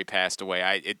before he passed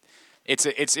away.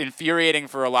 It's infuriating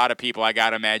for a lot of people. I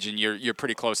gotta imagine you're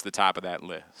pretty close to the top of that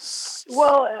list.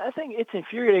 Well, I think it's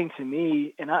infuriating to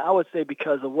me, and I would say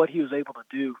because of what he was able to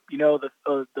do.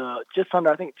 The just under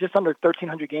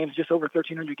 1,300 games, just over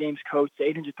 1,300 games coached,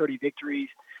 830 victories.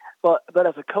 But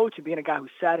as a coach and being a guy who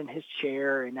sat in his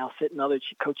chair and now sit in other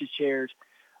coaches' chairs,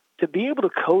 to be able to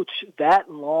coach that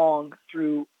long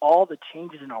through all the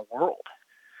changes in our world.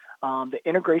 The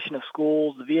integration of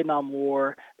schools, the Vietnam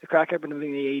War, the crack open in the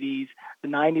 80s, the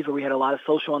 90s where we had a lot of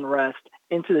social unrest,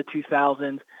 into the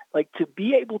 2000s, like to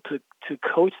be able to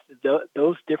coach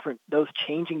those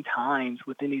changing times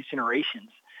within these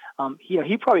generations.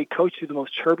 He probably coached through the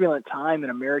most turbulent time in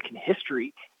American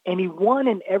history, and he won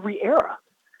in every era.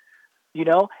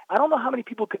 I don't know how many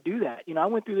people could do that. I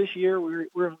went through this year.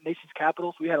 We're in nation's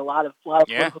capital, so we had a lot of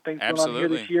political things going on here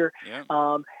this year.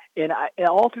 Yeah. And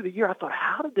all through the year, I thought,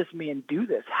 how did this man do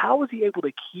this? How was he able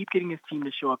to keep getting his team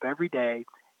to show up every day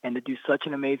and to do such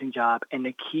an amazing job and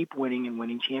to keep winning and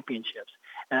winning championships?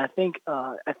 And I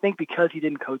think because he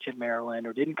didn't coach at Maryland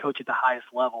or didn't coach at the highest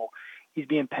level, he's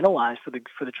being penalized for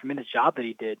the tremendous job that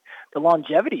he did. The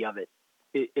longevity of it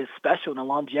is special, and the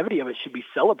longevity of it should be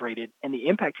celebrated, and the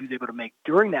impact he was able to make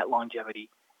during that longevity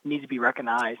needs to be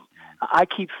recognized. I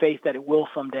keep faith that it will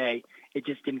someday. It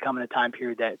just didn't come in a time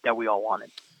period that we all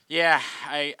wanted. Yeah,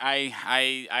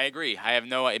 I agree.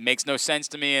 It makes no sense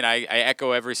to me, and I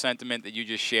echo every sentiment that you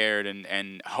just shared,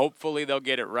 and hopefully they'll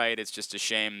get it right. It's just a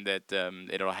shame that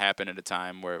it'll happen at a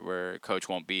time where Coach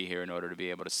won't be here in order to be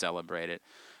able to celebrate it.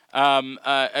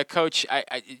 Coach,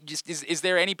 is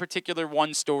there any particular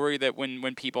one story that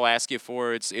when people ask you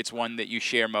for, it's one that you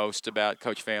share most about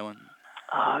Coach Phelan?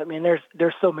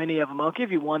 There's so many of them. I'll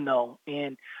give you one though,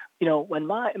 and when in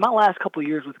my last couple of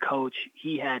years with Coach,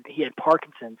 he had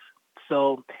Parkinson's,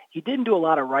 so he didn't do a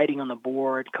lot of writing on the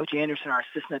board. Coach Anderson, our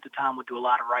assistant at the time, would do a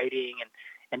lot of writing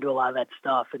and do a lot of that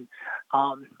stuff. And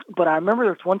but I remember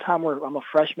there was one time where I'm a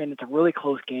freshman. It's a really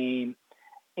close game.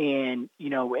 And,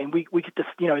 and we get this,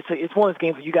 it's one of those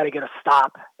games where you got to get a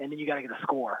stop and then you got to get a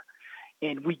score.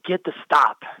 And we get the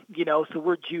stop, so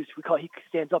we're juiced. He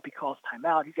stands up, he calls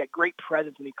timeout. He's got great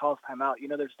presence when he calls timeout.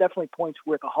 There's definitely points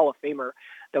where the Hall of Famer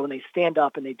that when they stand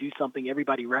up and they do something,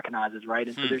 everybody recognizes, right?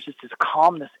 And so there's just this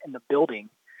calmness in the building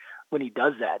when he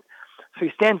does that. So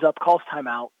he stands up, calls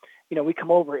timeout. We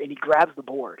come over and he grabs the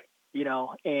board,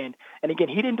 and again,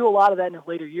 he didn't do a lot of that in his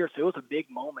later years. So it was a big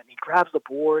moment. He grabs the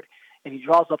board and he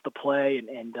draws up the play,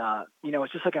 and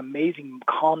it's just like an amazing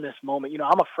calmness moment.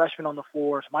 I'm a freshman on the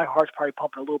floor, so my heart's probably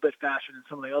pumping a little bit faster than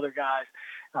some of the other guys.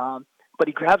 But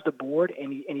he grabs the board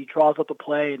and he draws up the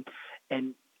play,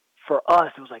 and for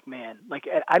us, it was like, man, like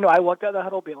I know I walked out of the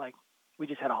huddle being like, we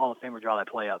just had a Hall of Famer draw that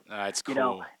play up. It's cool. You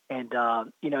know, and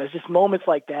it's just moments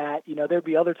like that. You know, there'd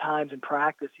be other times in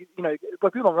practice.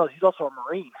 But people don't realize he's also a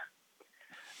Marine.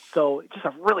 So just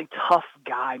a really tough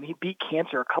guy. I mean, he beat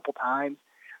cancer a couple times,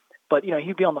 but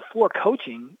he'd be on the floor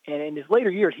coaching, and in his later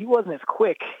years, he wasn't as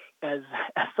quick as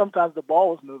sometimes the ball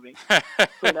was moving. So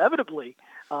inevitably,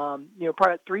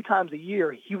 probably 3 times a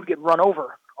year, he would get run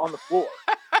over on the floor,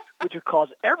 which would cause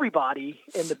everybody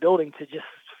in the building to just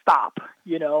stop,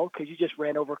 because you just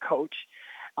ran over coach.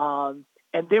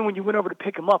 And then when you went over to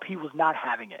pick him up, he was not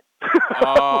having it.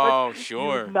 Oh,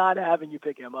 sure. He was not having you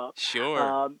pick him up.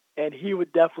 Sure. And he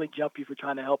would definitely jump you for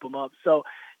trying to help him up. So,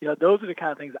 those are the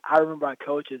kind of things I remember our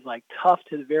coach is like tough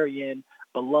to the very end,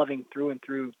 but loving through and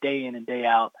through, day in and day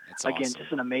out. That's Again, awesome.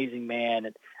 just an amazing man.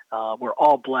 And we're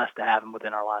all blessed to have him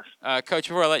within our lives. Coach,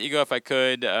 before I let you go, if I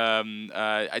could,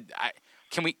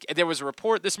 there was a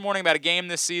report this morning about a game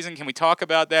this season. Can we talk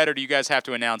about that, or do you guys have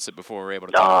to announce it before we're able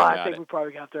to talk about it? I think we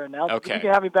probably have to announce Okay. it. You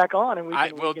can have me back on, and we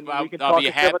can talk about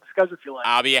the schedule if you like.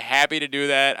 I'll be happy to do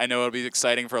that. I know it'll be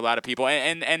exciting for a lot of people.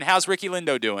 And how's Ricky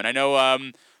Lindo doing? I know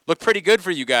looked pretty good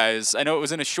for you guys. I know it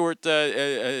was in a short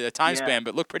time span,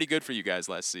 but looked pretty good for you guys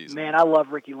last season. Man, I love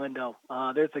Ricky Lindo.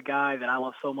 There's a guy that I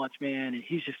love so much, man, and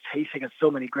he's taking so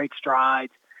many great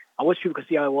strides. I wish people could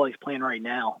see how well he's playing right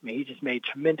now. I mean, he just made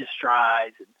tremendous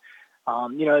strides. And,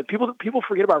 people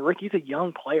forget about Ricky. He's a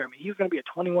young player. I mean, he's going to be a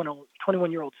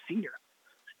 21-year-old senior.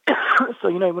 So,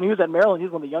 when he was at Maryland, he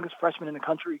was one of the youngest freshmen in the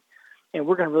country, and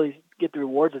we're going to really get the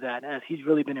rewards of that as he's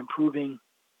really been improving.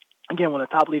 Again, one of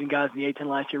the top leading guys in the A-10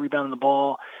 last year, rebounding the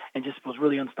ball, and just was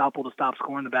really unstoppable to stop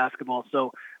scoring the basketball.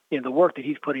 So, the work that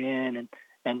he's putting in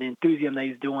and the enthusiasm that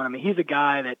he's doing, I mean, he's a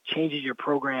guy that changes your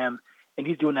program, and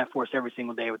he's doing that for us every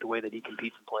single day with the way that he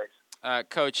competes and plays.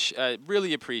 Coach,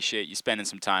 really appreciate you spending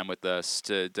some time with us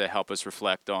to help us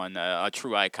reflect on a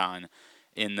true icon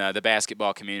in the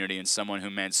basketball community and someone who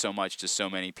meant so much to so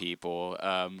many people.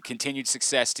 Continued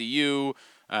success to you,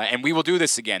 and we will do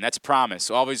this again. That's a promise.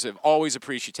 So always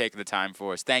appreciate you taking the time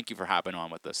for us. Thank you for hopping on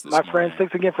with us this morning. My friends,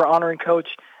 thanks again for honoring Coach.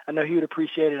 I know he would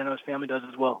appreciate it. I know his family does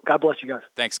as well. God bless you guys.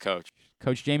 Thanks, Coach.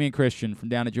 Coach Jamie Christian from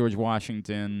down at George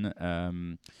Washington,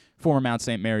 former Mount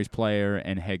St. Mary's player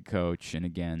and head coach, and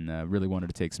again, really wanted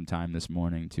to take some time this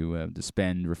morning to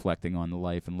spend reflecting on the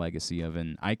life and legacy of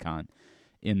an icon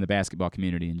in the basketball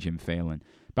community in Jim Phelan.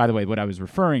 By the way, what I was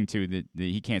referring to, that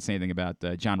he can't say anything about,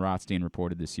 John Rothstein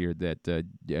reported this year that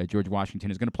George Washington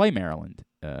is going to play Maryland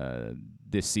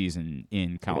this season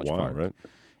in College Park. Right?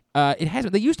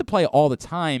 They used to play all the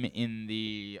time in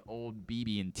the old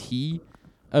BB&T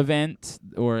event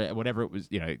or whatever it was.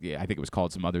 I think it was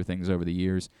called some other things over the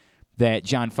years that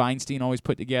John Feinstein always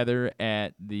put together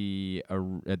at the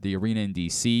arena in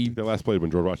D.C. They last played when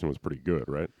George Washington was pretty good,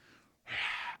 right?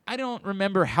 I don't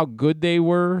remember how good they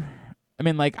were. I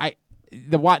mean,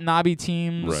 the Watanabe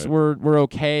teams were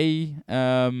okay.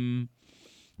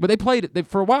 But they played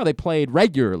for a while. They played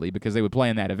regularly because they would play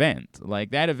in that event.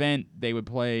 Like that event, they would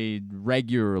play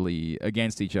regularly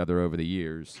against each other over the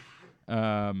years.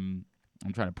 I'm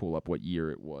trying to pull up what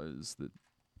year it was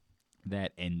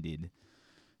that ended.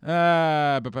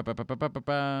 I'm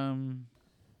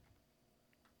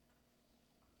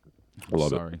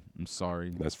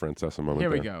sorry. Nice Francesa moment.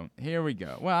 Here we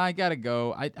go. Well, I gotta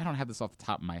go. I don't have this off the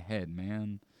top of my head,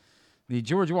 man. The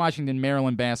George Washington,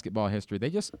 Maryland basketball history.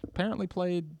 They just apparently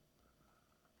played.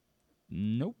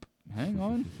 Nope. Hang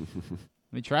on.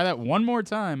 Let me try that one more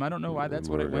time. I don't know why that's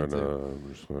what I went to.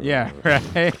 Yeah,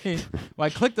 right. Well, I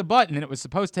clicked the button, and it was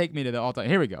supposed to take me to the all-time.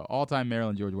 Here we go. All-time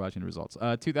Maryland, George Washington results.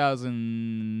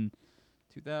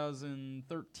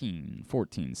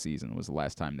 2013-14 season was the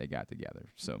last time they got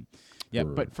together. So, yeah,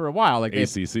 but for a while.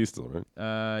 ACC still, right?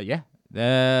 Yeah.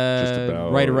 Just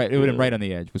about. Right. It would have been right on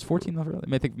the edge. Was 14 left?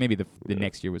 I think maybe the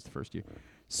next year was the first year.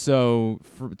 So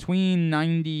between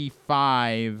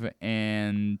 95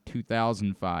 and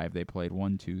 2005, they played 8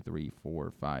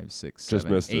 times. They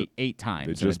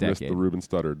just missed the Ruben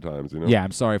Studdard times, Yeah,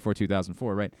 I'm sorry for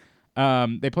 2004, right?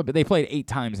 They played 8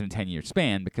 times in a 10-year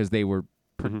span because they were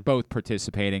both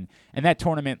participating, and that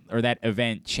tournament or that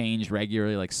event changed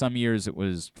regularly. Like some years it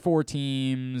was 4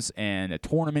 teams and a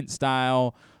tournament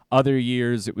style. Other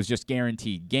years, it was just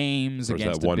guaranteed games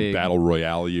against that one battle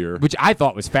royale year, which I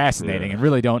thought was fascinating, and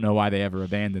really don't know why they ever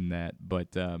abandoned that. But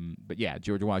yeah,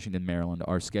 George Washington, Maryland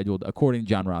are scheduled, according to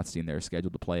John Rothstein, they're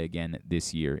scheduled to play again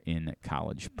this year in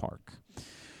College Park.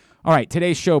 All right,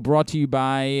 today's show brought to you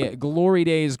by Glory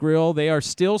Days Grill. They are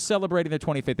still celebrating their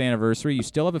 25th anniversary. You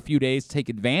still have a few days to take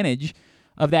advantage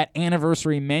of that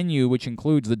anniversary menu, which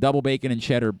includes the double bacon and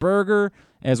cheddar burger,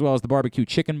 as well as the barbecue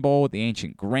chicken bowl with the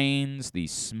ancient grains, the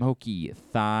smoky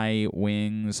thigh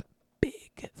wings, big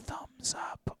big thumbs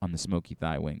up on the smoky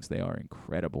thigh wings. They are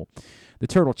incredible. The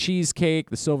turtle cheesecake,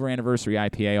 the silver anniversary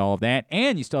IPA, all of that.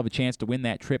 And you still have a chance to win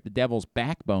that trip to Devil's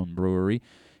Backbone Brewery.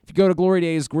 If you go to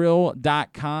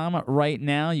glorydaysgrill.com right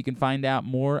now, you can find out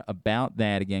more about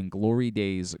that. Again,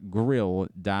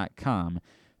 glorydaysgrill.com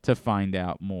to find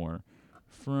out more.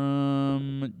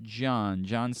 From John.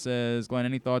 John says, Glenn,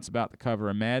 any thoughts about the cover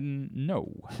of Madden?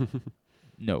 No.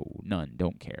 No, none.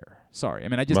 Don't care. Sorry. I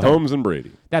mean, I just Mahomes and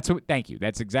Brady. Thank you.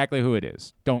 That's exactly who it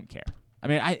is. Don't care. I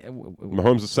mean,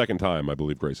 Mahomes' second time, I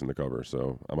believe, gracing the cover,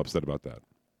 so I'm upset about that.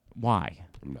 Why?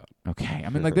 I'm not. Okay. I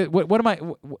mean, like,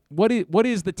 what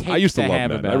is the take I used to love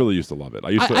have Madden. about? I really used to love it. I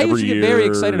used to every year, year, get very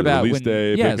excited about release when,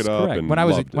 day, yes, pick it up, correct. and when I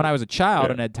was a child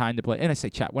Yeah. and had time to play, and I say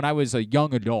child, when I was a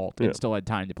young adult and still had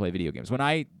time to play video games. When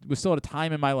I was still at a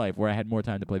time in my life where I had more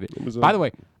time to play video games. By the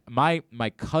way, my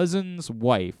cousin's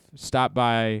wife stopped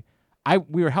by.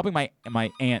 We were helping my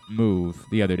aunt move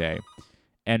the other day,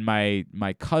 and my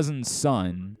cousin's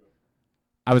son.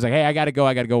 I was like, hey, I gotta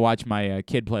go watch my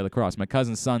kid play lacrosse. My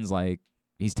cousin's son's like,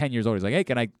 he's 10 years old. He's like, hey,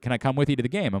 can I come with you to the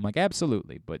game? I'm like,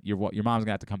 absolutely, but your mom's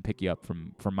gonna have to come pick you up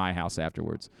from my house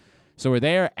afterwards. So we're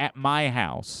there at my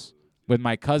house with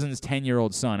my cousin's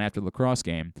 10-year-old son after the lacrosse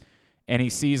game, and he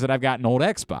sees that I've got an old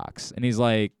Xbox, and he's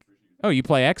like, oh, you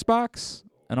play Xbox?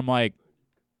 And I'm like,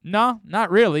 no,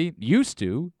 not really. Used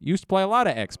to play a lot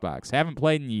of Xbox. Haven't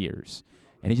played in years.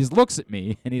 And he just looks at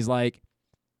me, and he's like,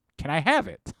 can I have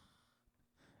it?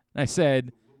 And I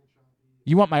said,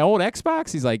 you want my old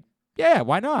Xbox? He's like, yeah,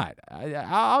 why not?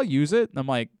 I'll use it. And I'm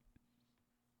like,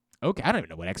 okay, I don't even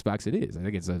know what Xbox it is. I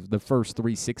think it's the first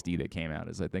 360 that came out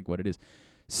is I think what it is.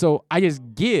 So I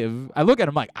look at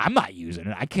him like, I'm not using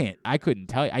it. I couldn't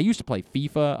tell you. I used to play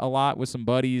FIFA a lot with some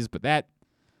buddies, but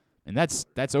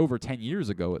that's over 10 years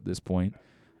ago at this point.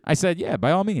 I said, yeah,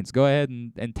 by all means, go ahead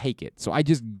and take it. So I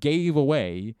just gave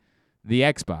away the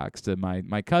Xbox to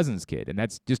my cousin's kid, and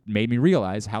that's just made me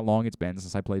realize how long it's been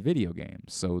since I played video games.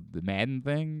 So the Madden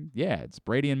thing, yeah, it's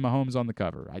Brady and Mahomes on the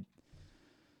cover.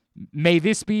 May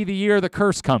this be the year the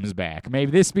curse comes back. May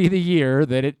this be the year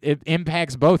that it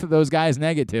impacts both of those guys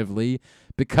negatively,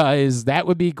 because that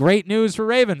would be great news for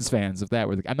Ravens fans if that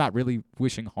were I'm not really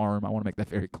wishing harm. I want to make that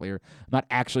very clear. I'm not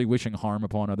actually wishing harm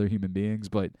upon other human beings,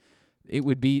 but it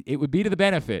would be to the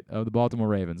benefit of the Baltimore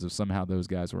Ravens if somehow those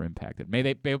guys were impacted. May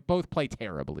they both play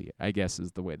terribly, I guess,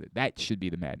 is the way that should be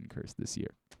the Madden curse this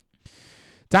year.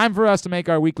 Time for us to make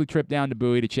our weekly trip down to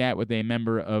Bowie to chat with a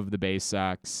member of the Bay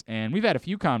Sox. And we've had a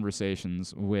few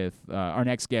conversations with our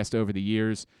next guest over the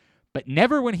years, but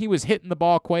never when he was hitting the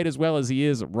ball quite as well as he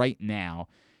is right now.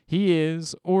 He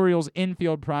is Orioles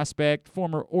infield prospect,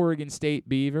 former Oregon State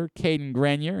Beaver, Caden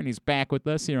Grenier, and he's back with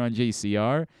us here on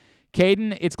GCR.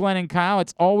 Caden, it's Glenn and Kyle.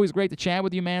 It's always great to chat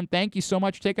with you, man. Thank you so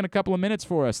much for taking a couple of minutes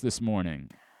for us this morning.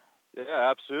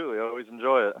 Yeah, absolutely. I always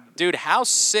enjoy it. Dude, how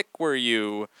sick were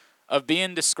you of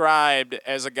being described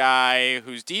as a guy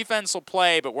whose defense will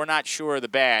play, but we're not sure of the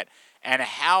bat, and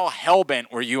how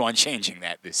hell-bent were you on changing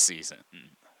that this season?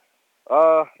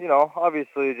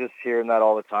 Obviously just hearing that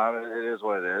all the time, it is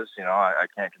what it is. I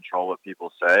can't control what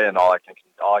people say, and all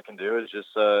I can do is just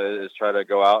try to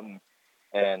go out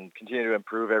and continue to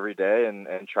improve every day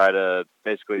and try to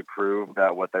basically prove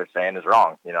that what they're saying is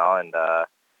wrong,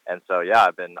 and so yeah,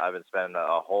 I've been spending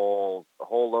a whole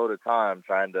load of time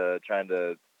trying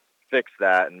to fix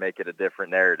that and make it a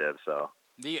different narrative. So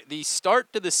the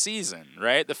start to the season,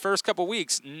 right? The first couple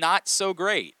weeks, not so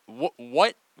great.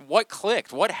 What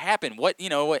clicked? What happened? What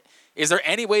is there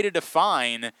any way to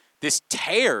define this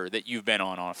tear that you've been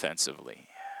on offensively?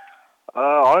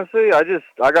 Honestly,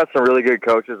 I got some really good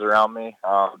coaches around me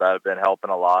that have been helping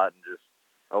a lot, and just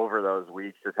over those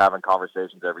weeks, just having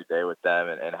conversations every day with them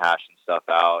and hashing stuff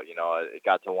out. It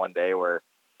got to one day where,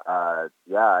 I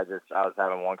was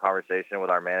having one conversation with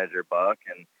our manager Buck,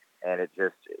 and it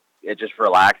just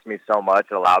relaxed me so much.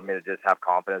 It allowed me to just have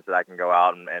confidence that I can go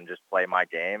out and just play my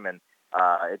game, and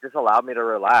it just allowed me to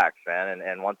relax, man.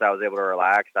 And once I was able to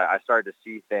relax, I started to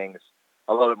see things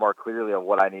a little bit more clearly of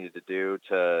what I needed to do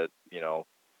to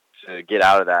get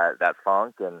out of that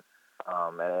funk, and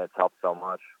it's helped so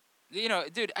much.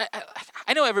 Dude,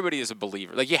 I know everybody is a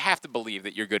believer. Like, you have to believe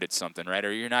that you're good at something, right?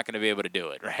 Or you're not going to be able to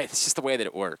do it, right? It's just the way that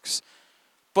it works.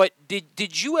 But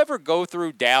did you ever go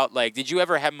through doubt? Like, did you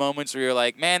ever have moments where you're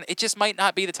like, man, it just might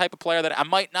not be the type of player that I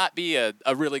might not be a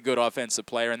really good offensive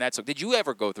player, and that's okay. Did you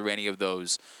ever go through any of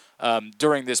those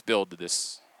during this build to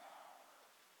this?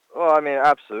 Well, I mean,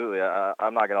 absolutely.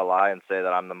 I'm not going to lie and say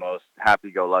that I'm the most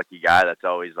happy-go-lucky guy that's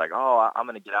always like, oh, I'm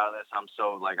going to get out of this. I'm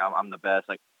so, I'm the best.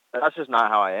 Like, that's just not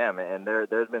how I am. And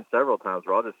there's been several times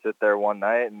where I'll just sit there one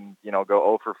night and, go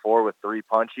 0 for 4 with 3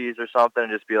 punchies or something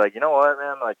and just be like, you know what,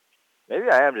 man, like, maybe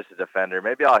I am just a defender.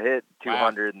 Maybe I'll hit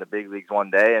 200 in the big leagues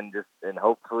one day and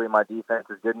hopefully my defense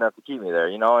is good enough to keep me there,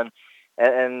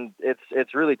 and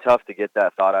it's really tough to get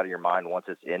that thought out of your mind once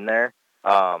it's in there.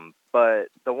 But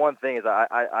the one thing is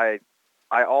I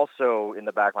also, in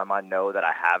the back of my mind, know that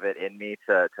I have it in me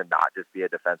to not just be a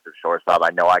defensive shortstop. I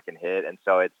know I can hit, and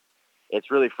so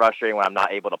it's really frustrating when I'm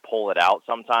not able to pull it out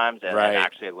sometimes and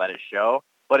actually let it show.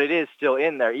 But it is still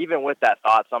in there, even with that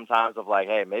thought sometimes of like,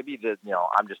 hey, maybe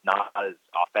I'm just not as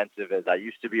offensive as I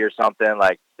used to be or something.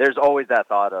 Like, there's always that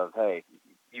thought of, hey,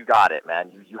 you got it,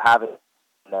 man. You have it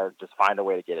in there. Just find a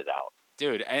way to get it out.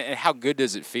 Dude, and how good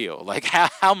does it feel? Like,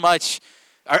 how much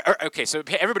okay, so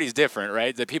everybody's different,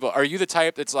 right? The people, are you the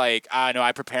type that's like, no,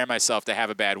 I prepare myself to have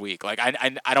a bad week. Like,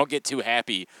 I don't get too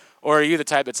happy. Or are you the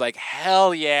type that's like,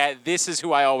 hell yeah, this is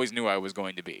who I always knew I was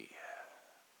going to be?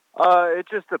 It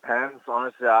just depends,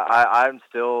 honestly. I'm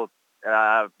still, and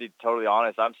I'll be totally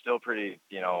honest, I'm still pretty,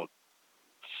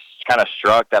 kind of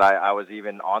struck that I was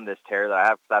even on this tear that I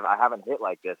have. Cause I haven't hit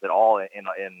like this at all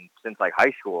in since like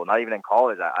high school. Not even in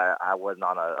college, I wasn't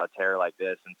on a tear like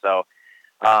this. And so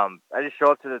I just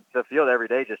show up to the field every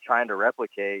day just trying to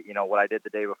replicate, what I did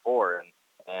the day before.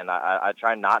 And I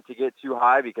try not to get too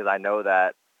high because I know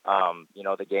that,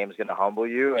 the game's going to humble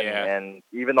you. And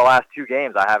even the last 2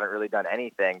 games, I haven't really done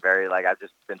anything I've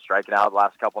just been striking out the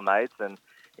last couple nights and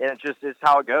it's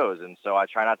how it goes. And so I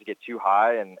try not to get too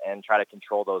high and try to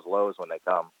control those lows when they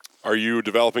come. Are you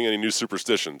developing any new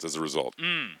superstitions as a result?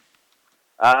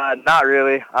 Not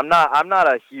really. I'm not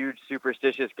a huge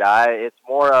superstitious guy. It's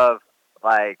more of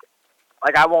like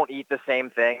I won't eat the same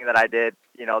thing that I did,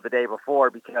 the day before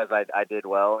because I did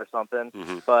well or something.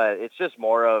 Mm-hmm. But it's just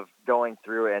more of going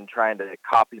through and trying to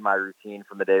copy my routine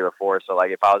from the day before. So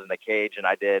like if I was in the cage and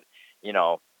I did,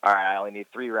 all right, I only need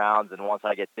 3 rounds. And once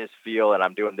I get this feel and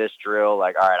I'm doing this drill,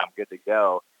 like, all right, I'm good to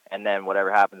go. And then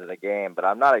whatever happens in the game. But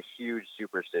I'm not a huge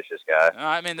superstitious guy.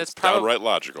 I mean, that's probably downright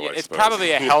logical. It's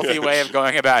probably a healthy way of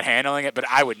going about handling it, but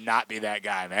I would not be that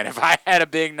guy, man. If I had a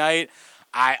big night,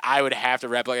 I would have to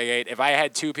replicate. If I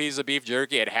had 2 pieces of beef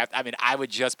jerky, I would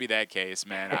just be that case,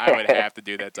 man. I would have to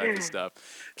do that type of stuff.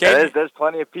 There's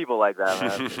plenty of people like that,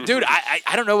 man. Dude,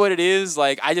 I don't know what it is.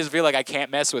 Like, I just feel like I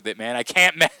can't mess with it, man. I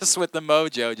can't mess with the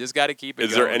mojo. Just got to keep it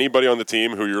going. Is there anybody on the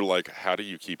team who you're like, how do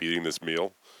you keep eating this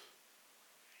meal?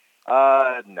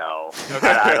 No.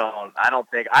 I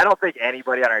don't think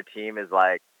anybody on our team is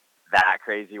like that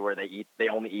crazy where they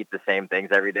only eat the same things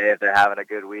every day if they're having a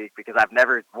good week, because I've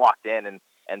never walked in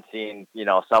and seen,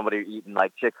 somebody eating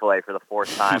like Chick-fil-A for the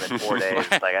 4th time in 4 days.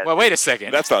 Like, well, wait a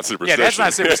second. That's not superstition. Yeah, that's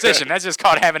not superstition. That's just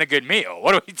called having a good meal.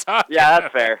 What are we talking Yeah,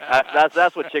 about? that's fair.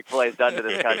 That's what Chick-fil-A's done to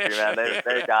this country, man.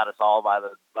 They got us all by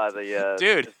the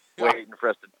dude, just waiting for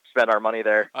us to spend our money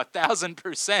there.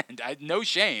 1,000%. No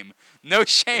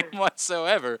shame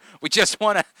whatsoever. We just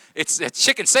want to. It's a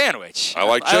chicken sandwich. I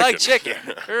like chicken.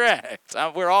 Correct.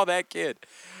 We're all that kid.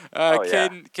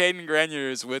 Caden Grenier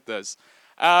is with us.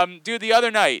 Dude, the other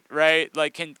night, right?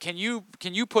 Like, can you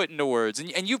put into words?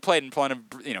 And you played in front of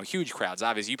huge crowds.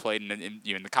 Obviously, you played in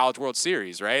the College World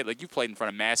Series, right? Like, you played in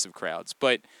front of massive crowds.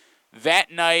 But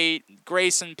that night,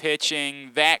 Grayson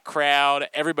pitching, that crowd,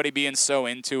 everybody being so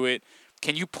into it.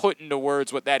 Can you put into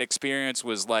words what that experience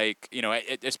was like,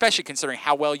 especially considering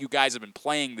how well you guys have been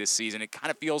playing this season? It kind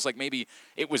of feels like maybe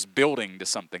it was building to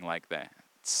something like that.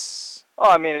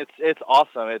 I mean, it's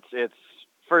awesome. It's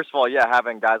first of all,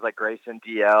 having guys like Grayson,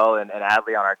 DL, and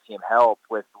Adley on our team help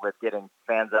with getting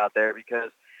fans out there, because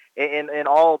in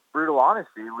all brutal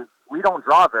honesty, we don't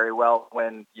draw very well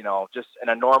when, just in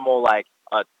a normal, like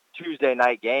a Tuesday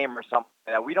night game or something,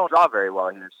 we don't draw very well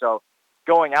here. So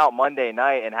going out Monday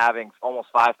night and having almost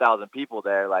 5,000 people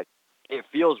there, like, it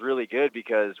feels really good,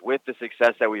 because with the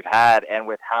success that we've had and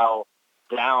with how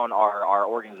down our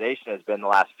organization has been the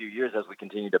last few years as we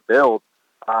continue to build,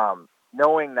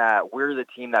 knowing that we're the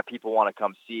team that people want to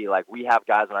come see, like, we have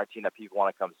guys on our team that people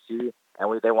want to come see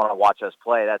and they want to watch us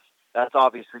play. That's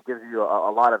obviously gives you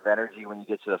a lot of energy when you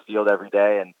get to the field every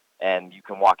day and you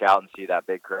can walk out and see that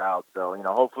big crowd. So,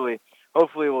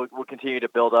 hopefully we'll continue to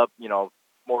build up,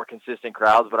 more consistent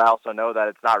crowds, but I also know that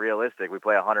it's not realistic. We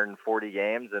play 140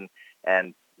 games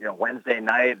and Wednesday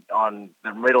night on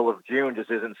the middle of June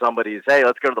just isn't somebody's, hey,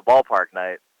 let's go to the ballpark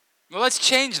night. Well, let's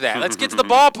change that. Let's get to the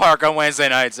ballpark on Wednesday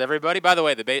nights, everybody. By the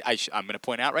way, I'm going to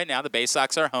point out right now, the Bay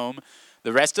Sox are home.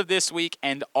 the rest of this week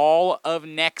and all of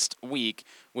next week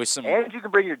with some. And you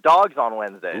can bring your dogs on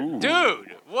Wednesday.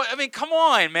 Dude, what? I mean, come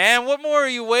on, man. What more are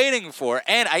you waiting for?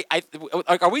 And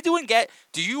are we doing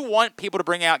do you want people to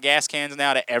bring out gas cans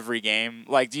now to every game?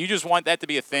 Like, do you just want that to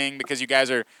be a thing because you guys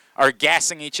are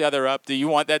gassing each other up? Do you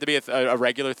want that to be a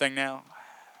regular thing now?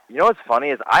 You know what's funny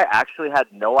is I actually had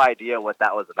no idea what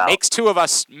that was about. Makes two of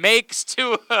us, dude.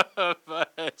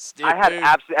 I had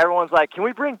absolutely. Everyone's like, "Can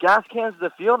we bring gas cans to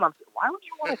the field?" And I'm like, "Why would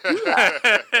you want to do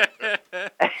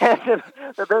that?" And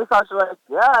the base coach was like,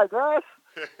 "Yeah, I guess."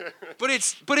 But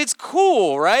it's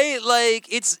cool, right? Like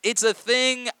it's a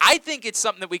thing. I think it's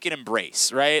something that we can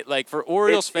embrace, right? Like for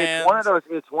Orioles fans,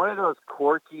 it's one of those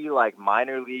quirky like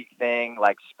minor league thing,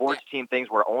 like sports team things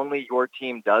where only your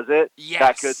team does it. Yes.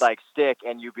 That could like stick,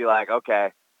 and you'd be like,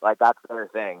 okay, like that's their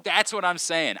thing. That's what I'm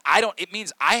saying. It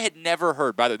means I had never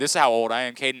heard. By the way, this is how old I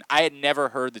am, Caden. I had never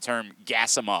heard the term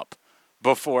 "gas 'em up"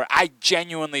 before. I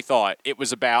genuinely thought it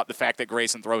was about the fact that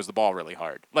Grayson throws the ball really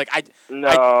hard. Like it's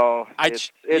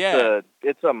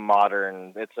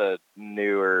a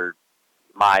newer,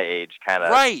 my age kind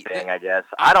of thing, I guess.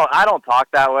 I don't talk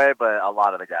that way, but a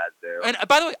lot of the guys do. And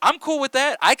by the way, I'm cool with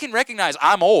that. I can recognize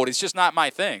I'm old. It's just not my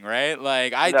thing, right?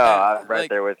 Like I'm right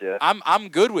there with you. I'm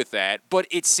good with that, but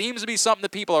it seems to be something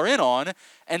that people are in on,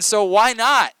 and so why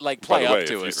not play up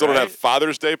to it? If you still don't have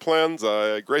Father's Day plans,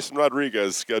 Grayson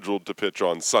Rodriguez scheduled to pitch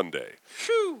on Sunday.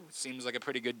 Whew, seems like a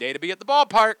pretty good day to be at the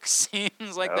ballpark.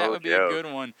 Seems like that would be a good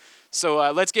one.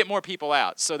 So let's get more people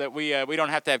out so that we don't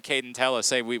have to have Caden tell us,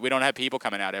 say we don't have people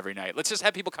coming out every night. Let's just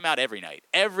have people come out every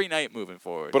night moving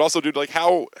forward. But also, dude, like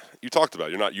how you talked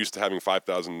about, you're not used to having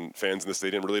 5,000 fans in the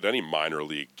stadium really at any minor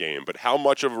league game. But how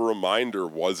much of a reminder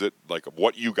was it, like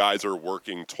what you guys are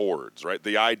working towards, right?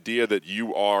 The idea that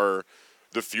you are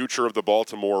the future of the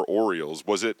Baltimore Orioles,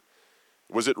 was it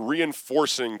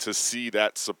reinforcing to see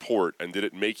that support, and did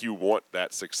it make you want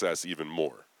that success even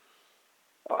more?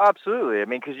 Oh, absolutely. I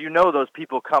mean, because those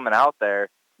people coming out there,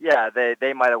 yeah,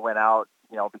 they might have went out,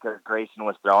 because Grayson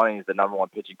was throwing. He's the number one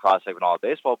pitching prospect in all of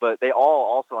baseball. But they all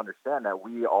also understand that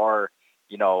we are,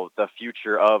 the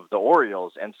future of the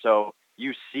Orioles. And so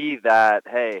you see that,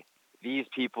 hey, these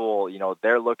people,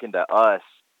 they're looking to us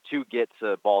to get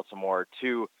to Baltimore,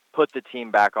 to put the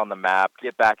team back on the map,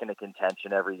 get back into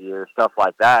contention every year, stuff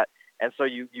like that. And so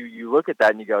you look at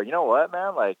that and you go, you know what,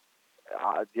 man, like,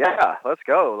 yeah, let's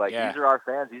go. Like, These are our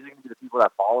fans. These are going to be the people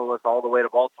that follow us all the way to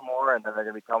Baltimore, and then they're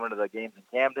going to be coming to the games in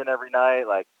Camden every night.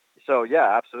 Like, so,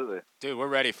 yeah, absolutely. Dude, we're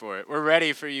ready for it. We're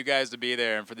ready for you guys to be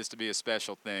there and for this to be a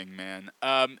special thing, man.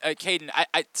 Caden,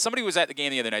 somebody was at the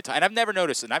game the other night, and I've never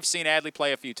noticed it, and I've seen Adley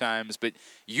play a few times, but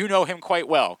you know him quite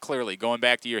well, clearly, going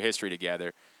back to your history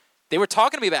together. They were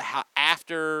talking to me about how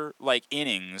after,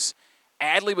 innings,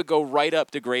 Adley would go right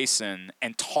up to Grayson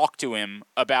and talk to him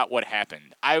about what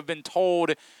happened. I've been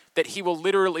told that he will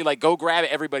literally go grab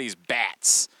everybody's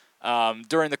bats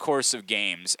during the course of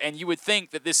games. And you would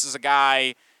think that this is a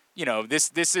guy,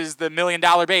 this is the $1 million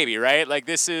baby, right? Like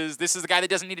this is the guy that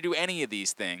doesn't need to do any of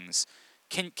these things.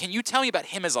 Can you tell me about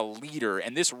him as a leader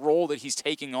and this role that he's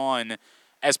taking on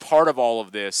as part of all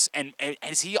of this? And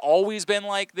has he always been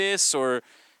like this, or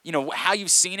how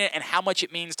you've seen it and how much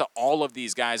it means to all of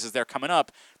these guys as they're coming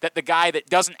up, that the guy that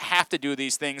doesn't have to do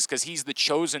these things because he's the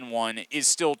chosen one is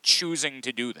still choosing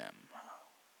to do them?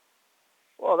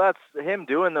 Well, that's him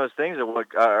doing those things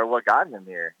are what got him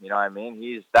here. You know what I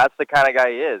mean? That's the kind of guy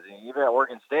he is. And even at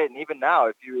Oregon State, and even now,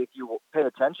 if you pay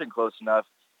attention close enough,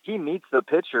 he meets the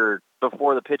pitcher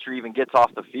before the pitcher even gets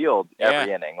off the field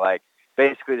every inning. Like,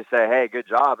 basically to say, hey, good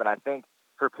job. And I think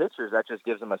for pitchers, that just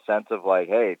gives them a sense of like,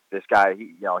 hey, this guy,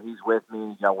 he's with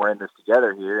me. We're in this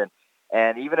together here.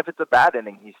 And even if it's a bad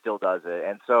inning, he still does it.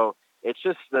 And so it's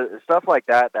just the stuff like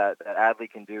that Adley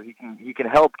can do. He can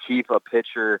help keep a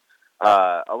pitcher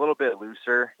a little bit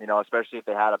looser, especially if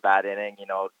they had a bad inning.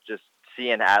 Just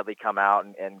seeing Adley come out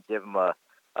and give him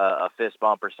a fist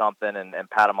bump or something and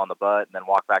pat him on the butt and then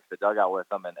walk back to the dugout with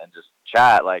him and just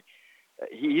chat. Like,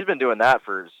 he's been doing that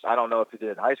for, I don't know if he did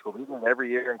in high school, but he's doing it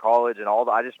every year in college. And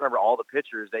I just remember all the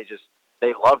pitchers,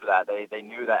 they loved that. They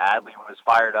knew that Adley was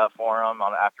fired up for him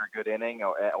after a good inning,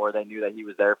 or they knew that he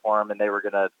was there for him and they were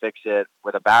going to fix it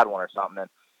with a bad one or something.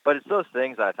 But it's those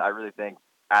things that I really think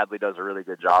Adley does a really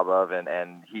good job of,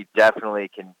 and he definitely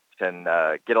can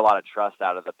get a lot of trust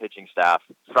out of the pitching staff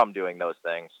from doing those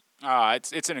things.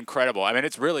 It's an incredible. I mean,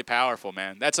 it's really powerful,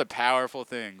 man. That's a powerful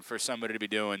thing for somebody to be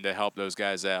doing to help those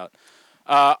guys out.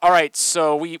 All right,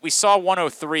 so we saw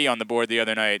 103 on the board the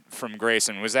other night from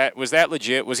Grayson. Was that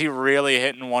legit? Was he really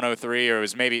hitting 103, or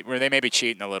were they maybe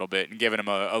cheating a little bit and giving him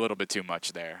a little bit too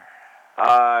much there?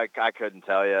 I couldn't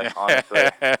tell you, honestly.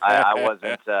 I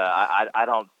wasn't. I I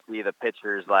don't see the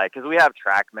pitchers because we have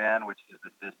TrackMan, which is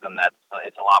the system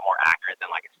it's a lot more accurate than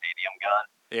like a stadium gun.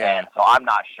 Yeah. And so I'm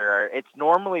not sure. It's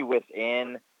normally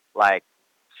within like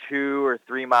 2 or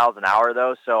 3 miles an hour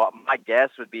though. So my guess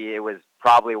would be it was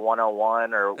probably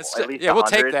 101 or at least 100. Yeah, we'll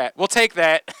take that. We'll take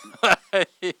that.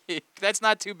 That's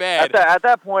not too bad. At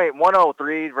that point,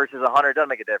 103 versus 100 doesn't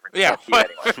make a difference. Yeah,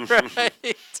 anyway.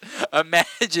 right.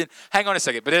 Imagine. Hang on a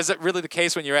second. But is it really the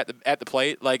case when you're at the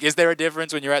plate? Like, is there a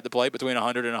difference when you're at the plate between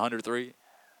 100 and 103?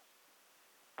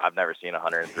 I've never seen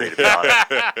 103 to be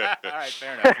honest. All right,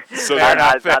 fair enough. So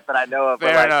not that I know of,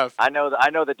 fair but enough. I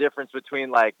know the difference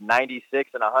between like 96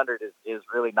 and 100 is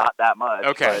really not that much.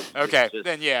 Okay.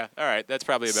 Then yeah. All right. That's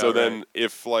probably about So right. then,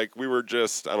 if like we were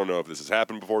just, I don't know if this has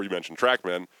happened before. You mentioned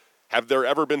TrackMan. Have there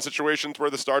ever been situations where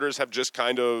the starters have just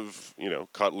kind of,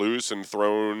 cut loose and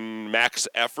thrown max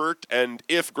effort? And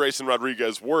if Grayson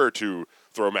Rodriguez were to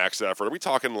throw max effort, are we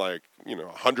talking like,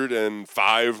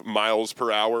 105 miles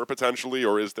per hour potentially,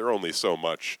 or is there only so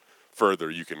much further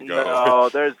you can go? No,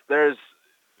 there's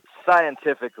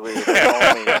scientifically you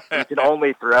can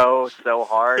only throw so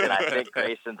hard, and I think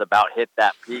Grayson's about hit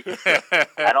that peak.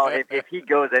 If he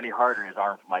goes any harder, his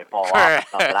arms might fall off.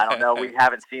 But I don't know. We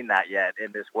haven't seen that yet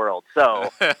in this world.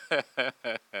 So,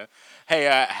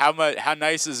 hey, how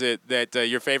nice is it that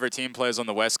your favorite team plays on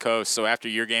the West Coast? So after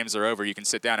your games are over, you can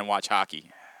sit down and watch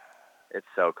hockey. It's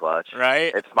so clutch.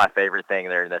 Right? It's my favorite thing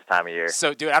there this time of year.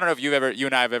 So, dude, I don't know if you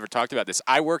and I have ever talked about this.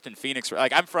 I worked in Phoenix.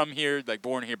 I'm from here,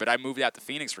 born here, but I moved out to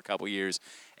Phoenix for a couple years.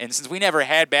 And since we never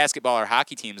had basketball or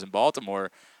hockey teams in Baltimore,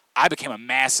 I became a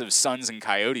massive Suns and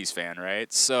Coyotes fan,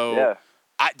 right? So, yeah.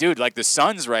 Dude, the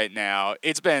Suns right now,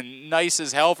 it's been nice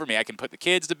as hell for me. I can put the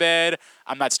kids to bed.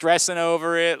 I'm not stressing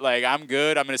over it. I'm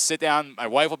good. I'm going to sit down. My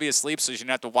wife will be asleep, so she doesn't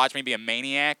have to watch me be a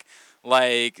maniac.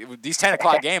 These 10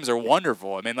 o'clock games are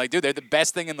wonderful. I mean, dude, they're the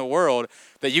best thing in the world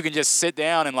that you can just sit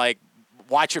down and,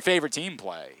 watch your favorite team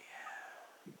play.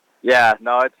 Yeah,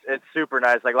 no, it's super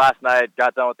nice. Last night,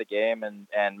 got done with the game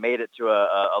and made it to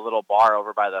a little bar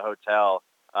over by the hotel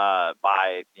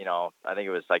by, I think it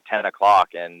was 10 o'clock.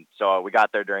 And so we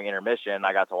got there during intermission.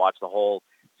 I got to watch the whole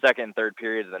second and third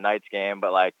periods of the Knights game.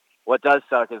 But, what does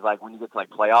suck is, when you get to,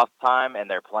 playoff time and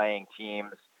they're playing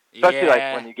teams, especially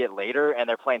when you get later and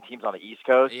they're playing teams on the East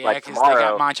Coast. Yeah, because tomorrow, they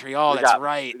got Montreal. That's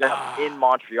right. We got in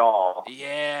Montreal.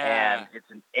 Yeah. And it's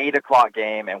an 8 o'clock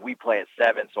game, and we play at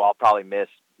 7, so I'll probably miss.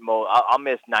 I'll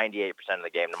miss 98% of the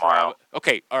game tomorrow.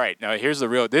 Okay, all right. Now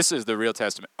this is the real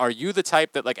testament. Are you the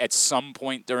type that at some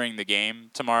point during the game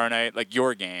tomorrow night,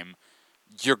 your game,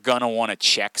 you're gonna want to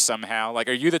check somehow?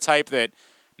 Are you the type that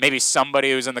maybe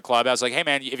somebody who's in the clubhouse hey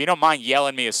man, if you don't mind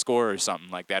yelling me a score or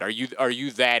something like that, are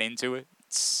you that into it?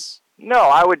 No,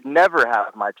 I would never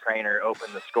have my trainer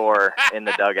open the score in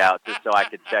the dugout just so I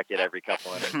could check it every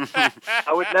couple of minutes.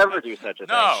 I would never do such a thing.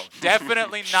 No,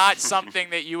 definitely not something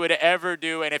that you would ever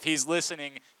do. And if he's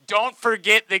listening, don't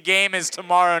forget the game is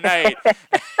tomorrow night.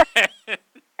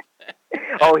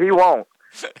 Oh, he won't.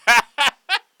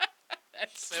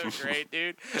 That's so great,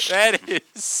 dude. That is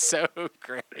so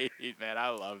great, man. I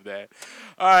love that.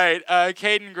 All right,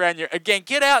 Caden Grenier. Again,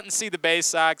 get out and see the Bay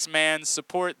Sox, man.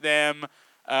 Support them.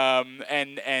 And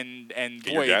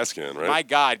Get boy, your gas can, right? My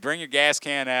God, bring your gas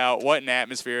can out. What an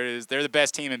atmosphere it is. They're the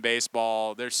best team in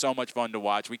baseball. They're so much fun to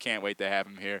watch. We can't wait to have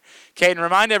them here. Caden,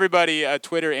 remind everybody,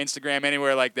 Twitter, Instagram,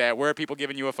 anywhere like that. Where are people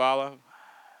giving you a follow?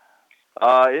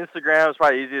 Instagram is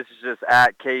probably easiest. It's just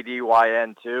at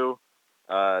KDYN2.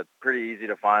 Pretty easy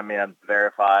to find me. I'm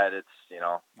verified. It's, it's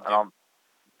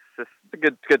just a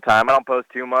good time. I don't post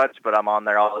too much, but I'm on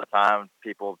there all the time.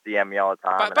 People DM me all the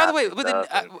time. By the way,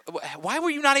 why were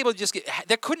you not able to just get –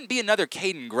 there couldn't be another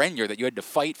Caden Grenier that you had to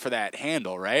fight for that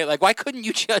handle, right? Why couldn't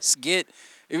you just get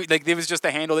 – it was just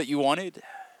the handle that you wanted?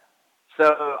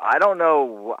 So, I don't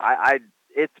know.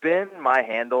 It's been my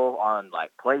handle on,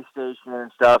 PlayStation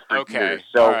and stuff for years.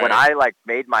 So, when I,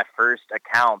 made my first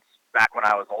accounts back when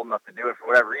I was old enough to do it for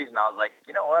whatever reason, I was like,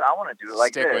 you know what? I want to do it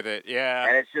like this. Stick with it, yeah.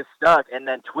 And it's just stuck. And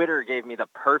then Twitter gave me the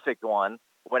perfect one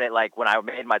when when I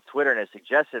made my Twitter and it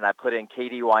suggested, I put in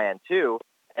KDYN2.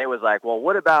 And it was like, well,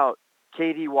 what about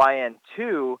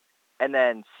KDYN2 and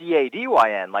then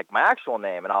CADYN, my actual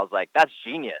name? And I was like, that's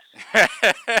genius.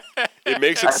 It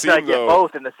makes it seem, though,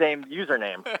 both in the same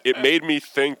username. It made me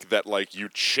think that, you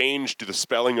changed the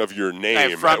spelling of your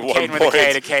name from at one Kane point. with a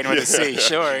K to Kane with a C.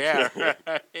 Sure, yeah.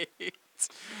 Right.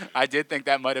 I did think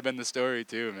that might have been the story,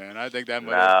 too, man. I think that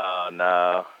might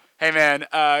No. Hey, man,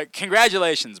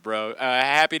 congratulations, bro.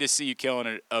 Happy to see you killing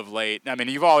it of late. I mean,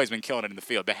 you've always been killing it in the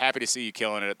field, but happy to see you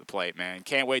killing it at the plate, man.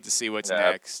 Can't wait to see what's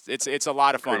next. It's a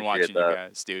lot of fun watching you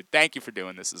guys, dude. Thank you for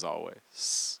doing this, as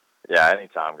always. Yeah,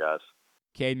 anytime, guys.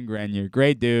 Caden Grenier,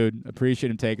 great dude. Appreciate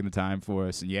him taking the time for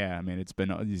us. And, yeah, I mean,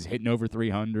 he's hitting over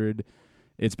 300.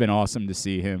 It's been awesome to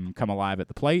see him come alive at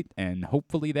the plate, and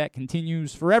hopefully that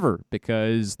continues forever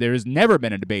because there's never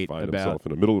been a debate Find about himself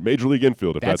in the middle of Major League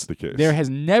infield if that's the case. There has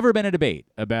never been a debate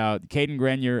about Caden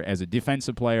Grenier as a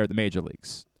defensive player at the major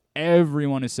leagues.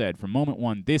 Everyone has said from moment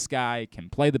one, this guy can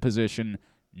play the position,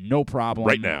 no problem.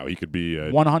 Right now, he could be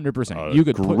 100%. You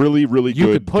could put really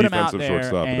good put him out defensive there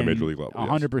shortstop at the and Major League level.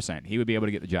 100%. He would be able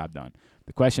to get the job done.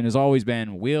 The question has always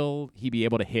been, will he be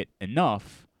able to hit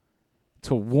enough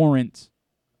to warrant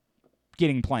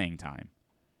getting playing time?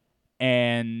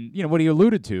 And, you know, what he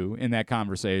alluded to in that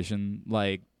conversation,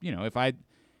 like, you know, if I'm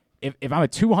a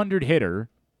 200 hitter,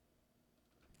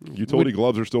 utility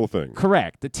gloves are still a thing.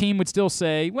 Correct. The team would still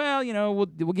say, well, you know,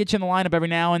 we'll get you in the lineup every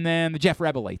now and then, the Jeff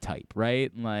Rebele type,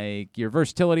 right? Like, your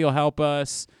versatility will help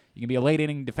us. You can be a late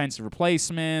inning defensive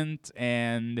replacement,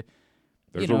 and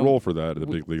there's a role for that at the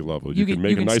big league level. You can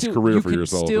make a nice career for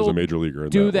yourself as a major leaguer.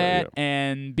 Do that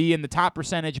and be in the top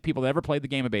percentage of people that ever played the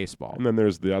game of baseball. And then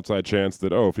there's the outside chance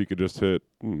that, if he could just hit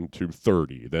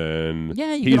 230, then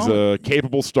yeah, he's a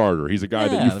capable starter. He's a guy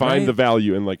that you find right? the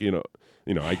value in, like, you know,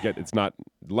 I get it's not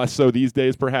less so these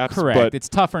days, perhaps. Correct. But it's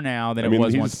tougher now than it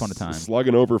was once upon a time.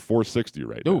 Slugging over 460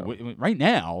 right now. Right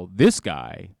now, this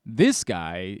guy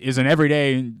is an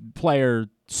everyday player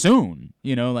soon.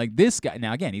 You know, like this guy.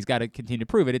 Now, again, he's got to continue to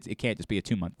prove it. It can't just be a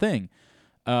 2-month thing.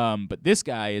 But this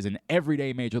guy is an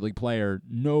everyday major league player,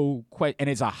 no question, and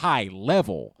it's a high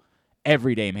level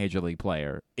everyday major league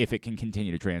player if it can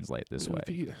continue to translate this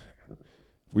way.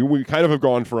 We kind of have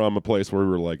gone from a place where we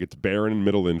were like it's barren in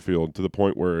middle infield to the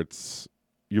point where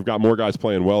you've got more guys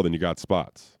playing well than you got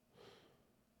spots.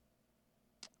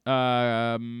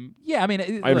 Yeah, I mean,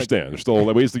 I understand. There's still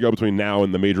ways to go between now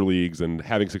and the major leagues and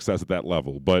having success at that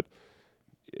level, but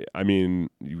I mean,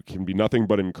 you can be nothing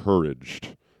but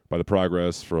encouraged by the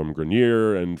progress from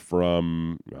Grenier and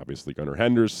from obviously Gunnar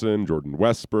Henderson, Jordan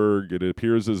Westberg. It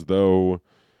appears as though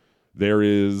there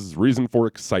is reason for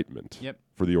excitement. Yep.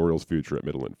 For the Orioles' future at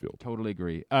middle infield. Totally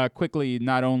agree. Quickly,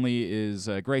 not only is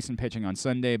Grayson pitching on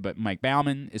Sunday, but Mike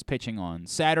Baumann is pitching on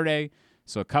Saturday.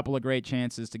 So a couple of great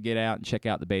chances to get out and check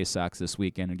out the Bay Sox this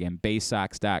weekend. Again,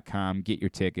 baysox.com. Get your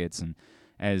tickets. And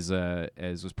as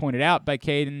was pointed out by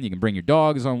Caden, you can bring your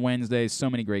dogs on Wednesdays. So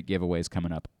many great giveaways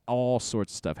coming up. All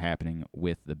sorts of stuff happening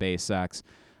with the Bay Sox.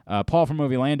 Paul from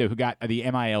Movielando, who got the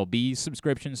MILB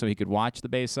subscription so he could watch the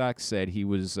Bay Sox, said he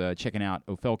was checking out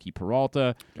Ofelky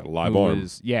Peralta. Got a live arm.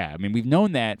 Yeah, I mean, we've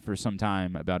known that for some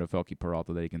time about Ofelky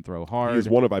Peralta, that he can throw hard. He's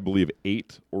one of, I believe,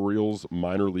 8 Orioles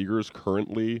minor leaguers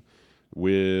currently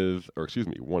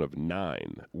one of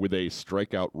 9 with a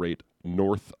strikeout rate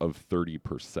north of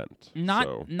 30%.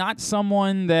 Not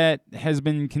someone that has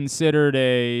been considered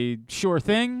a sure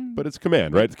thing. But it's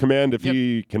command, right? It's command. If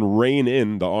he can rein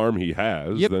in the arm he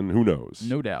has, then who knows?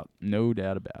 No doubt. No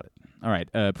doubt about it. All right.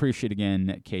 Appreciate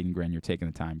again, Caden Grenier, taking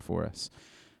the time for us.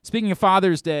 Speaking of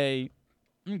Father's Day,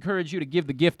 I encourage you to give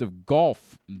the gift of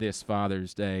golf this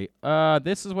Father's Day.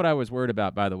 This is what I was worried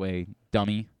about, by the way,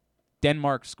 dummy.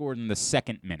 Denmark scored in the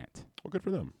second minute. Well, good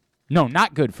for them. No,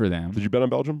 not good for them. Did you bet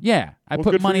on Belgium? Yeah. I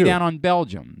put money down on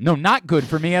Belgium. No, not good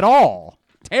for me at all.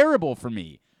 Terrible for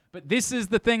me. But this is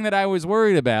the thing that I was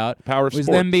worried about. Power was sports.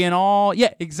 Them being all,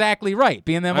 yeah, exactly right.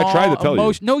 Being them all I tried to tell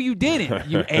you. No, you didn't,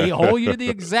 you a-hole. You did the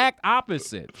exact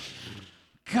opposite.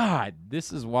 God,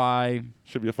 this is why.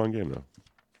 Should be a fun game, though.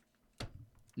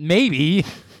 Maybe.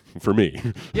 For me.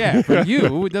 Yeah, for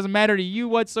you. It doesn't matter to you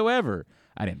whatsoever.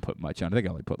 I didn't put much on it. I think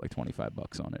I only put like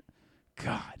 $25 on it.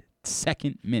 God,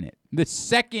 second minute. The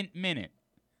second minute.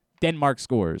 Denmark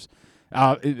scores.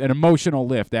 An emotional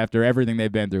lift after everything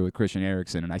they've been through with Christian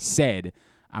Eriksen. And I said,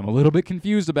 I'm a little bit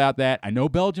confused about that. I know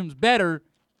Belgium's better,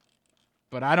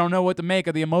 but I don't know what to make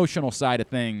of the emotional side of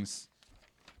things.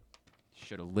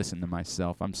 Should have listened to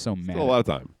myself. I'm so mad. Still a lot of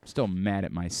time. Still mad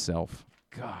at myself.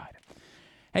 God.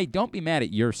 Hey, don't be mad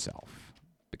at yourself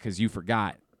because you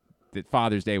forgot that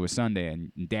Father's Day was Sunday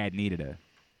and Dad needed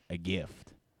a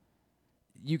gift.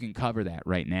 You can cover that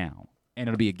right now, and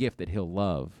it'll be a gift that he'll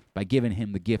love by giving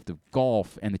him the gift of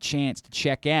golf and the chance to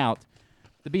check out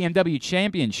the BMW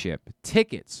Championship.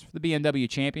 Tickets for the BMW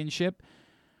Championship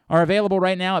are available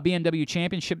right now at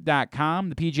bmwchampionship.com.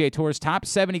 The PGA Tour's top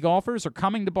 70 golfers are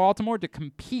coming to Baltimore to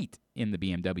compete in the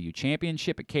BMW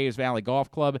Championship at Caves Valley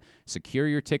Golf Club. Secure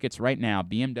your tickets right now,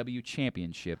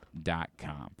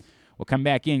 bmwchampionship.com. We'll come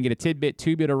back in, get a tidbit,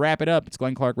 two-bit to wrap it up. It's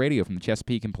Glenn Clark Radio from the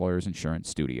Chesapeake Employers Insurance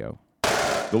Studio.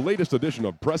 The latest edition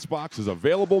of Press Box is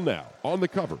available now. On the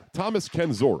cover, Thomas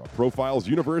Kenzora profiles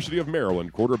University of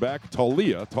Maryland quarterback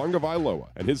Taulia Tagovailoa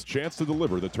and his chance to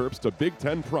deliver the Terps to Big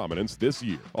Ten prominence this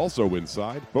year. Also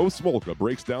inside, Bo Smolka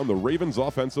breaks down the Ravens'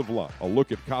 offensive line, a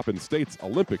look at Coppin State's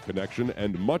Olympic connection,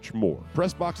 and much more.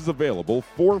 Press Box is available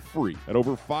for free at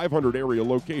over 500 area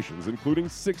locations, including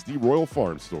 60 Royal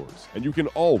Farm stores. And you can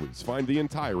always find the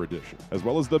entire edition, as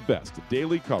well as the best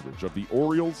daily coverage of the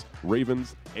Orioles,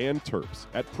 Ravens, and Terps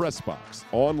at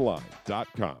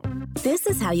PressBoxOnline.com. This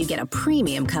is how you get a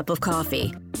premium cup of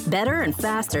coffee. Better and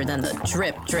faster than the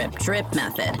drip, drip, drip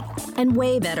method. And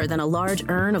way better than a large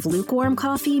urn of lukewarm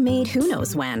coffee made who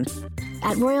knows when.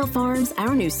 At Royal Farms,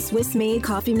 our new Swiss-made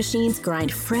coffee machines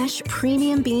grind fresh,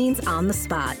 premium beans on the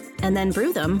spot and then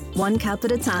brew them 1 cup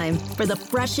at a time for the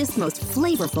freshest, most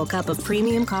flavorful cup of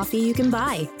premium coffee you can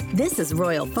buy. This is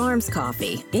Royal Farms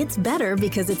coffee. It's better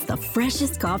because it's the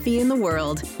freshest coffee in the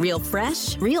world. Real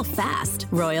fresh, real fast.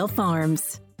 Royal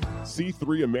Farms.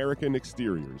 C3 American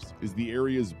Exteriors is the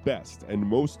area's best and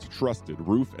most trusted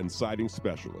roof and siding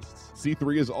specialists.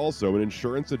 C3 is also an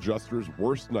insurance adjuster's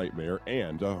worst nightmare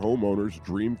and a homeowner's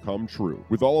dream come true.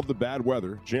 With all of the bad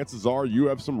weather, chances are you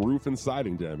have some roof and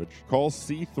siding damage. Call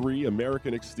C3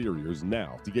 American Exteriors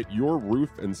now to get your roof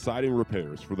and siding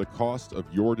repairs for the cost of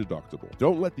your deductible.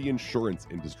 Don't let the insurance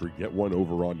industry get one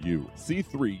over on you.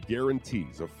 C3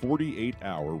 guarantees a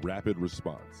 48-hour rapid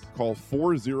response. Call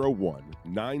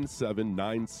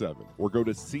 401-9797 or go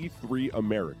to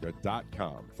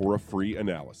c3america.com for a free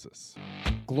analysis.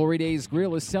 Glory Days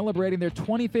Grill is celebrating their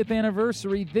 25th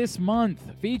anniversary this month,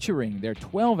 featuring their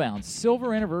 12-ounce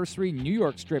silver anniversary New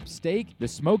York strip steak, the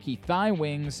smoky thigh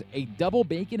wings, a double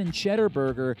bacon and cheddar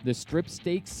burger, the strip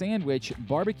steak sandwich,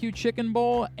 barbecue chicken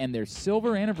bowl, and their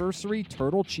silver anniversary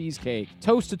turtle cheesecake.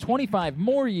 Toast to 25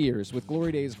 more years with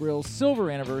Glory Days Grill's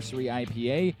silver anniversary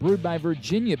IPA, brewed by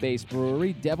Virginia-based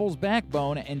brewery Devil's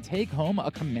Backbone, and take home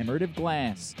a commemorative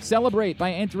glass. Celebrate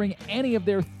by entering any of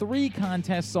their 3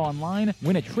 contests online.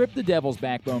 Win a trip to Devil's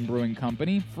Backbone Brewing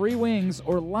Company, free wings,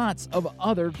 or lots of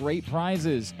other great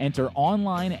prizes. Enter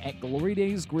online at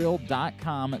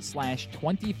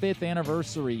glorydaysgrill.com/25th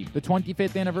anniversary. The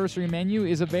 25th anniversary menu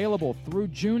is available through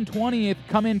June 20th.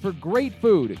 Come in for great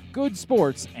food, good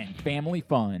sports, and family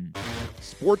fun.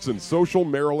 Sports and Social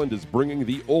Maryland is bringing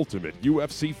the ultimate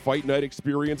UFC Fight Night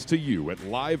experience to you at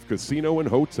Live Casino and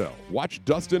Hotel. Watch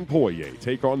Dustin Poirier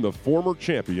take on the former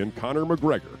champion Conor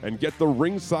McGregor and get the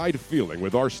ringside feeling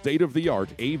with our state-of-the-art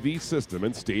AV system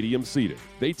and stadium seating.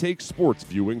 They take sports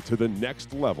viewing to the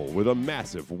next level with a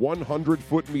massive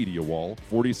 100-foot media wall,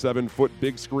 47-foot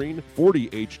big screen, 40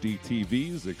 HD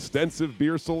TVs, extensive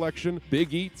beer selection,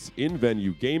 big eats,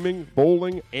 in-venue gaming,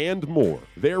 bowling, and more.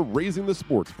 They're raising the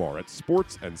sports bar at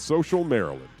Sports and Social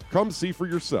Maryland. Come see for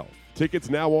yourself. Tickets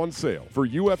now on sale for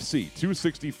UFC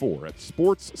 264 at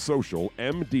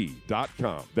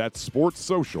SportsSocialMD.com. That's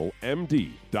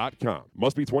SportsSocialMD.com.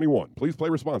 Must be 21. Please play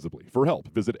responsibly. For help,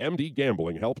 visit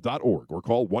mdgamblinghelp.org or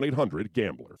call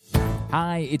 1-800-GAMBLER.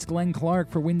 Hi, it's Glenn Clark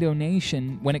for Window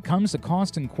Nation. When it comes to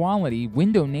cost and quality,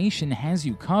 Window Nation has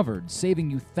you covered,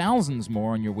 saving you thousands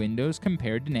more on your windows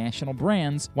compared to national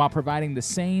brands while providing the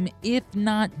same, if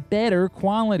not better,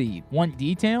 quality. Want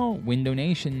detail? Window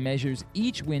Nation measures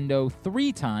each window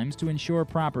 3 times to ensure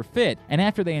proper fit, and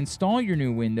after they install your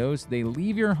new windows, they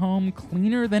leave your home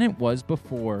cleaner than it was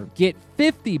before. Get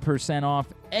 50% off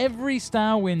every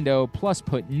style window, plus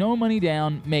put no money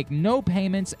down, make no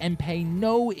payments, and pay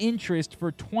no interest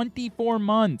for 24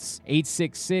 months.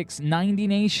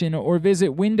 866-90-NATION or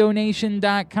visit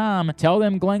windownation.com. Tell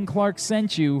them Glenn Clark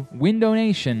sent you. Window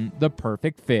Nation, the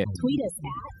perfect fit. Tweet us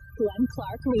at Glenn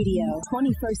Clark Radio.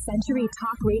 21st Century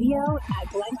Talk Radio at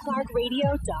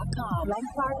glennclarkradio.com.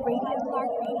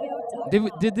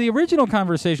 glennclarkradio.com. Did the original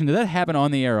conversation, did that happen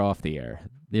on the air or off the air?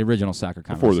 The original soccer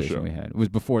conversation we had. It was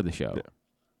before the show. Yeah.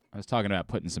 I was talking about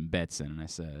putting some bets in, and I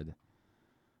said,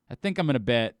 I think I'm going to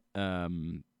bet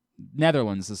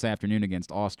Netherlands this afternoon against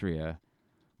Austria.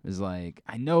 It was like,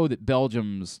 I know that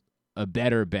Belgium's a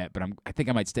better bet, but I think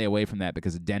I might stay away from that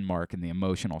because of Denmark and the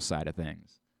emotional side of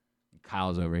things. And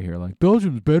Kyle's over here like,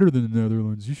 Belgium's better than the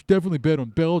Netherlands. You should definitely bet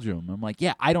on Belgium. I'm like,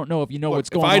 yeah, I don't know if you know what's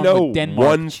going on with Denmark. If I know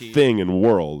one thing in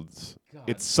worlds,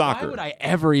 it's soccer. Why would I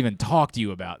ever even talk to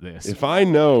you about this? If I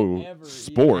know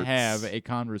sports, have a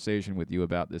conversation with you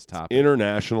about this topic.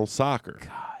 International soccer. God.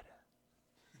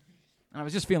 I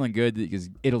was just feeling good because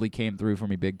Italy came through for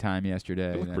me big time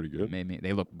yesterday. They look pretty good.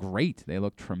 They look great. They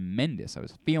look tremendous. I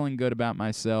was feeling good about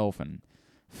myself, and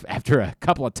after a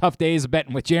couple of tough days of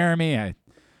betting with Jeremy, I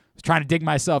was trying to dig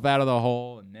myself out of the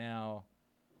hole, and now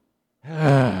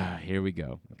Here we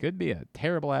go. Could be a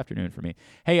terrible afternoon for me.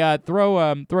 Hey,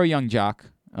 throw Young Jock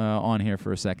on here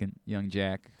for a second. Young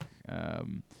Jack,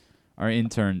 our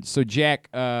intern. So Jack,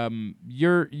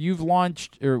 you've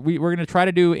launched, or we're gonna try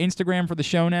to do Instagram for the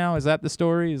show now. Is that the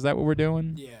story? Is that what we're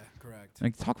doing? Yeah, correct.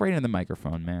 Like, talk right into the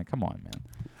microphone, man. Come on, man.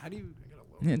 How do you?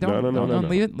 Yeah, No. don't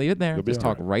leave it there. You'll be Just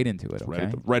all talk right. right into it. Right Okay,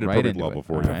 at the perfect level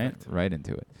for you. All right, right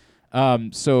into it.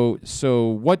 So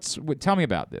tell me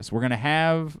about this. We're gonna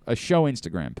have a show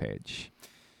Instagram page.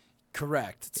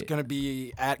 Correct. It's going to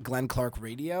be at Glenn Clark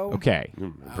Radio. Okay.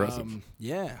 Impressive.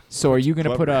 Yeah. So are you going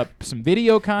to put up some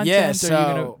video content? Yeah, Are so, you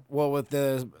gonna... well, with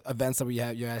the events that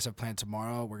you guys have planned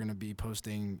tomorrow, we're going to be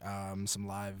posting some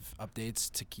live updates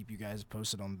to keep you guys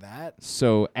posted on that.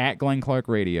 So at Glenn Clark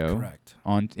Radio. Correct.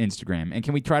 On Instagram. And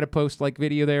can we try to post like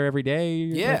video there every day?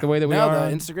 Yeah. Like the way that we are?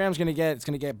 The Instagram's going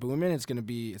to get booming. It's going to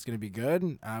be good.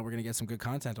 We're going to get some good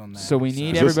content on that. So we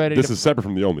need everybody This is separate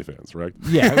from the OnlyFans, right?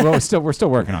 Yeah, well, we're still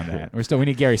working on that. We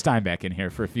need Gary Steinbeck in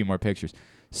here for a few more pictures.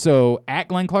 So at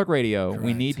Glenn Clark Radio,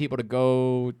 we need people to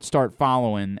go start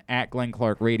following at Glenn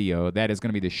Clark Radio. That is going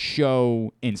to be the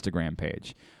show Instagram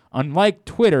page. Unlike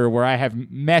Twitter, where I have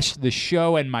meshed the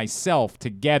show and myself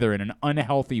together in an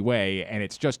unhealthy way, and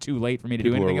it's just too late for me to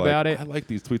do People anything are like, about it. I like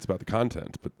these tweets about the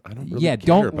content, but I don't really Yeah, care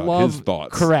don't about love his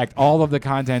thoughts. Correct. All of the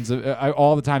contents,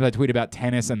 all the times I tweet about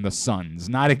tennis and the Suns,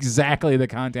 not exactly the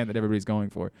content that everybody's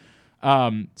going for.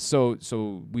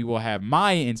 So we will have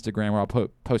my Instagram where I'll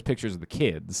post pictures of the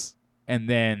kids, and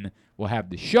then we'll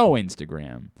have the show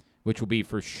Instagram, which will be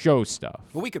for show stuff.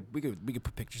 Well, we could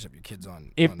put pictures of your kids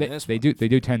on. If on they this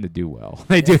do tend to do well.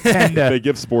 They do tend to. They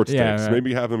give sports Yeah, takes. right.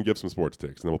 Maybe have them give some sports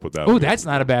takes, and then we'll put that. Oh, on that's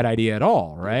not a bad idea at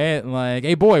all, right? Like,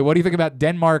 hey, boy, what do you think about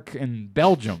Denmark and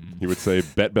Belgium? He would say,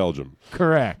 bet Belgium.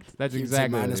 Correct. That's You'd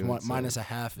exactly say what he would say. minus a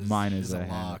half is, Minus is a a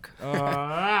half.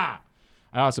 lock.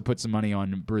 I also put some money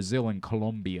on Brazil and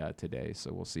Colombia today,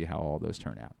 so we'll see how all those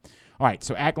turn out. All right,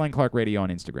 so at Glenn Clark Radio on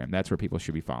Instagram, that's where people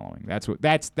should be following. That's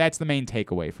the main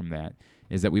takeaway from that,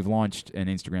 is that we've launched an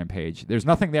Instagram page. There's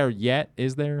nothing there yet,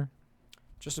 is there?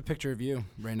 Just a picture of you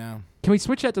right now. Can we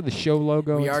switch that to the show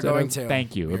logo? We are instead going of? to.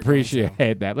 Thank you. We are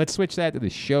Appreciate that. Let's switch that to the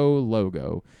show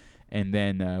logo, and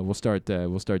then we'll start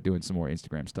doing some more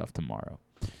Instagram stuff tomorrow.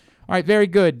 All right, very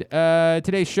good.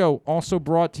 Today's show also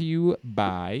brought to you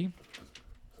by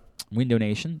Window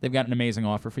Nation. They've got an amazing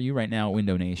offer for you right now at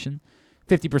Window Nation.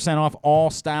 50% off all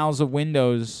styles of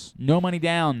windows. No money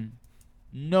down.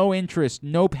 No interest.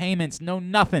 No payments. No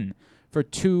nothing for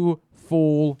 2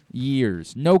 full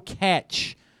years. No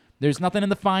catch. There's nothing in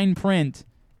the fine print.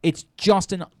 It's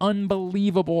just an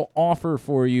unbelievable offer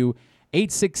for you.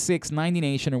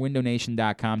 866-90Nation or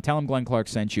WindowNation.com. Tell them Glenn Clark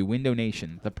sent you. Window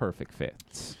Nation, the perfect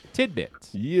fit. Tidbit.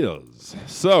 Yes.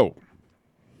 So,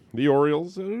 the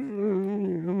Orioles, we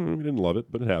didn't love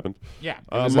it, but it happened. Yeah.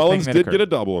 It was a Mullins thing that did get occurred. a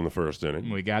double in the first inning.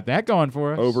 We got that going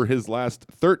for us. Over his last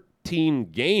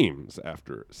 13 games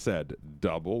after said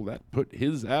double, that put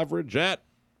his average at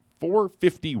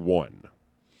 451.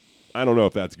 I don't know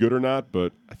if that's good or not,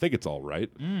 but I think it's all right.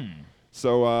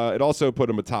 So it also put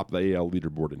him atop the AL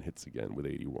leaderboard in hits again with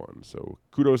 81. So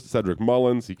kudos to Cedric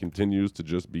Mullins. He continues to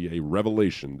just be a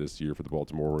revelation this year for the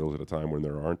Baltimore Orioles at a time when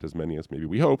there aren't as many as maybe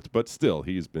we hoped, but still,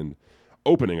 he's been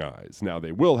opening eyes. Now,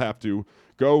 they will have to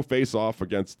go face off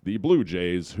against the Blue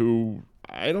Jays, who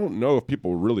I don't know if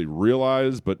people really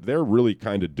realize, but they're really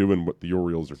kind of doing what the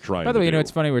Orioles are trying to do. By the way, you know,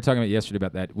 it's funny. We were talking about yesterday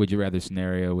about that would you rather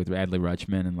scenario with Adley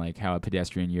Rutschman and like how a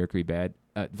pedestrian year could be bad.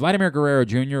 Vladimir Guerrero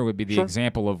Jr. would be the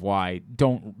example of why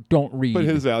don't read. But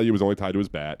his value was only tied to his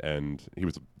bat, and he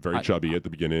was very chubby at the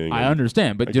beginning. I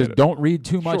understand, but just don't read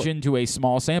too much Sure. into a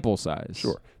small sample size.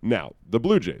 Sure. Now, the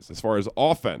Blue Jays, as far as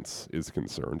offense is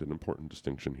concerned, an important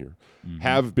distinction here,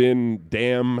 have been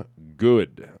damn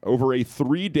good. Over a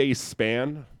 3-day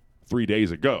span, 3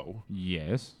 days ago,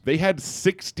 yes, they had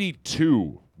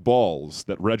 62 balls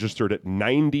that registered at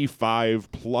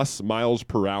 95 plus miles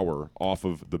per hour off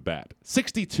of the bat.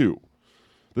 62.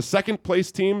 The second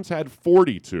place teams had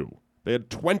 42. They had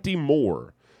 20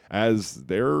 more as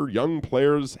their young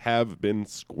players have been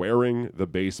squaring the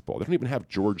baseball. They don't even have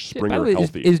George Springer By the way,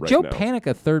 healthy is right Joe now. Panic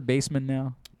a third baseman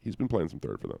now? He's been playing some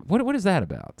third for them. What is that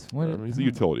about? He's a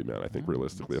utility man, I think,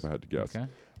 realistically, if I had to guess. Okay.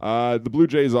 The Blue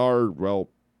Jays are, well,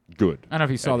 good. I don't know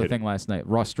if you saw at the hitting. thing last night.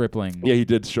 Ross Stripling. Yeah, he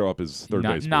did show up as third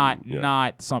baseman.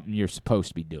 Not something you're supposed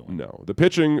to be doing. No. The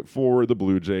pitching for the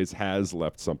Blue Jays has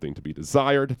left something to be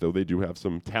desired, though they do have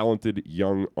some talented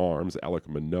young arms. Alek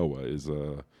Manoah is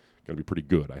going to be pretty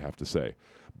good, I have to say.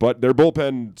 But their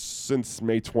bullpen since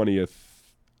May 20th,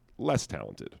 less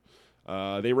talented.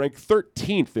 They rank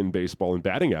 13th in baseball in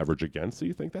batting average against, so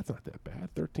you think that's not that bad.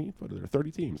 13th? What are there?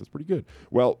 30 teams. That's pretty good.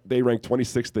 Well, they rank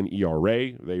 26th in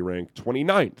ERA. They rank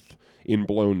 29th in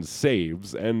blown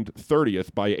saves and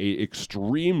 30th by a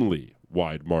extremely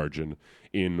wide margin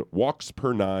in walks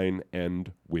per 9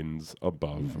 and wins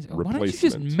above replacement. Why don't you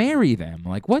just marry them?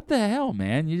 Like, what the hell,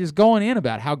 man? You're just going in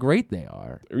about how great they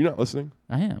are. Are you not listening?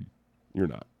 I am. You're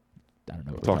not. I don't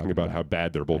know. I'm What we're talking about how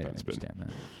bad their I bullpen's been. understand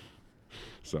that.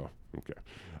 So, okay.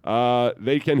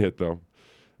 They can hit, though.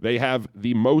 They have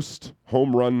the most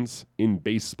home runs in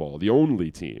baseball. The only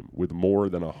team with more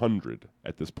than 100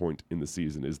 at this point in the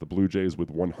season is the Blue Jays with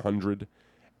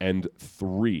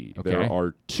 103. Okay. There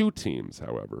are 2 teams,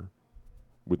 however,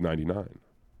 with 99.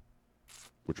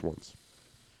 Which ones?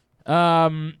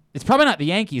 It's probably not the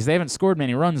Yankees. They haven't scored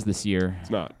many runs this year. It's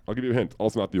not. I'll give you a hint.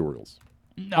 Also not the Orioles.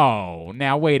 No.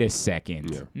 Now, wait a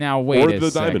second. Yeah. Now, wait or a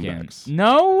the second. Diamondbacks.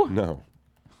 No? No.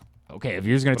 Okay, if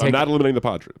you're just going to But take... I'm not eliminating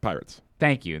the Pirates.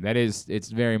 Thank you. It's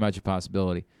very much a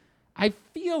possibility. I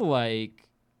feel like...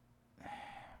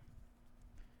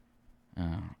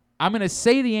 I'm going to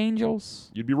say the Angels.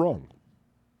 You'd be wrong.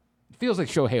 It feels like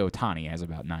Shohei Ohtani has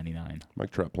about 99.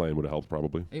 Mike Trout playing would have helped,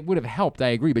 probably. It would have helped, I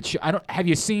agree. But I don't. Have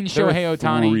you seen They're Shohei a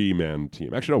Ohtani? 3-man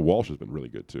team. Actually, no, Walsh has been really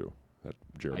good, too. That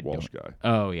Jared Walsh guy.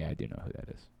 Oh, yeah, I do know who that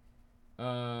is.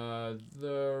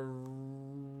 The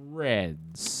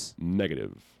Reds.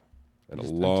 Negative. And a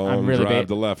long really drive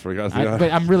to left.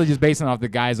 but I'm really just basing off the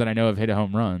guys that I know have hit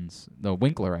home runs. The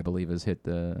Winkler, I believe, has hit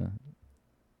a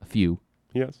few.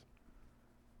 Yes.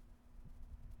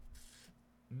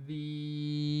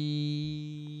 The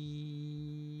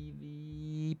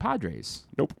Padres.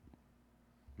 Nope.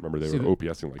 Remember, they See, were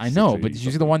OPSing like I know, 680 but did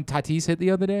you see the one Tatis hit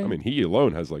the other day? I mean, he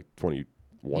alone has like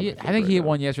 21. I think he hit now.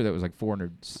 one yesterday that was like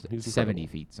 470 incredible.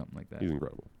 feet, something like that. He's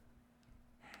incredible.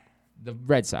 The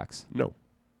Red Sox. No.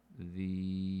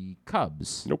 The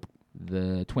Cubs. Nope.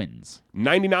 The Twins.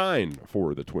 99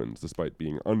 for the Twins, despite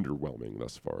being underwhelming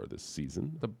thus far this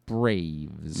season. The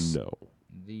Braves. No.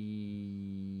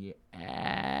 The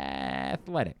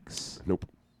Athletics. Nope.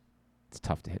 It's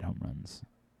tough to hit home runs.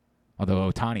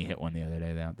 Although Ohtani hit one the other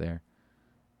day out there.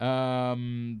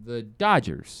 The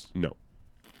Dodgers. No.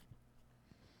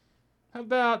 How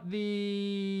about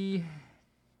the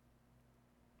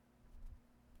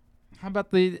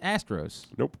Astros?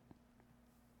 Nope.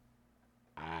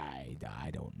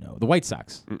 I don't know. The White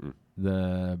Sox. Mm-mm.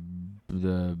 The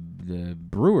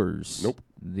Brewers. Nope.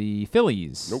 The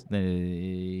Phillies. Nope.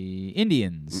 The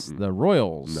Indians. Mm-mm. The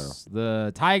Royals. No.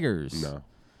 The Tigers. No.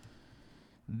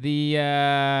 The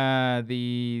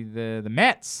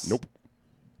Mets. Nope.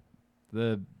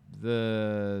 The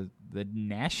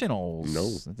Nationals. No.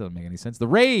 That doesn't make any sense. The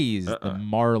Rays. The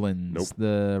Marlins. Nope.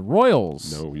 The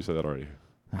Royals. No, you said that already.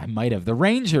 I might have. The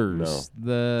Rangers.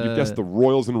 No. You've guessed the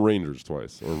Royals and Rangers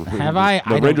twice. Or Have I? No, I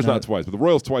don't Rangers know. not twice, but the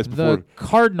Royals twice before. The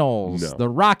Cardinals. No. The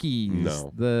Rockies.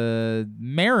 No. The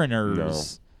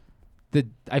Mariners.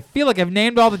 I feel like I've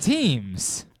named all the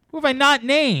teams. Who have I not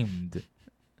named?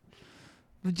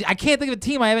 I can't think of a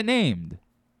team I haven't named.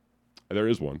 There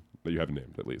is one that you haven't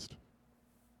named, at least.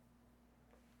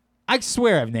 I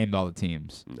swear I've named all the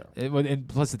teams. No. And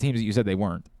plus the teams that you said they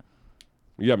weren't.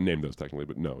 You haven't named those technically,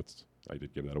 but no, I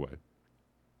did give that away.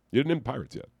 You didn't name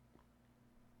Pirates yet.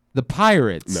 The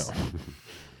Pirates. No.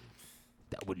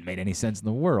 That wouldn't make any sense in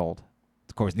the world.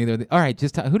 Of course, neither. All right,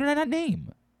 just who did I not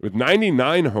name? With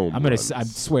 99 home runs. I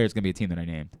swear it's gonna be a team that I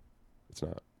named. It's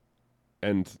not.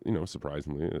 And,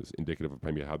 surprisingly, it's indicative of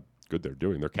maybe how good they're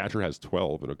doing. Their catcher has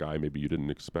 12, and a guy maybe you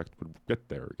didn't expect would get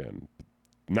there again.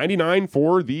 99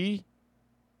 for the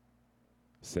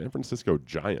San Francisco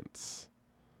Giants.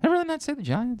 Did I really not say the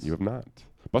Giants? You have not.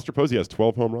 Buster Posey has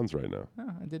 12 home runs right now.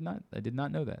 Oh, I did not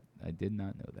know that.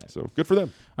 So good for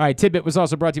them. All right, Tidbit was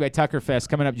also brought to you by Tucker Fest,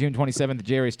 coming up June 27th at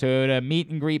Jerry's Toyota. Meet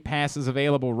and greet passes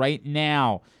available right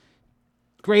now.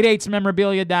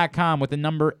 Great8smemorabilia.com with the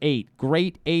number 8.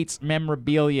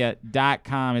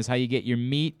 Great8smemorabilia.com is how you get your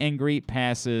meet and greet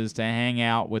passes to hang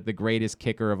out with the greatest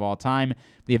kicker of all time.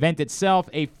 The event itself,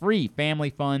 a free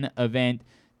family fun event.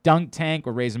 Dunk Tank,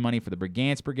 we're raising money for the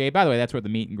Brigance Brigade. By the way, that's where the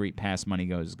meet and greet pass money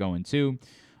is going to.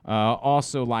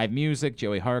 Also, live music,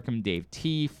 Joey Harcum, Dave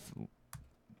Teef.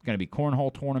 Going to be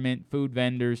cornhole tournament, food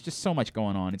vendors, just so much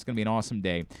going on. It's going to be an awesome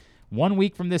day. 1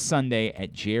 week from this Sunday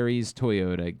at Jerry's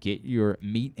Toyota. Get your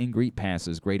meet and greet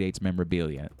passes,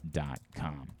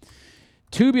 great8smemorabilia.com.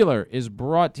 Tubular is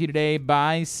brought to you today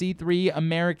by C3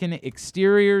 American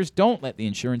Exteriors. Don't let the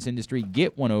insurance industry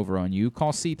get one over on you.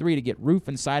 Call C3 to get roof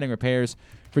and siding repairs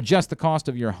for just the cost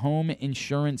of your home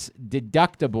insurance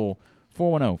deductible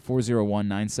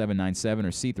 410-401-9797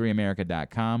 or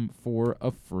c3america.com for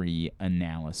a free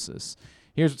analysis.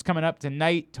 Here's what's coming up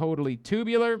tonight, totally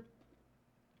tubular.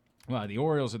 Well, the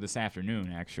Orioles are this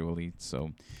afternoon, actually,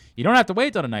 so you don't have to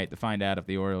wait till tonight to find out if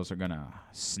the Orioles are going to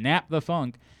snap the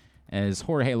funk, as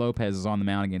Jorge Lopez is on the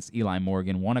mound against Eli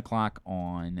Morgan, 1 o'clock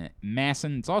on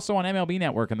Masson. It's also on MLB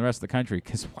Network and the rest of the country,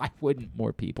 because why wouldn't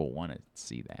more people want to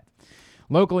see that?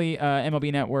 Locally,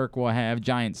 MLB Network will have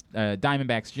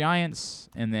Diamondbacks Giants,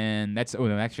 and then that's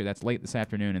late this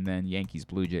afternoon, and then Yankees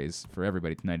Blue Jays for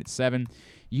everybody tonight at 7.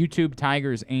 YouTube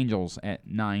Tigers Angels at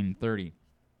 9:30.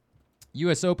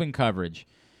 U.S. Open coverage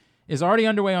is already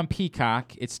underway on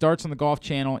Peacock. It starts on the Golf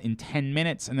Channel in 10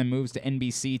 minutes and then moves to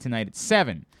NBC tonight at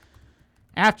 7.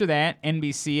 After that,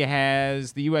 NBC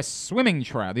has the U.S. swimming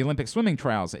trial, the Olympic swimming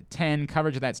trials at 10.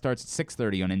 Coverage of that starts at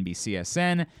 6:30 on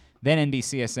NBCSN. Then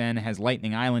NBCSN has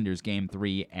Lightning Islanders Game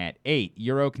 3 at 8.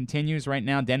 Euro continues right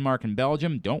now. Denmark and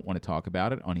Belgium, don't want to talk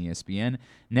about it, on ESPN.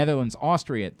 Netherlands,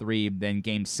 Austria at 3. Then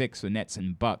Game 6 with Nets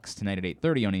and Bucks tonight at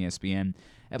 8:30 on ESPN.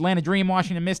 Atlanta Dream,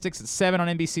 Washington Mystics at 7 on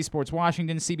NBC Sports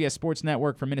Washington. CBS Sports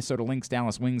Network for Minnesota Lynx,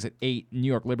 Dallas Wings at 8. New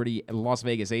York Liberty, Las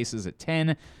Vegas Aces at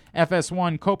 10.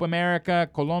 FS1, Copa America,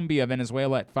 Colombia,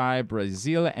 Venezuela at 5.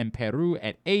 Brazil and Peru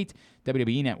at 8.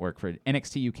 WWE Network for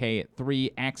NXT UK at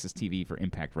 3. Access TV for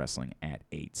Impact Wrestling at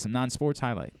 8. Some non-sports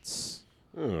highlights.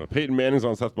 Peyton Manning's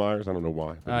on Seth Meyers. I don't know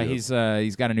why. He's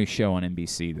got a new show on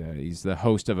NBC. He's the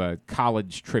host of a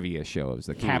college trivia show. It was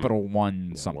the Capital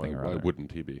One something or other. Why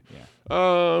wouldn't he be?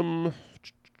 Yeah.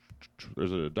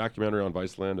 There's a documentary on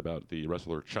Viceland about the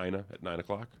wrestler Chyna at 9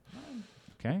 o'clock.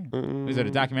 Okay. Is it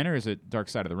a documentary or is it Dark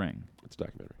Side of the Ring? It's a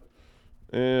documentary.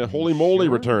 Holy Moly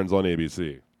returns on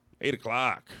ABC. 8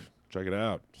 o'clock. Check it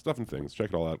out. Stuff and things.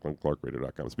 Check it all out at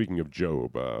GlennClarkRadio.com. Speaking of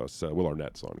Job, Will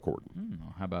Arnett's on Corden.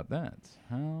 How about that?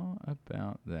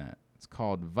 It's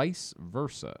called Vice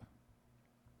Versa.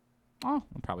 Oh,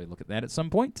 I'll probably look at that at some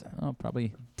point. I'll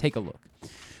probably take a look.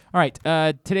 All right.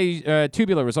 Today's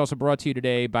Tubular was also brought to you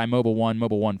today by Mobil 1.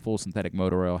 Mobil 1 full synthetic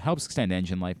motor oil helps extend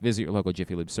engine life. Visit your local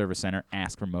Jiffy Lube service center.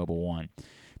 Ask for Mobil 1.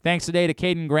 Thanks today to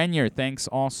Caden Grenier. Thanks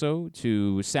also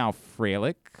to Sal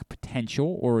Frelick,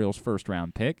 potential Orioles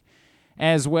first-round pick,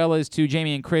 as well as to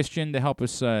Jamie and Christian to help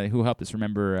us, who helped us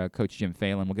remember Coach Jim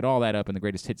Phelan. We'll get all that up in the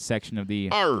greatest hits section of the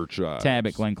tab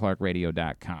at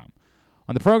GlennClarkRadio.com.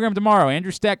 On the program tomorrow,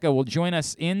 Andrew Stetka will join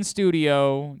us in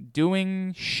studio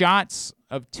doing shots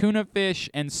of tuna fish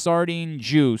and sardine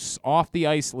juice off the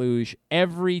ice luge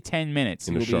every 10 minutes.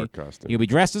 In a shark costume. He'll be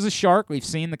dressed as a shark. We've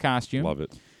seen the costume. Love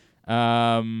it.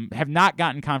 Have not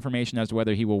gotten confirmation as to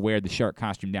whether he will wear the shark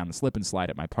costume down the slip and slide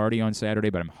at my party on Saturday,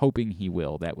 but I'm hoping he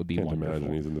will. That would be wonderful.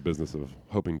 Imagine he's in the business of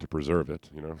hoping to preserve it,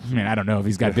 you know. I mean, I don't know if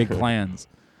he's got big plans.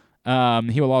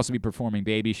 He will also be performing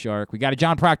Baby Shark. We got a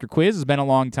John Proctor quiz. It's been a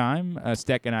long time.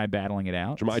 Steck and I battling it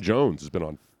out. Jemai Jones has been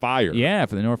on fire. Yeah,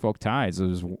 for the Norfolk Tides. I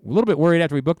was a little bit worried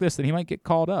after we booked this that he might get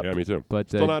called up. Yeah, me too. But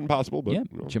still not impossible. But yeah,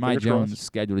 Jemai Jones is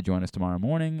scheduled to join us tomorrow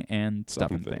morning, and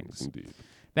Stuff and Things. Indeed.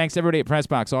 Thanks to everybody at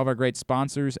PressBox, all of our great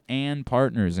sponsors and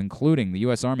partners, including the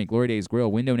U.S. Army, Glory Days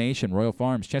Grill, Window Nation, Royal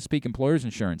Farms, Chesapeake Employers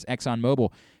Insurance,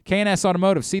 ExxonMobil, K&S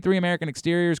Automotive, C3 American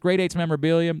Exteriors, Grade 8's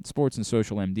Memorabilia, Sports and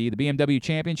Social MD, the BMW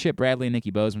Championship, Bradley and Nikki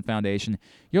Bozeman Foundation,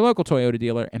 your local Toyota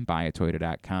dealer, and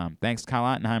buyatoyota.com. Thanks to Kyle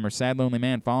Ottenheimer, Sad Lonely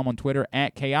Man. Follow him on Twitter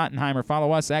at K Ottenheimer.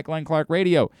 Follow us at Glenn Clark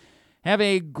Radio. Have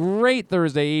a great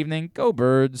Thursday evening. Go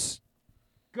Birds.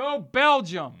 Go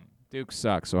Belgium. Duke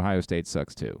sucks. Ohio State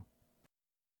sucks too.